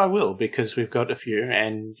know what? I will, because we've got a few,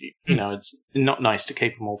 and, you know, it's not nice to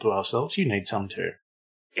keep them all to ourselves. You need some too.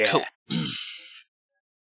 Yeah. Cool.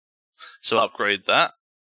 So upgrade that.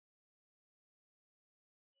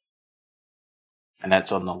 And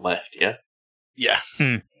that's on the left, yeah? Yeah.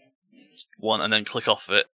 One, and then click off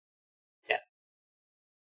it.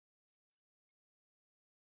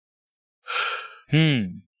 Yeah.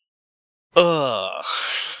 Ugh.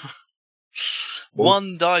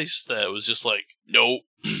 One dice there was just like, nope.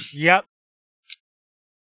 Yep.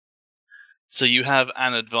 So you have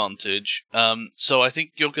an advantage. So I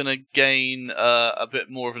think you're going to gain a bit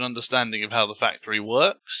more of an understanding of how the factory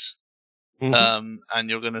works. Mm-hmm. And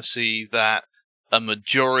you're going to see that a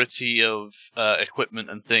majority of equipment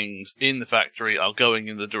and things in the factory are going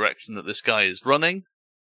in the direction that this guy is running.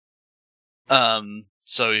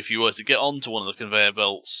 So if you were to get onto one of the conveyor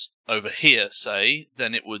belts over here, say,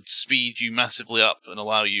 then it would speed you massively up and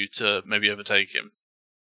allow you to maybe overtake him.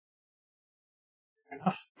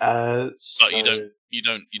 But you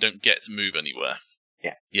don't get to move anywhere.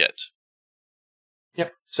 Yeah. Yet.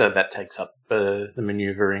 Yep. So that takes up the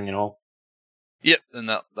maneuvering and all. Yep, and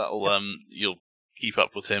that'll you'll keep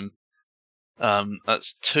up with him.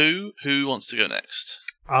 That's 2. Who wants to go next?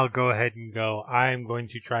 I'll go ahead and go. I'm going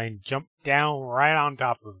to try and jump down right on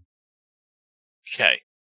top of him. Okay.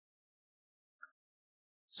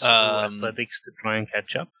 So athletics to try and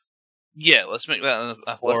catch up? Yeah, let's make that an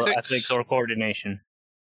athletics. Or athletics or coordination?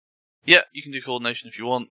 Yeah, you can do coordination if you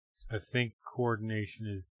want. I think coordination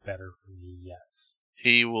is better for me, yes.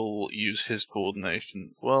 He will use his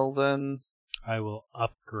coordination. Well then... I will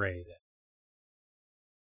upgrade it.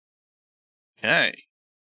 Okay.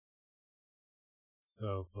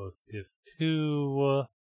 So both div 2.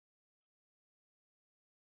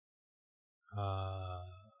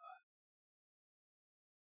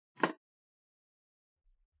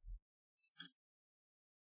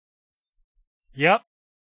 Yep.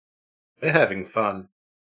 They're having fun.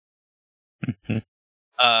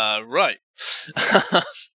 Right.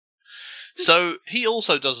 So he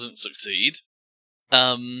also doesn't succeed.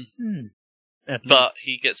 At But least.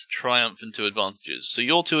 he gets a triumph and 2 advantages. So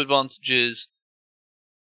your 2 advantages.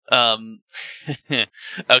 Okay,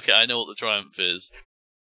 I know what the triumph is.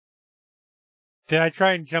 Did I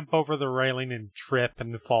try and jump over the railing and trip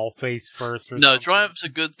and fall face first or No, something? triumphs are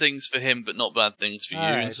good things for him, but not bad things for you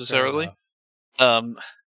Alright, necessarily. fair enough.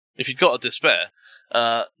 If you've got a despair,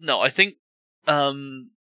 no, I think,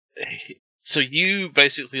 so you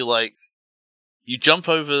basically you jump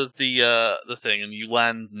over the thing and you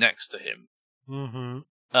land next to him. Mm-hmm.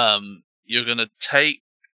 You're gonna take.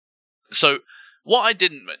 So what I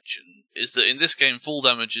didn't mention is that in this game, full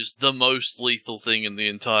damage is the most lethal thing in the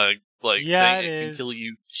entire Yeah, thing. it It can is. kill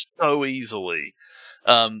you so easily.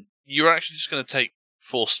 You're actually just gonna take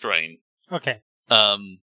 4 strain. Okay.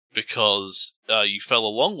 Because you fell a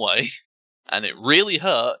long way, and it really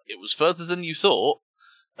hurt. It was further than you thought.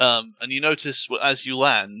 And you notice as you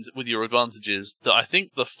land with your advantages that I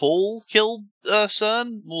think the fall killed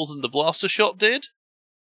CERN more than the blaster shot did.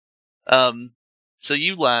 So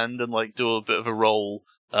you land and do a bit of a roll,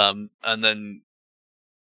 and then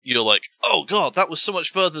you're like, "Oh god, that was so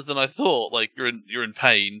much further than I thought." You're in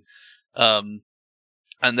pain. And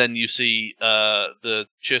then you see the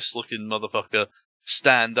Chiss-looking motherfucker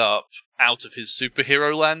stand up out of his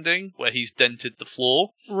superhero landing where he's dented the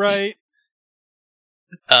floor. Right.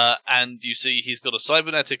 And you see he's got a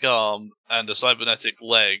cybernetic arm and a cybernetic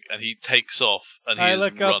leg, and he takes off and he I is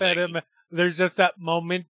look running. up at him. There's just that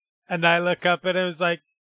moment, and I look up at him. It's like,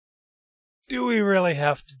 do we really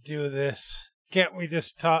have to do this? Can't we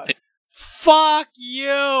just talk? Fuck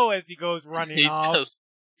you! As he goes running off.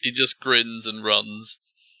 He just grins and runs.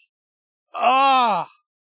 Ah!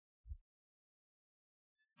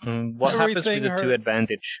 What happens with Everything the 2 hurts.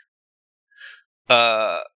 advantage?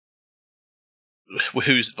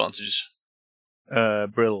 Whose advantage?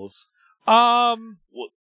 Brills.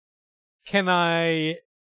 What? Can I?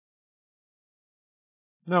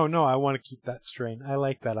 No, I want to keep that strain. I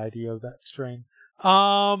like that idea of that strain.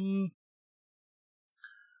 I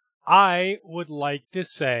would like to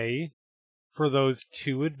say, for those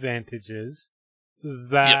 2 advantages,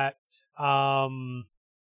 that, when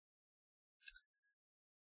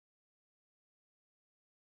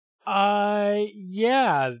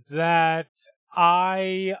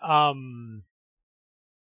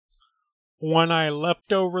I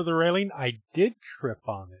leapt over the railing, I did trip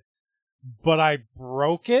on it, but I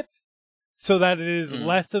broke it so that it is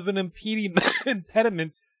less of an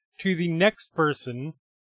impediment to the next person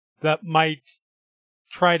that might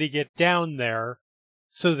try to get down there,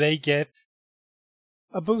 so they get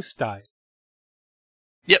a boost die.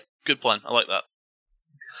 Yep, good plan. I like that.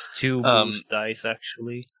 2 boost dice,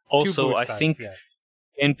 actually. Also, 2 boost I dice, think yes.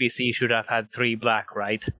 NPC should have had 3 black,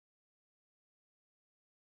 right?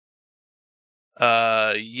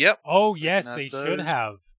 Yep. Oh, yes, add they those. should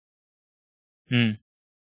have.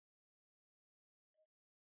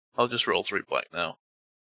 I'll just roll 3 black now.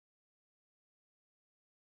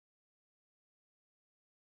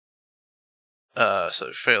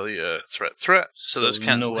 So failure, threat. So those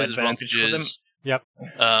cancel no his advantage for them. advantages. Yep.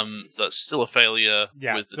 That's still a failure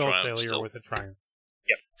Yeah, with the still a triumph. failure Still. with a triumph.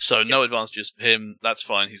 So no advantages for him. That's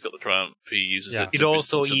fine. He's got the triumph. He uses Yeah. it. It to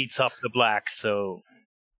also boost eats up the black, so...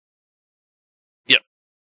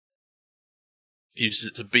 uses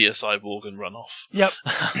it to be a cyborg and run off. Yep.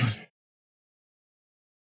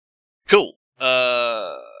 Cool.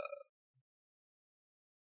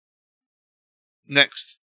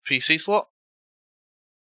 Next PC slot.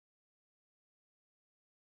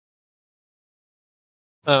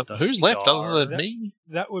 Who's left Dar. other than me?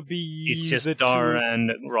 That would be It's just the Dar 2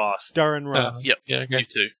 and Ross. Dar and Ross. Yep. Yeah, okay. You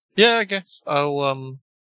too. Yeah, I guess I'll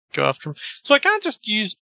go after him. So I can't just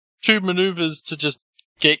use 2 maneuvers to just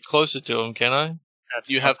get closer to him, can I? That's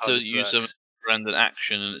You not have how to this use works. a random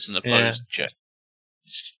action, and it's an Yeah. opposed check.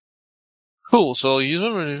 Cool, so I'll use my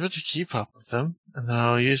maneuver to keep up with them, and then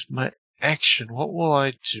I'll use my action. What will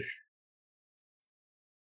I do?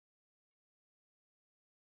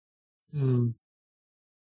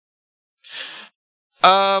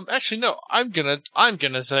 Actually, no. I'm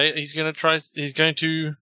gonna say he's going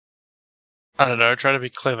to, I don't know, try to be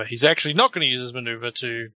clever. He's actually not going to use his maneuver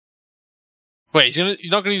to Wait, you're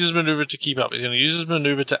not going to use his maneuver to keep up. He's going to use his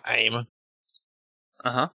maneuver to aim.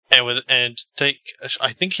 Uh-huh. And take.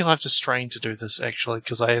 I think he'll have to strain to do this actually,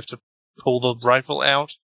 because I have to pull the rifle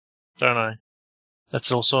out. Don't I?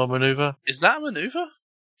 That's also a maneuver. Is that a maneuver?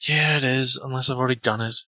 Yeah, it is. Unless I've already done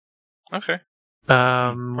it. Okay.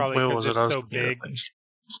 Probably where 'cause was it? it's I was so looking at big. things.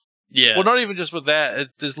 Yeah. Well, not even just with that.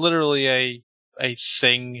 There's literally a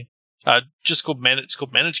thing. Just called It's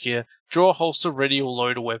called manage gear. Draw a holster, ready or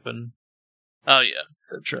load a weapon. Oh, yeah.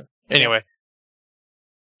 Sure. Anyway,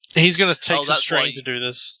 he's going to take some that's strain why to do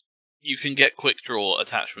this. You can get quick draw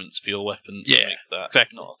attachments for your weapons to Yeah, make that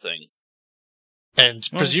exactly. not a thing. And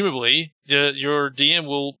presumably, your DM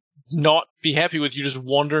will not be happy with you just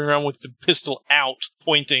wandering around with the pistol out,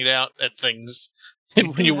 pointing it out at things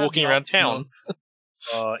when you're walking around town.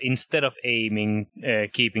 Instead of aiming,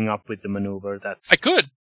 keeping up with the maneuver. I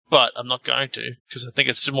could, but I'm not going to, because I think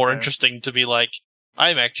it's more interesting to be like,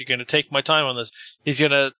 I'm actually going to take my time on this. He's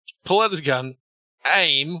going to pull out his gun,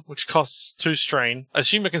 aim, which costs 2 strain. I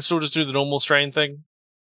assume I can still just do the normal strain thing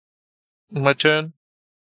in my turn.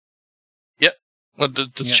 Yep. Well,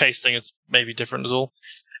 this chase thing is maybe different as well.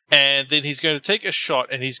 And then he's going to take a shot,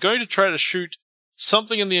 and he's going to try to shoot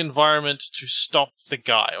something in the environment to stop the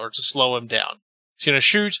guy, or to slow him down. He's going to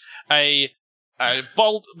shoot a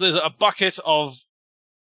bolt. There's a bucket of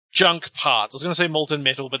junk parts. I was going to say molten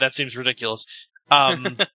metal, but that seems ridiculous.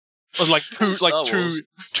 It was like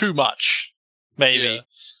too much, maybe. Yeah.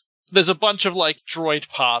 There's a bunch of like droid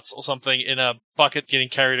parts or something in a bucket getting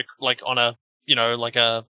carried like on a, like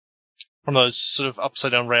a one of those sort of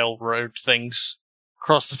upside down railroad things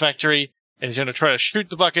across the factory, and he's going to try to shoot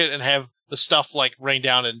the bucket and have the stuff like rain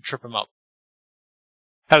down and trip him up.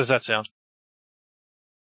 How does that sound?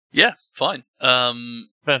 Yeah, fine.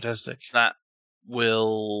 Fantastic. That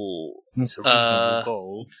will It's a reasonable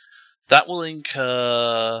goal. that will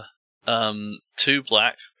incur 2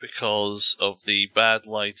 black because of the bad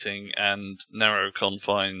lighting and narrow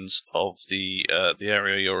confines of the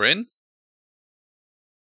area you're in.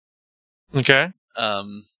 Okay.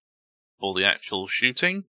 For the actual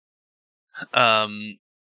shooting. But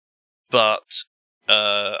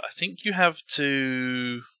I think you have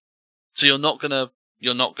to. So you're not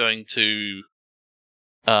going to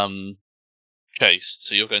chase.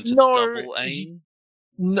 So you're going to double aim.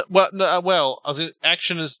 No, well, I was gonna,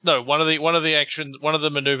 action is no. One of the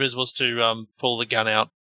maneuvers was to pull the gun out.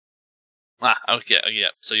 Okay, yeah.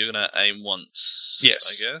 So you're going to aim once.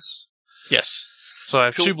 Yes. I guess. Yes. So I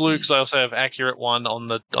have Cool. 2 blue because I also have accurate 1 on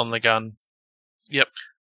the gun. Yep.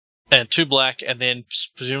 And 2 black, and then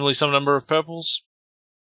presumably some number of purples.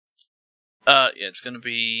 Yeah, it's going to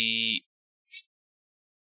be.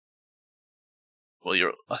 Well,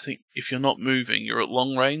 I think if you're not moving, you're at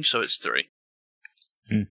long range, so it's 3.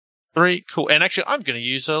 3, cool. And actually, I'm going to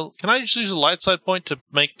use can I just use a light side point to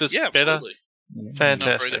make this better? Absolutely.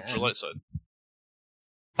 Fantastic. Upgrade it for light side.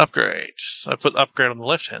 Upgrade. So I put upgrade on the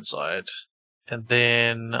left-hand side. And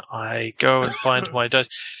then I go and find my dice.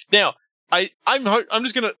 Now, I'm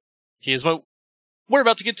just going to... We're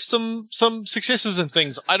about to get some successes and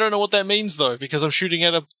things. I don't know what that means, though, because I'm shooting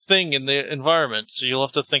at a thing in the environment, so you'll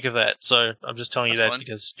have to think of that. So I'm just telling you that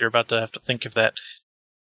because you're about to have to think of that.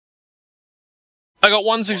 I got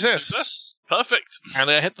 1 success. Perfect.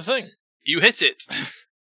 And I hit the thing. You hit it.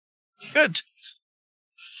 Good.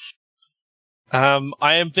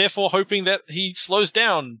 I am therefore hoping that he slows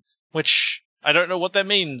down, which I don't know what that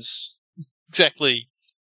means exactly.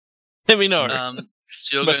 Let me know.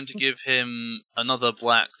 So you're going to give him another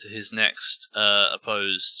black to his next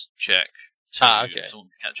opposed check to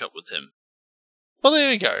catch up with him. Well,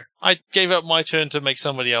 there we go. I gave up my turn to make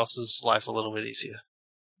somebody else's life a little bit easier.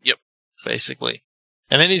 Yep. Basically.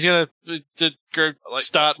 And then he's going to go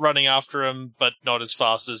start running after him, but not as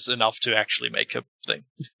fast as enough to actually make a thing.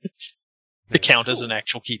 To count as an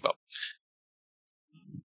actual keep up.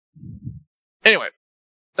 Anyway,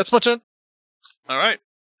 that's my turn. Alright.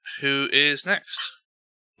 Who is next?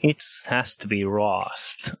 It has to be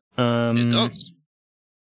Rost. It does.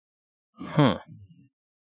 Huh.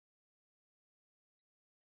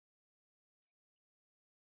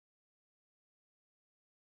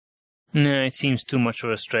 No, it seems too much of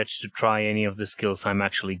a stretch to try any of the skills I'm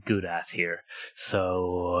actually good at here.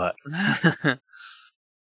 So,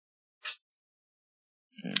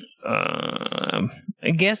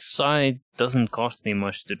 I guess it doesn't cost me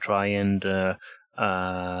much to try and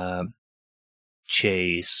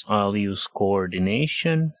chase. I'll use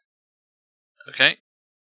coordination. Okay.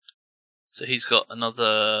 So he's got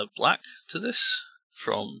another black to this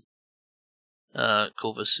from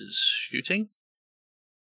Corvus's shooting.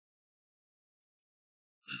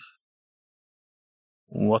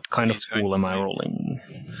 What kind of He's going pool to am I make- rolling?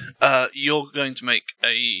 You're going to make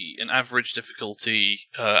an average difficulty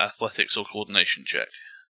athletics or coordination check.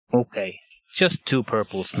 Okay. Just 2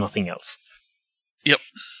 purples, nothing else. Yep.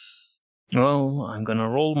 Well, I'm gonna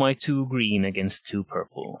roll my 2 green against 2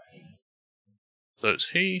 purple. So it's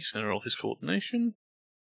he's going to roll his coordination.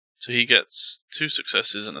 So he gets 2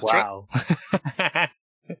 successes and a Wow. threat.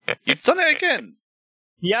 You've done it again!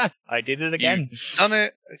 Yeah, I did it again. You've done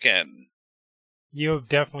it again. You have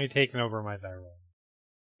definitely taken over my die roll.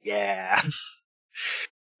 Yeah.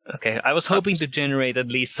 Okay, I was hoping to generate at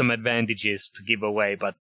least some advantages to give away,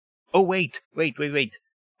 but... Oh, wait.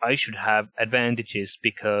 I should have advantages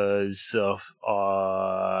because of...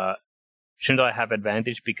 Shouldn't I have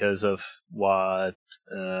advantage because of what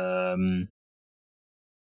Brill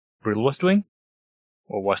was doing?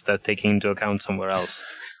 Or was that taken into account somewhere else?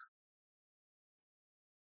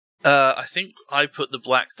 I think I put the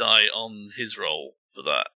black die on his roll for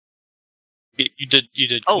that. You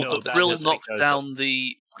did. Oh, No, but that Brill was knocked because down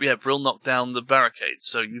Brill knocked down the barricade,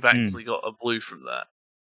 so you've actually got a blue from that.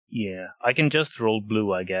 Yeah, I can just roll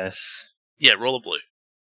blue, I guess. Yeah, roll a blue.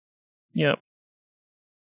 Yep.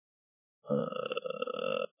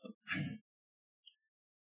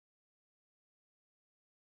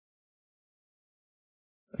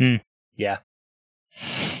 Yeah.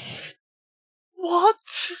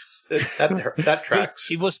 What? That tracks.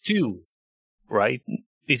 It was 2, right?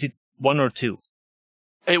 Is it 1 or 2?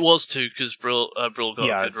 It was 2 because Brill got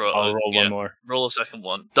Yeah, a good roll. I'll roll yeah, one more. Roll a second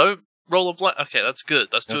one. Don't roll a blank. Okay, that's good.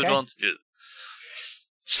 That's 2 Okay. advantages.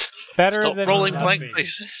 Better Stop than rolling nothing. blank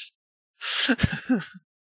faces.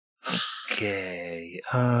 Okay.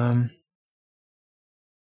 I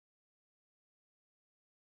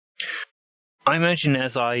imagine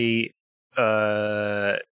as I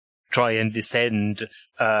try and descend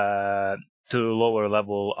to lower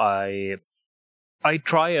level, I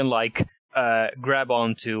try and grab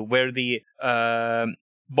onto where the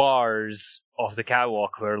bars of the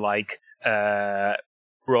catwalk were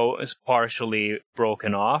partially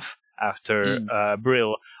broken off after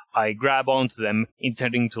Brill. I grab onto them,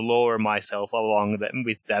 intending to lower myself along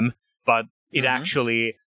with them, but it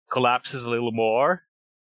actually collapses a little more,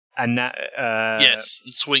 and yes,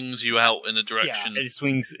 and swings you out in a direction. Yeah, it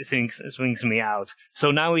swings me out.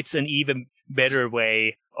 So now it's an even better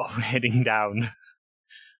way of heading down.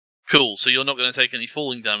 Cool. So you're not going to take any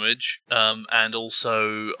falling damage, and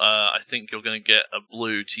also I think you're going to get a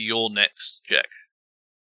blue to your next check.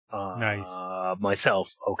 Nice.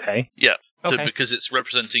 Myself, okay. Yeah. So Okay. because it's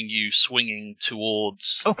representing you swinging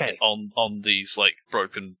towards Okay. on these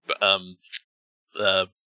broken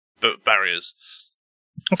barriers.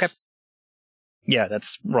 Okay. Yeah,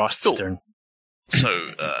 that's Rost's Cool. turn. So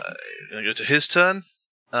going to go to his turn.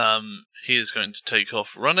 He is going to take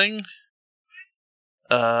off running.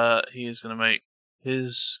 He is going to make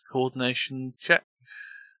his coordination check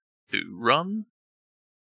to run.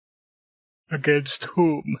 Against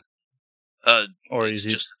whom? Or It's is it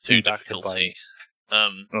just 2 impacted difficulty.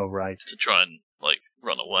 Oh, right. To try and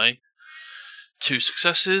run away. 2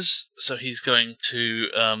 successes, so he's going to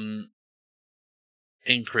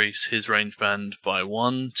increase his range band by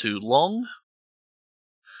 1 to long.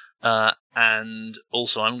 And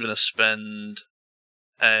also I'm going to spend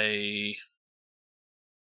a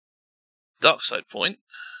dark side point.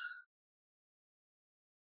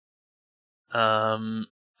 And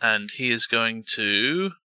he is going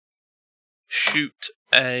to shoot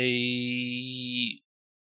a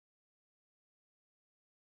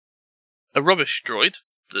rubbish droid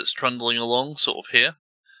that's trundling along sort of here.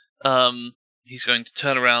 He's going to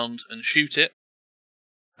turn around and shoot it.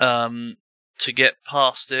 To get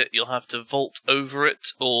past it, you'll have to vault over it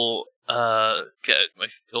or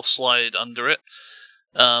slide under it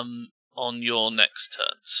on your next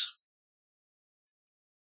turns.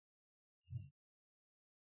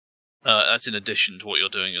 That's in addition to what you're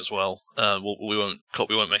doing as well. We won't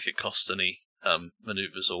make it cost any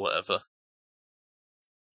maneuvers or whatever.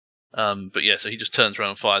 But yeah, so he just turns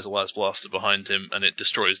around and fires a las blaster behind him, and it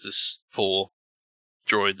destroys this poor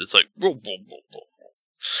droid that's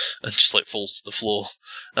and just falls to the floor,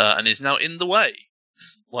 and is now in the way,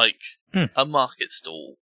 like a market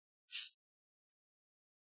stall.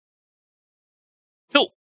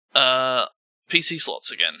 Cool. PC slots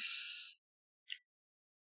again.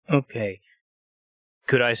 Okay.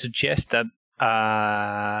 Could I suggest that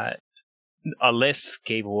a less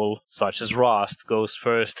capable, such as Rost, goes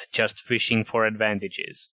first, just fishing for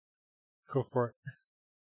advantages? Go for it.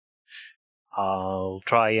 I'll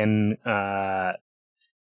try and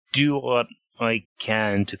do what I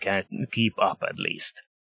can to keep up, at least.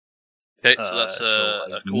 Okay, so that's So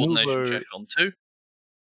I a coordination maneuver- check on 2.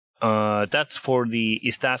 That's for the.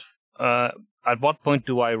 Is that? At what point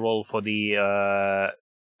do I roll for the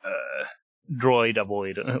droid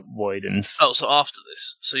avoidance? Oh, so after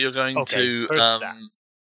this, so you're going to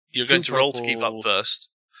you're going to roll to keep up first.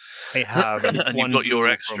 I have, and one you've got your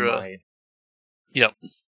blue extra. from my- Yep,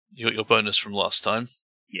 you got your bonus from last time.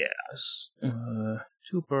 Yes.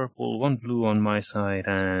 2 purple, 1 blue on my side,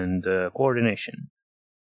 and coordination.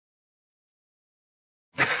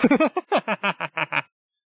 All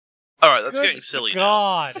right, that's Good getting silly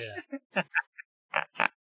now. God.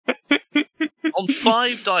 On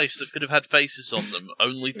 5 dice that could have had faces on them,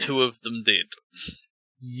 only 2 of them did.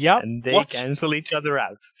 Yep. And they What? cancel each other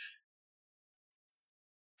out.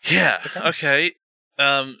 Yeah. Okay.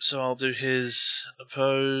 So I'll do his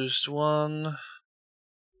opposed one.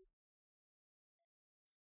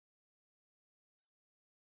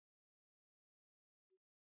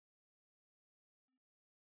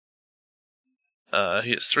 He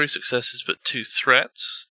gets 3 successes but 2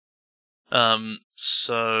 threats.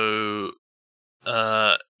 So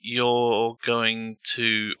you're going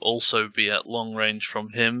to also be at long range from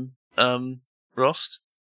him, Rost.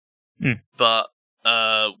 But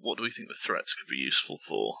what do we think the threats could be useful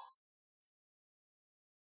for?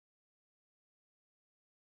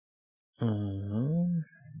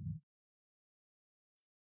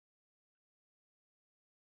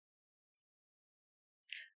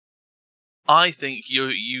 I think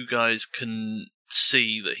you guys can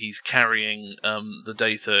see that he's carrying the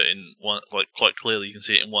data in one, like quite clearly. You can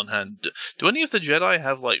see it in one hand. Do any of the Jedi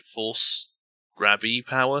have like force grabby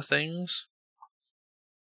power things?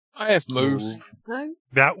 I have move. No?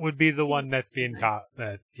 That would be the one that's being taught.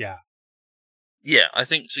 Yeah. Yeah, I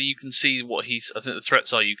think so. You can see what he's. I think the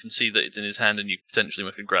threats are. You can see that it's in his hand, and you can potentially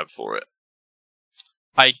make a grab for it.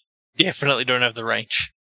 I definitely don't have the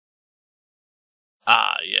range.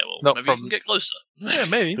 Ah, yeah. Well, Not maybe from- you can get closer. Yeah,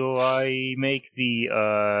 maybe. Do I make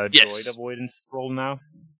the Yes. droid avoidance roll now?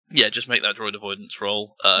 Yeah, just make that droid avoidance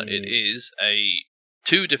roll. It is a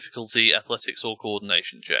 2 difficulty athletics or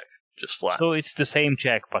coordination check, just flat. So it's the same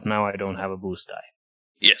check, but now I don't have a boost die.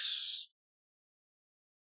 Yes.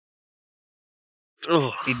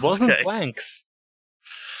 Oh, It wasn't okay. blanks.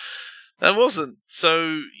 It wasn't.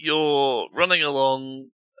 So you're running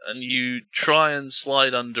along, and you try and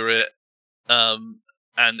slide under it, and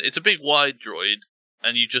it's a big wide droid,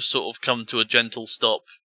 and you just sort of come to a gentle stop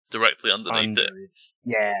directly underneath it.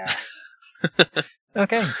 Yeah.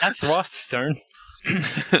 Okay, that's Rost's turn.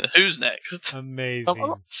 Who's next?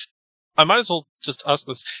 Amazing. I might as well just ask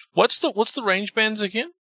this. What's the range bands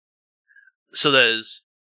again? So there's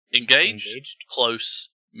engaged, close,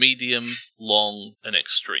 medium, long, and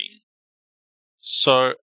extreme.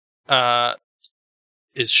 So,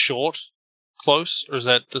 is short close, or is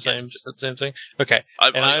that the same Yes. the same thing? Okay. I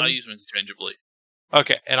I'm- use them interchangeably.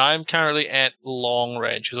 Okay, and I'm currently at long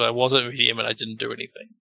range because I was at medium and I didn't do anything.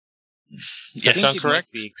 Does that Yes. sound It correct?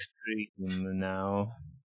 might be extreme now.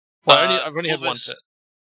 Well, I've only had one Corvus- turn.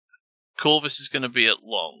 Corvus is going to be at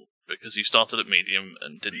long because you started at medium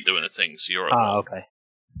and didn't do anything, so you're at Ah, long. okay.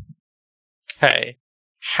 Okay.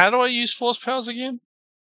 How do I use force powers again?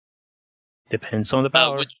 Depends on the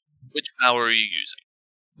power. Which power are you using?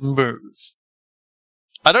 Move.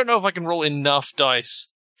 I don't know if I can roll enough dice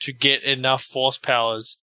to get enough force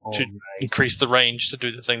powers to increase the range to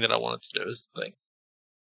do the thing that I wanted to do, is the thing.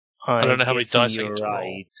 I don't know how many dice I you're get to roll.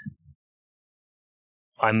 right.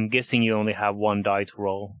 I'm guessing you only have 1 die to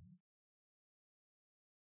roll.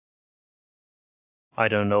 I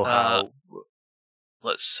don't know how.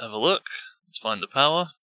 Let's have a look. Let's find the power.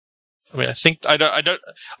 I mean, I think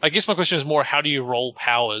I guess my question is more, how do you roll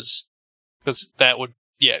powers? Because that would,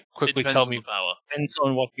 quickly It depends tell on me. the power. Depends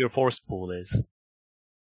on what your force pool is.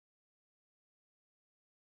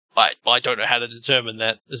 I don't know how to determine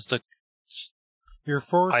that. Is the Your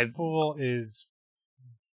force I've- pool is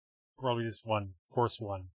probably just 1. Force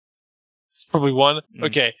 1. it's probably 1. Mm.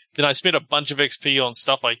 Okay, then I spent a bunch of XP on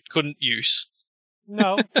stuff I couldn't use.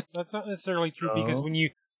 No, that's not necessarily true because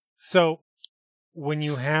Oh. when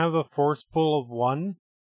you have a force pool of 1,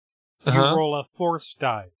 you Uh-huh. roll a force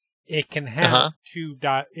die. It can have Uh-huh. 2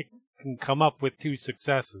 die. It can come up with 2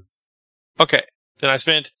 successes. Okay, then I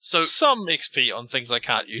spent So- some XP on things I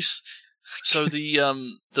can't use. So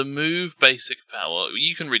the move basic power,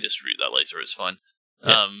 you can redistribute that later, it's fine.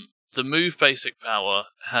 Yeah. The move basic power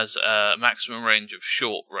has a maximum range of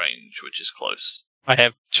short range, which is close. I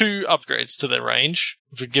have 2 upgrades to their range,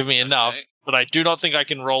 which would give me enough, Okay. but I do not think I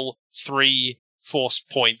can roll 3 force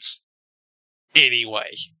points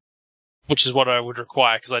anyway, which is what I would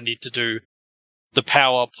require because I need to do the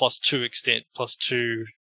power plus 2 extent plus 2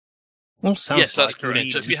 Well, sounds Yes, that's like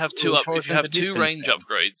correct. So if you have two range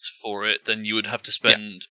upgrades for it, then you would have to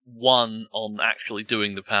spend one on actually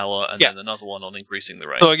doing the power, and then another one on increasing the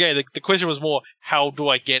range. So again, the question was more, how do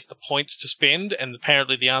I get the points to spend? And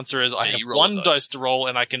apparently the answer is I have one dice to roll,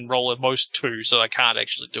 and I can roll at most 2, so I can't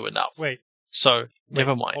actually do enough. Wait. So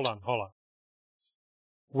never mind. Hold on.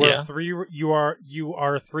 We're 3. You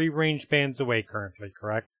are 3 range bands away currently,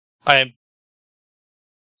 correct? I am.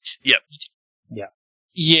 Yep. Yeah.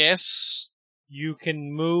 Yes. You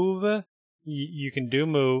can move. You can do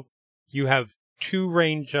move. You have 2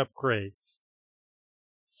 range upgrades.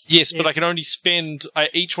 Yes, but I can only spend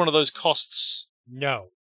each one of those costs. No.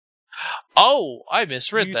 Oh, I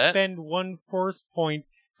misread that. You spend 1 force point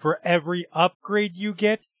for every upgrade you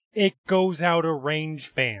get. It goes out a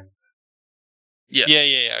range band. Yeah.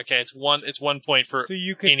 Okay, it's 1 point for so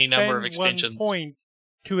you could any number of extensions. 1 point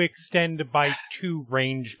to extend by 2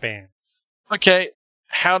 range bands. Okay,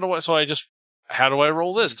 how do I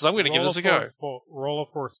roll this? Because I'm going to give this a go. Roll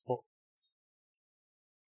a force point.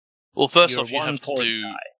 Well, first off, you have to do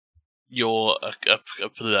your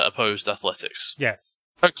opposed athletics. Yes.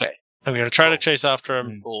 Okay, I'm going to try to chase after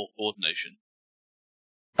him. Or coordination.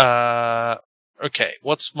 Okay,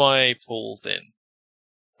 what's my pool then?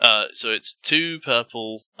 So it's 2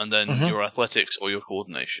 purple, and then your athletics or your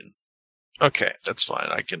coordination. Okay, that's fine.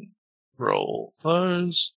 I can roll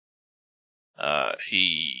those.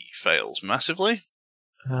 He fails massively.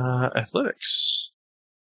 Athletics.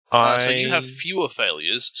 So you have fewer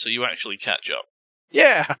failures, so you actually catch up.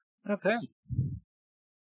 Yeah! Okay.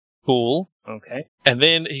 Cool. Okay. And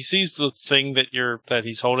then he sees the thing that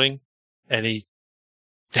he's holding, and he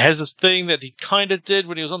has this thing that he kind of did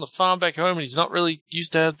when he was on the farm back home, and he's not really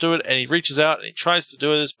used to how to do it, and he reaches out and he tries to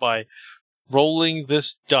do this by rolling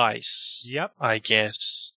this dice. Yep. I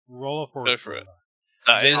guess. Roll a force. Go for it.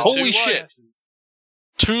 That is holy shit!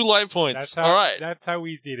 2 light points. Alright. That's how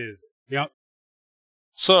easy it is. Yep.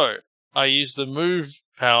 So, I use the move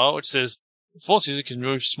power, which says, Force user can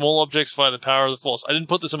move small objects via the power of the Force. I didn't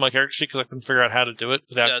put this in my character sheet because I couldn't figure out how to do it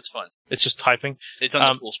without... Yeah, that's fine. It's just typing. It's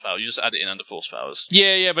under Force power. You just add it in under Force powers.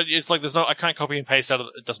 Yeah, but it's like I can't copy and paste out of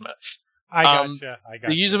it. Doesn't matter. I gotcha.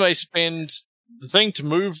 The user may spend the thing to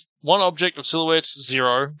move one object of silhouette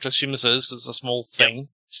 0, just assume this is, because it's a small thing.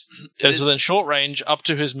 Goes within short range up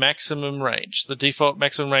to his maximum range. The default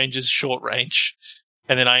maximum range is short range.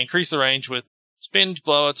 And then I increase the range with spend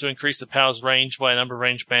blower to increase the power's range by a number of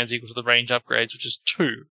range bands equal to the range upgrades, which is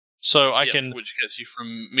 2. So I can... Which gets you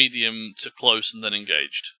from medium to close and then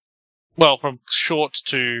engaged. Well, from short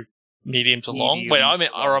to medium to long. Wait,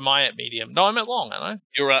 am I at medium? No, I'm at long, aren't I?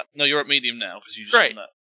 You're at medium now, because you just done that.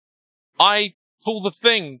 I pull the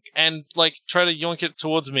thing and, try to yoink it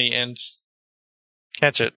towards me and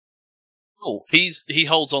catch it. Cool. He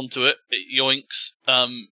holds on to it, it yoinks,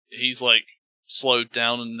 he's, slowed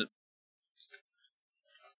down and...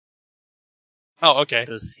 Oh, okay.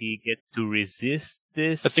 Does he get to resist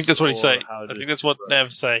this? I think that's what he's saying. I think that's what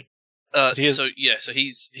Nev's saying. So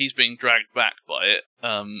he's being dragged back by it.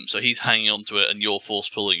 So he's hanging onto it, and you're force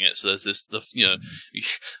pulling it. So there's this,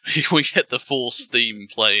 we get the force theme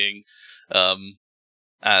playing,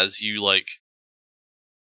 as you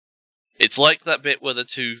it's like that bit where the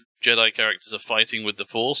 2 Jedi characters are fighting with the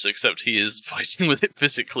force, except he is fighting with it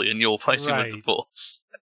physically, and you're fighting with the force.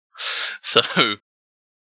 So,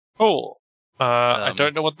 cool. I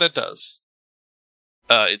don't know what that does.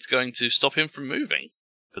 It's going to stop him from moving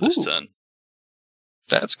for this turn.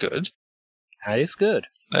 That's good. That is good.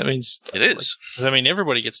 That means... It is. Does that mean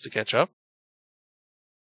everybody gets to catch up?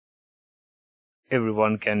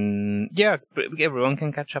 Everyone can... Yeah, everyone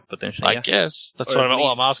can catch up, potentially. I guess. That's what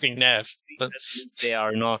I'm asking Nev. But... They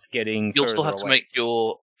are not getting You'll still have away. to make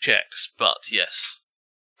your checks, but yes.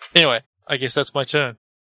 Anyway, I guess that's my turn.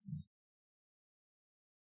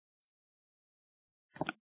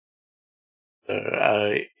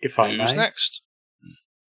 If I may, Who's next?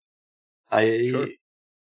 I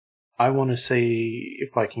want to see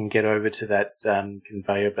if I can get over to that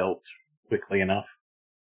conveyor belt quickly enough.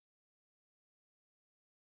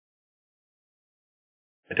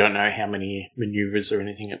 I don't know how many maneuvers or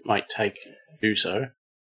anything it might take to do so.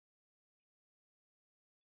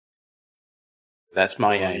 That's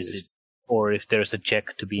my aim. Or if there's a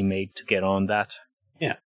check to be made to get on that.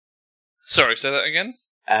 Yeah. Sorry, say that again?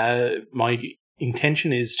 My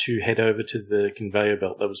intention is to head over to the conveyor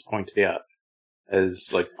belt that was pointed out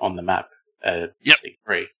as on the map. Yep.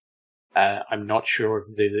 C3. I'm not sure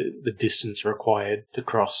of the distance required to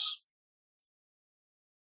cross.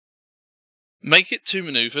 Make it 2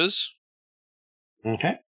 maneuvers.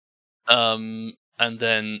 Okay. And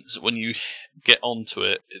then when you get onto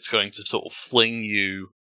it, it's going to sort of fling you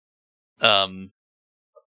along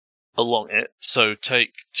it. So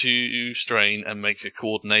take 2 strain and make a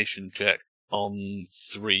coordination check on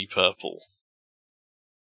 3 purple.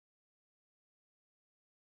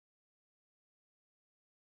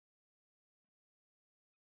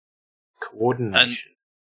 Coordination.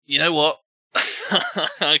 You know what?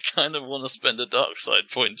 I kind of want to spend a dark side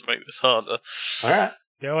point to make this harder. Alright.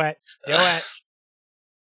 Do it. Do it.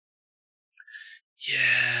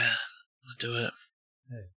 Yeah, I'll do it.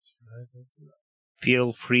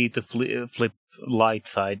 Feel free to flip light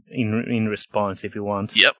side in response if you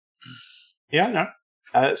want. Yep. Yeah,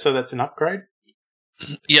 no. So that's an upgrade?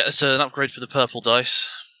 Yeah, it's an upgrade for the purple dice.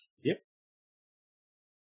 Yep.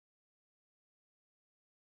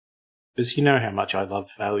 Because you know how much I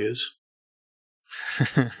love failures.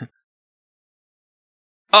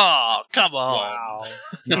 Oh, come on! Wow.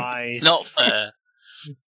 Nice. Not fair.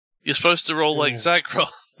 You're supposed to roll like Zagros.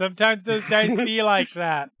 Sometimes those dice be like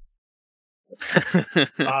that.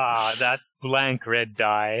 That blank red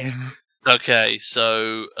die. Okay,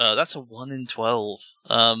 so that's a 1 in 12.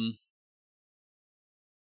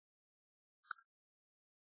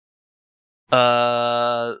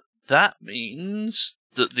 That means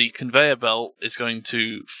that the conveyor belt is going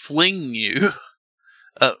to fling you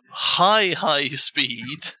at high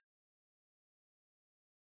speed,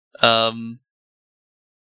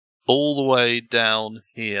 all the way down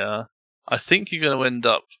here. I think you're going to end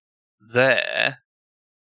up there,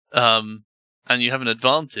 and you have an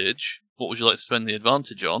advantage. What would you like to spend the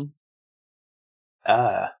advantage on?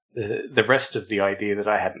 The rest of the idea that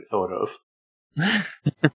I hadn't thought of.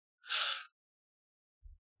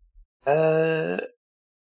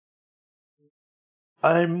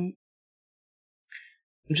 I'm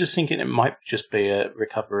just thinking it might just be a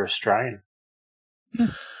recover a strain.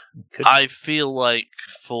 I feel like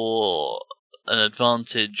for an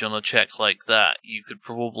advantage on a check like that, you could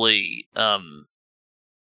probably,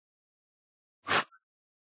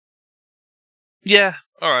 yeah,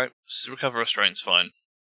 alright, recover a strain's fine.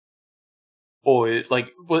 Or,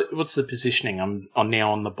 like, what's the positioning? I'm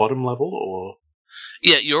now on the bottom level, or?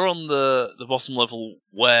 Yeah, you're on the bottom level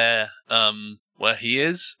where he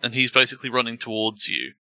is, and he's basically running towards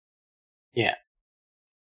you. Yeah.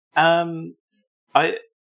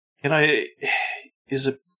 Is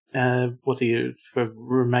it, what are you, for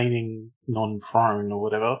remaining non-prone or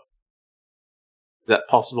whatever? Is that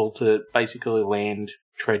possible to basically land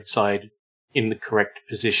tread side in the correct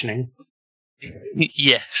positioning?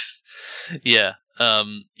 Yes. Yeah.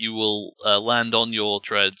 You will land on your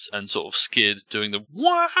treads and sort of skid, doing the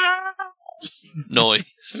wow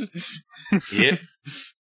noise. Yep.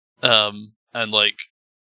 And like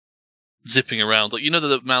zipping around, like, you know,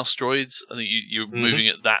 the mouse droids. I think you're moving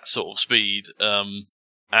at that sort of speed.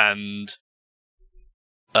 And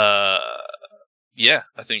yeah,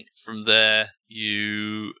 I think from there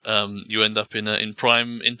you end up in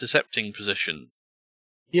prime intercepting position.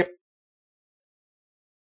 Yep.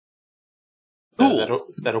 Cool.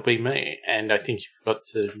 That'll be me, and I think you've got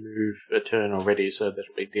to move a turn already, so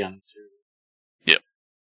that'll be down to... Yep.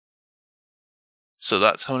 So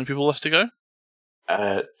that's how many people left to go?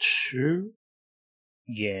 2.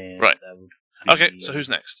 Yeah. Right. That would be... Okay, so who's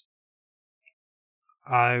next?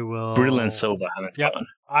 I will... Brilliant Silva having Yep. fun.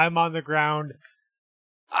 I'm on the ground.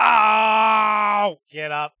 Ow!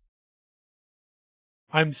 Get up.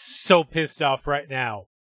 I'm so pissed off right now.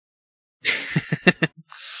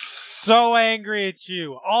 So angry at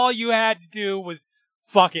you. All you had to do was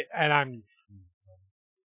fuck it, and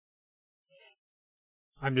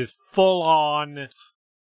I'm just full on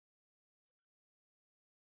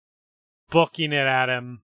booking it at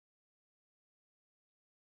him.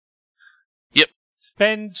 Yep.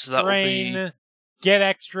 Spend So that will strain, get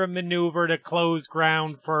extra maneuver to close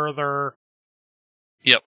ground further.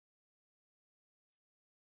 Yep.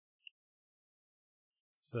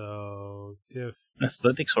 So, diff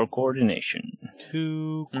Athletics or coordination?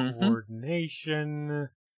 2, coordination.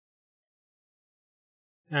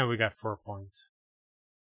 And we got 4 points.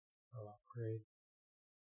 I'll upgrade.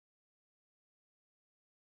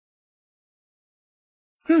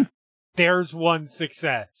 There's 1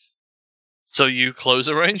 success. So you close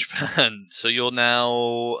a range band. So you're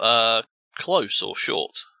now close or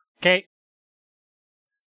short. Okay.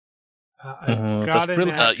 I've That's got an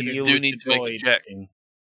brilliant. You do need to make a check.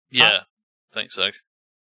 Yeah, thanks, Zach.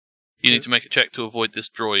 You need to make a check to avoid this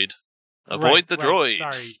droid. Avoid the droid.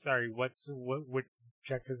 Sorry. What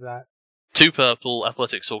check is that? 2 purple,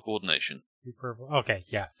 athletics or coordination. 2 purple. Okay,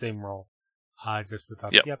 yeah, same roll. Just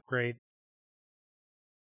without Yep. the upgrade.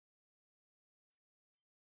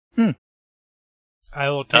 I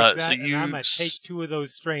will take that, so and I'm going to take 2 of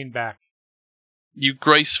those strain back. You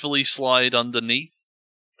gracefully slide underneath,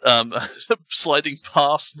 sliding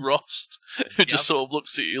past Rost, who just sort of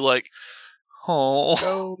looks at you like, "Oh,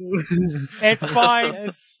 Go. It's fine.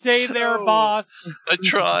 Yes. Stay there, No. boss. I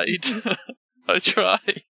tried. I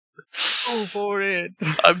tried. Go for it.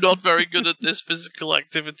 I'm not very good at this physical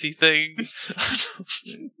activity thing."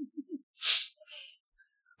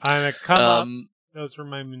 I'm gonna come up. Um, Those were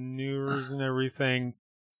my maneuvers and everything.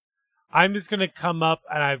 I'm just gonna come up,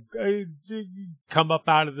 and I've come up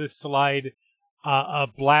out of this slide, a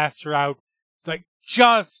blaster out. It's like,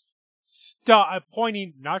 just stop. I'm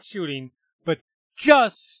pointing, not shooting, but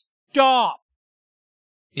just stop.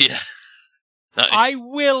 yeah. Nice. I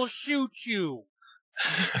will shoot you.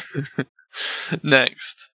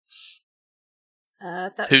 Next.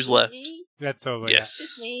 That Who's would be left? me. That's over. Yes.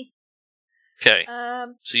 It's me. Okay.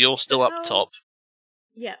 So So you're still up how- top.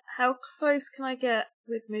 Yeah. How close can I get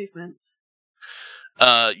with movement?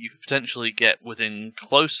 You could potentially get within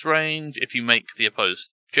close range if you make the opposed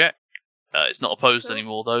check. It's not opposed Cool.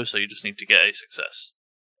 anymore though, so you just need to get a success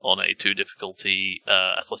on a 2 difficulty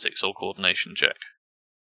athletics or coordination check.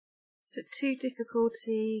 So 2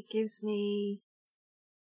 difficulty gives me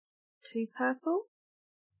 2 purple.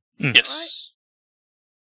 Yes.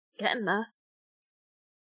 Getting there.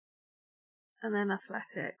 And then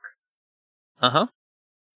athletics. Uh-huh.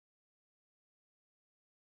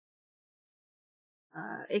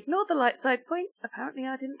 Ignore the light side point. Apparently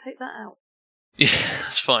I didn't take that out. Yeah,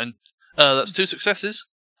 that's fine. That's 2 successes.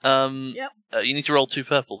 Yep. You need to roll 2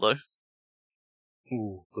 purple though.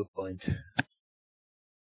 Ooh, good point.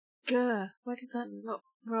 Grr. Why did that not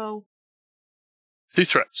roll? 2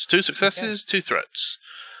 threats. 2 successes, 2 threats.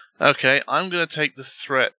 Okay, I'm going to take the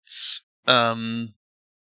threats to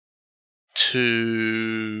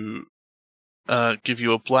give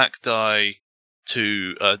you a black die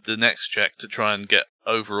to the next check to try and get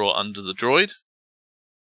over or under the droid.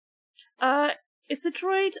 Is the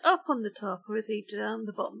droid up on the top or is he down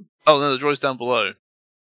the bottom? Oh, no, the droid's down below.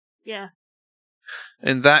 Yeah.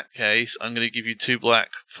 In that case, I'm going to give you 2 black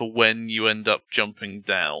for when you end up jumping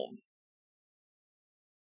down.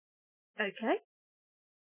 Okay.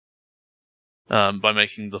 By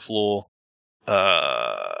making the floor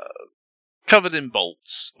covered in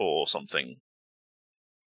bolts or something.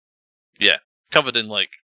 Yeah, covered in, like,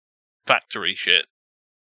 factory shit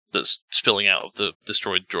that's spilling out of the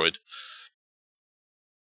destroyed droid.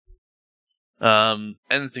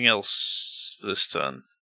 Anything else for this turn?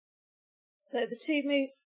 So the 2 move.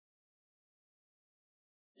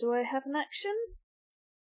 Do I have an action?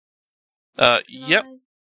 Yep.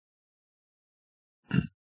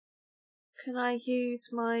 Can I use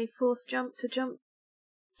my force jump to jump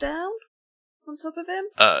down on top of him?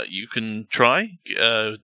 You can try.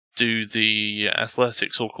 Do the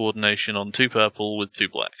athletics or coordination on 2 purple with 2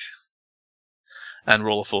 black. And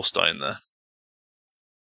roll a force die in there.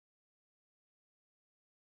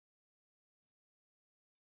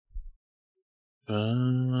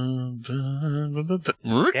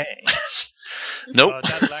 Okay. Nope.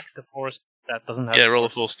 That lacks the force. That doesn't have. Yeah, the roll a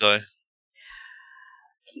force. force die.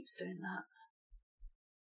 Keeps doing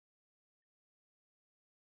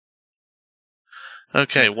that.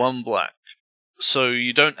 Okay, 1 black. So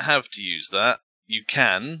you don't have to use that. You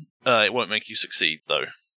can. It won't make you succeed, though.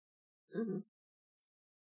 Mm-hmm.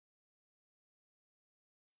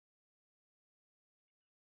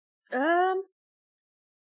 Um,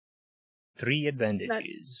 3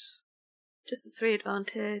 advantages. just a 3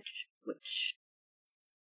 advantage, which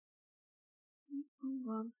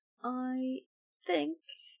I think.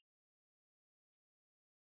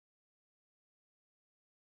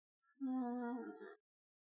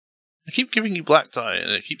 I keep giving you black die,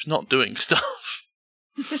 and it keeps not doing stuff.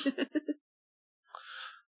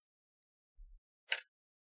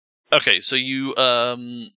 Okay, so you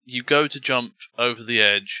go to jump over the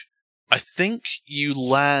edge. I think you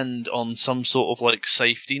land on some sort of like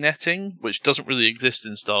safety netting, which doesn't really exist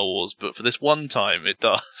in Star Wars, but for this one time it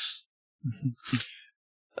does.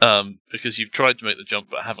 Because you've tried to make the jump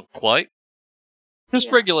but haven't quite. Just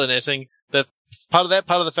Yeah. regular netting. That part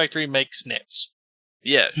of the factory makes nets.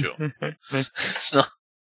 Yeah, sure. It's not.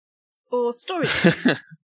 Or story.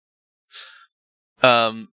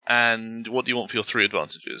 And what do you want for your 3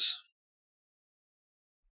 advantages?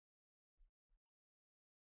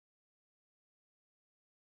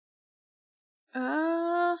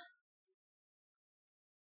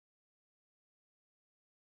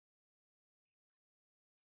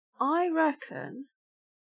 I reckon.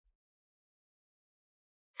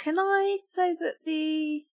 Can I say that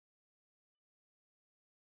the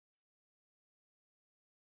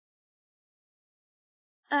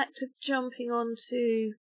act of jumping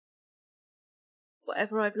onto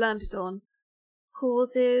whatever I've landed on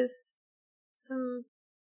causes some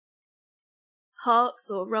parts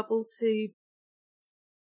or rubble to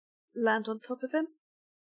land on top of him?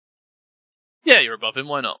 Yeah, you're above him.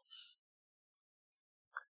 Why not?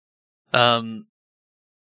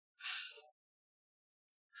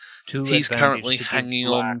 He's currently hanging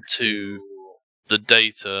on to the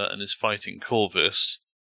data and is fighting Corvus.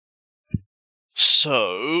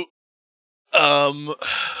 So, I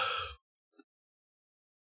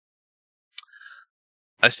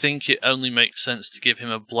think it only makes sense to give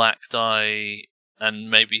him a black die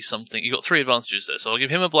and maybe something. You got 3 advantages there, so I'll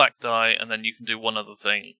give him a black die, and then you can do one other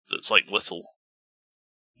thing that's like little.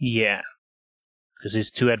 Yeah. Because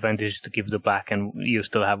it's 2 advantages to give the black, and you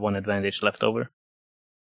still have 1 advantage left over.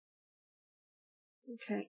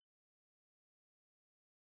 Okay.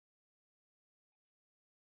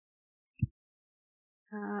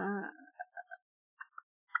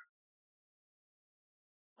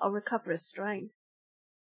 I'll recover a strain.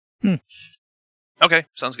 Okay,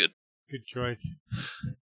 sounds good. Good choice.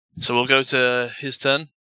 So we'll go to his turn,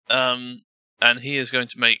 and he is going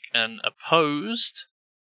to make an opposed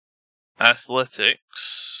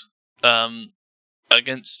athletics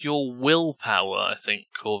against your willpower, I think,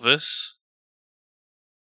 Corvus.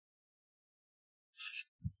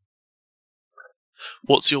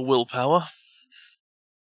 What's your willpower?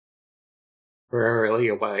 Rarely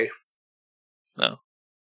away. No.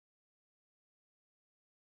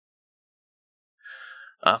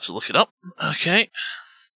 I have to look it up. Okay.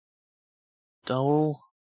 Dole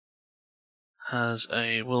has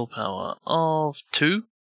a willpower of 2.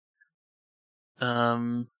 So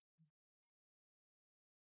I'm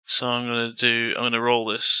going to roll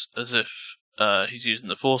this as if he's using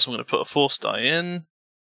the force. I'm going to put a force die in,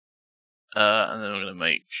 and then I'm going to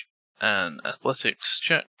make an athletics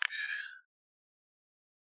check.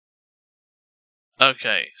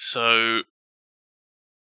 Okay, so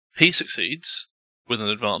he succeeds with an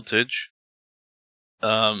advantage,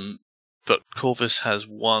 but Corvus has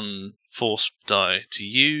 1 force die to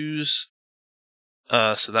use,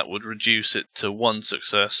 so that would reduce it to 1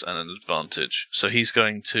 success and an advantage. So he's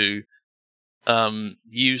going to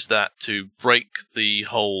use that to break the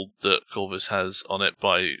hold that Corvus has on it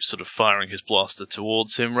by sort of firing his blaster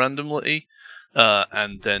towards him randomly,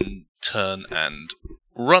 and then turn and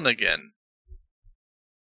run again.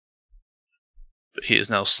 But he is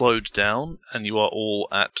now slowed down, and you are all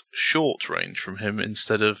at short range from him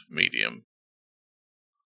instead of medium.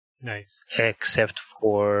 Nice. Except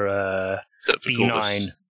for B9.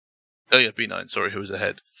 Corvus. Oh yeah, B9, sorry, who was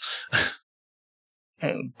ahead?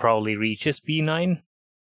 Probably reaches B9.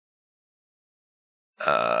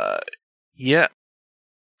 Yeah.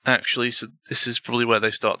 Actually, so this is probably where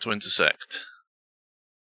they start to intersect.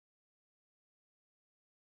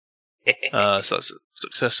 So that's a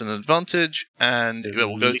success and advantage, and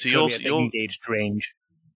we'll go to your engaged range.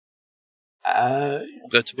 We'll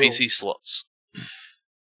go to PC slots.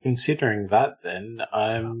 Considering that, then,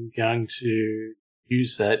 I'm going to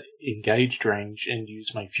use that engaged range and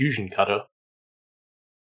use my fusion cutter.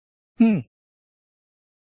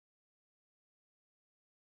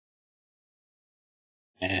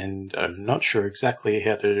 And I'm not sure exactly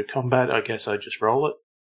how to combat. I guess I just roll it.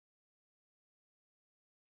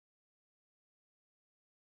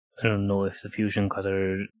 I don't know if the fusion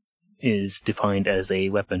cutter is defined as a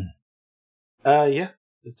weapon. Yeah.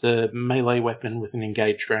 It's a melee weapon with an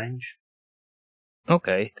engaged range.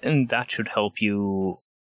 Okay, and that should help you,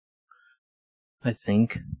 I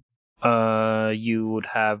think. You would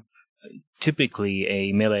have... Typically,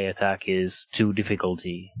 a melee attack is 2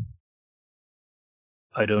 difficulty.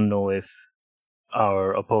 I don't know if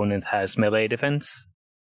our opponent has melee defense.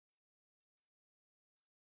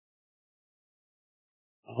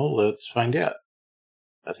 Oh, let's find out.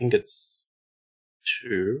 I think it's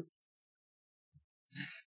 2.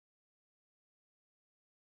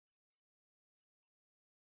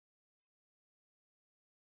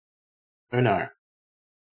 Oh no.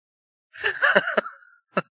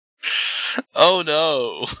 Oh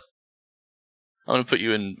no! I'm going to put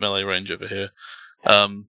you in melee range over here.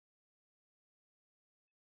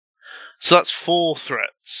 So that's 4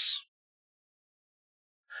 threats.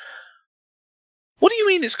 What do you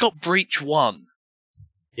mean it's got breach 1?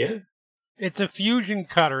 Yeah. It's a fusion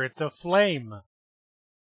cutter. It's a flame.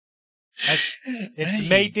 It's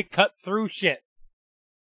made to cut through shit.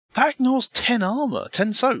 That ignores 10 armor,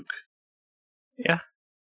 10 soak. Yeah.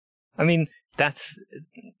 I mean, that's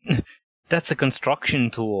a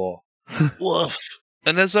construction tool. Woof.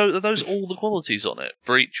 And are those all the qualities on it?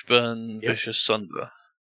 Breach, burn, Yep. vicious, sunder.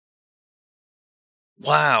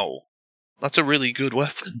 Wow. That's a really good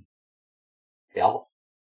weapon. Yeah.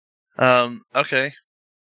 Okay.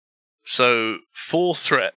 So 4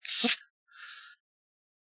 threats.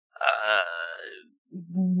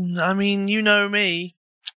 I mean, you know me.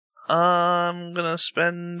 I'm gonna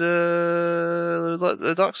spend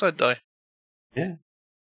the dark side die. Yeah.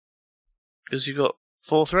 Because you got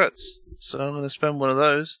 4 threats, so I'm gonna spend one of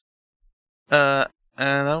those. And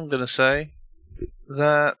I'm gonna say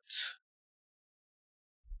that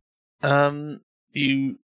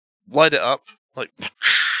you light it up like,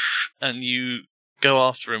 and you go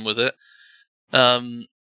after him with it. And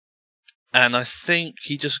I think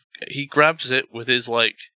he grabs it with his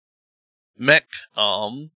like mech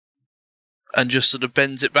arm and just sort of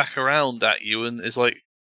bends it back around at you and is like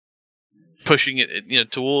pushing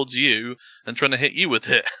it, towards you and trying to hit you with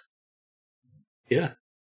it. Yeah.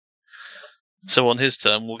 So on his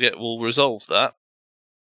turn, we'll resolve that.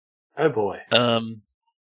 Oh boy.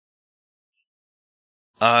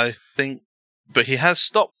 I think, but he has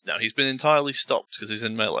stopped now. He's been entirely stopped because he's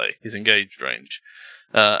in melee. He's engaged range,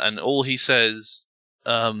 and all he says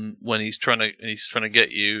when he's trying to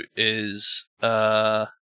get you is where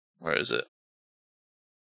is it?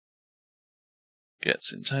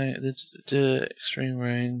 Gets into extreme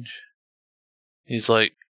range. He's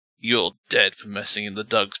like, "You're dead for messing in the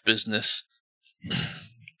Doug's business."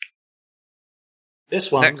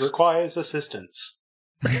 This one Next. requires assistance.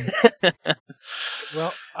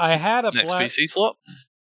 Well, I had a Next PC slot.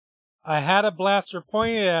 I had a blaster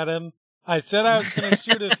pointed at him. I said I was going to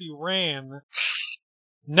shoot if he ran.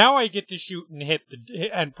 Now I get to shoot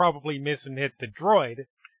and probably miss and hit the droid.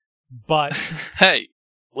 But Hey,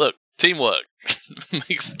 look, teamwork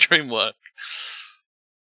makes the dream work.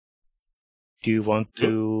 Do you want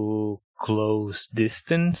to close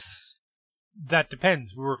distance? that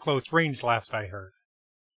depends. We were close range last I heard.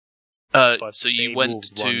 So you went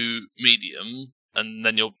to once. medium, and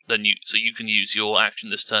then you can use your action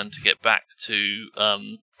this turn to get back to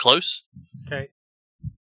close. Okay.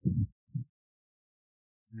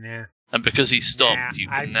 Nah. And because he's stopped, you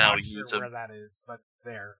can I'm now not use sure where that is, but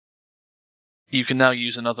there. You can now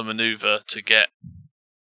use another maneuver to get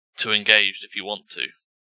to engaged if you want to.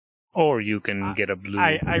 Or you can get a blue.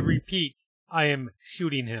 I repeat, I am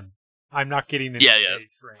shooting him. I'm not getting in Yeah. range.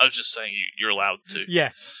 I was just saying you're allowed to.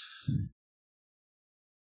 Yes. I'm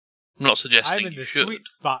not suggesting I'm in you the should. sweet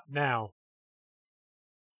spot now.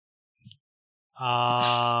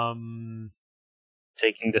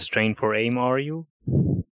 Taking the strain for aim, are you?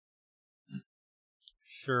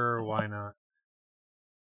 Sure, why not?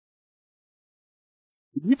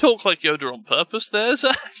 Did you talk like Yoda on purpose there,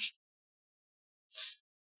 Zach?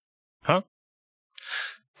 Huh?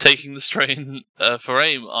 Taking the strain for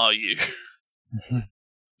aim, are you?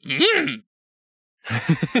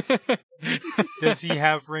 Does he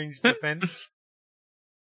have ranged defense?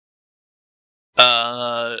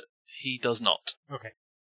 He does not. Okay.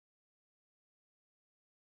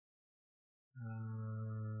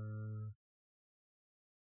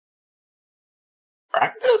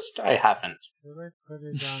 Practiced? I haven't. Did I put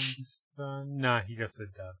it on stun? Nah, he just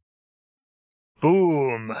said done.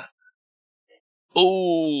 Boom!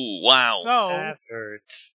 Oh, wow. That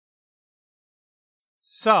hurts.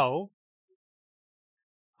 So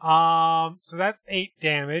that's 8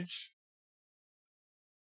 damage.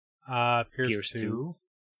 Pierce 2.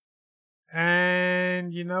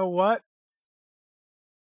 And you know what?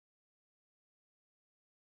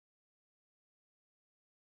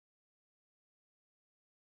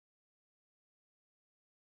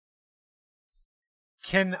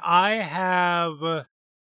 Can I have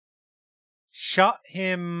shot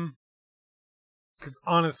him? Because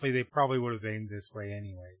honestly, they probably would have aimed this way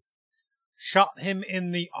anyways. Shot him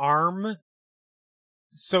in the arm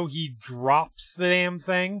so he drops the damn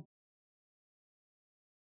thing?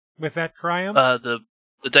 With that triumph? The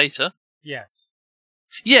data? Yes.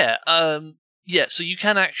 Yeah, so you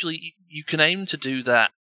can aim to do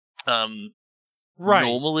that, Right.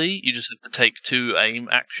 normally. You just have to take 2 aim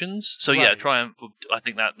actions. So yeah, Right. Triumph, I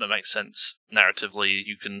think that makes sense narratively.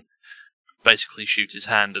 You can basically shoot his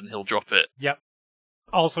hand and he'll drop it. Yep.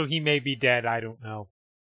 Also, he may be dead, I don't know.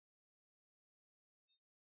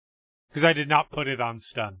 Because I did not put it on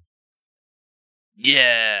stun.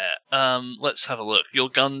 Yeah, let's have a look. Your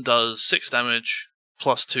gun does 6 damage,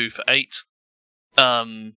 plus 2 for 8.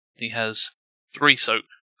 He has 3 soak,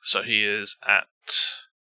 so he is at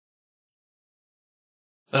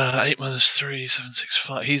 8 minus 3, 7, 6,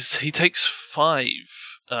 5. He takes 5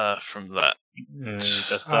 from that.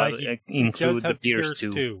 Does that He include does the have Pierce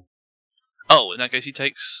 2? too. Oh, in that case he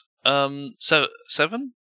takes 7?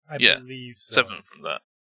 I Yeah, believe so. 7 from that.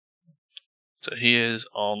 So he is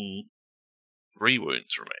on 3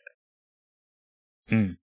 wounds remaining.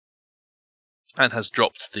 Hmm. And has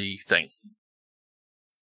dropped the thing.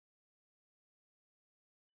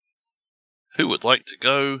 Who would like to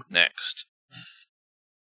go next?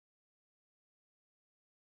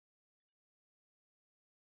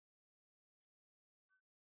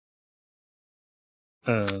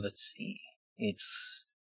 Let's see. It's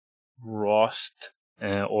Rost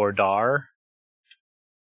or Dar.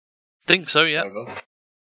 Think so, yeah.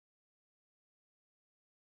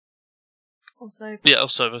 Also, Yeah,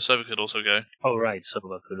 Sova could also go. Oh, right.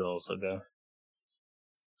 Sova could also go.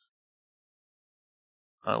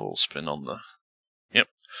 I will spin on the... Yep.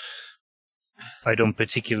 I don't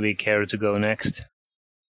particularly care to go next.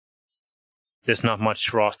 There's not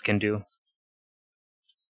much Rost can do.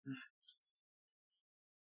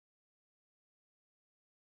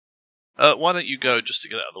 Why don't you go just to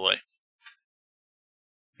get out of the way?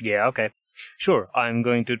 Yeah, okay. Sure, I'm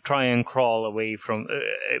going to try and crawl away from...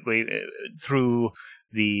 through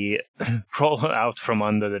the... crawl out from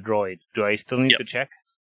under the droid. Do I still need to check?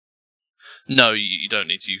 No, you don't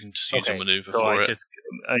need to. You can just use a maneuver for it.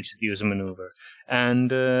 I just use a maneuver.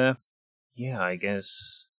 And, yeah, I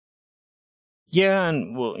guess... Yeah,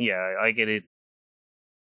 and, well, yeah, I get it.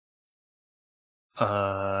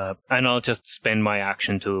 And I'll just spend my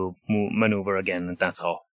action to maneuver again, and that's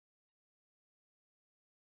all.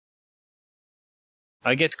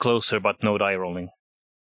 I get closer, but no die rolling.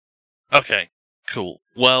 Okay, cool.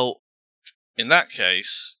 Well, in that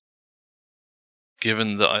case,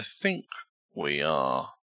 given that I think we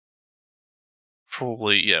are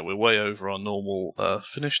probably, we're way over our normal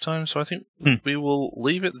finish time, so I think we will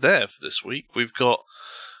leave it there for this week. We've got,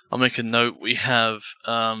 I'll make a note, we have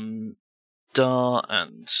Dar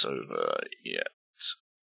and Sova yet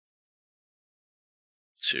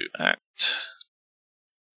to act.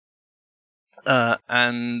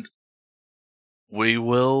 And we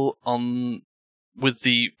will, with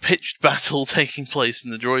the pitched battle taking place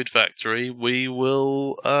in the droid factory, we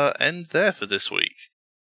will end there for this week.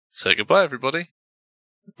 So goodbye, everybody.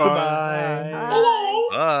 Goodbye.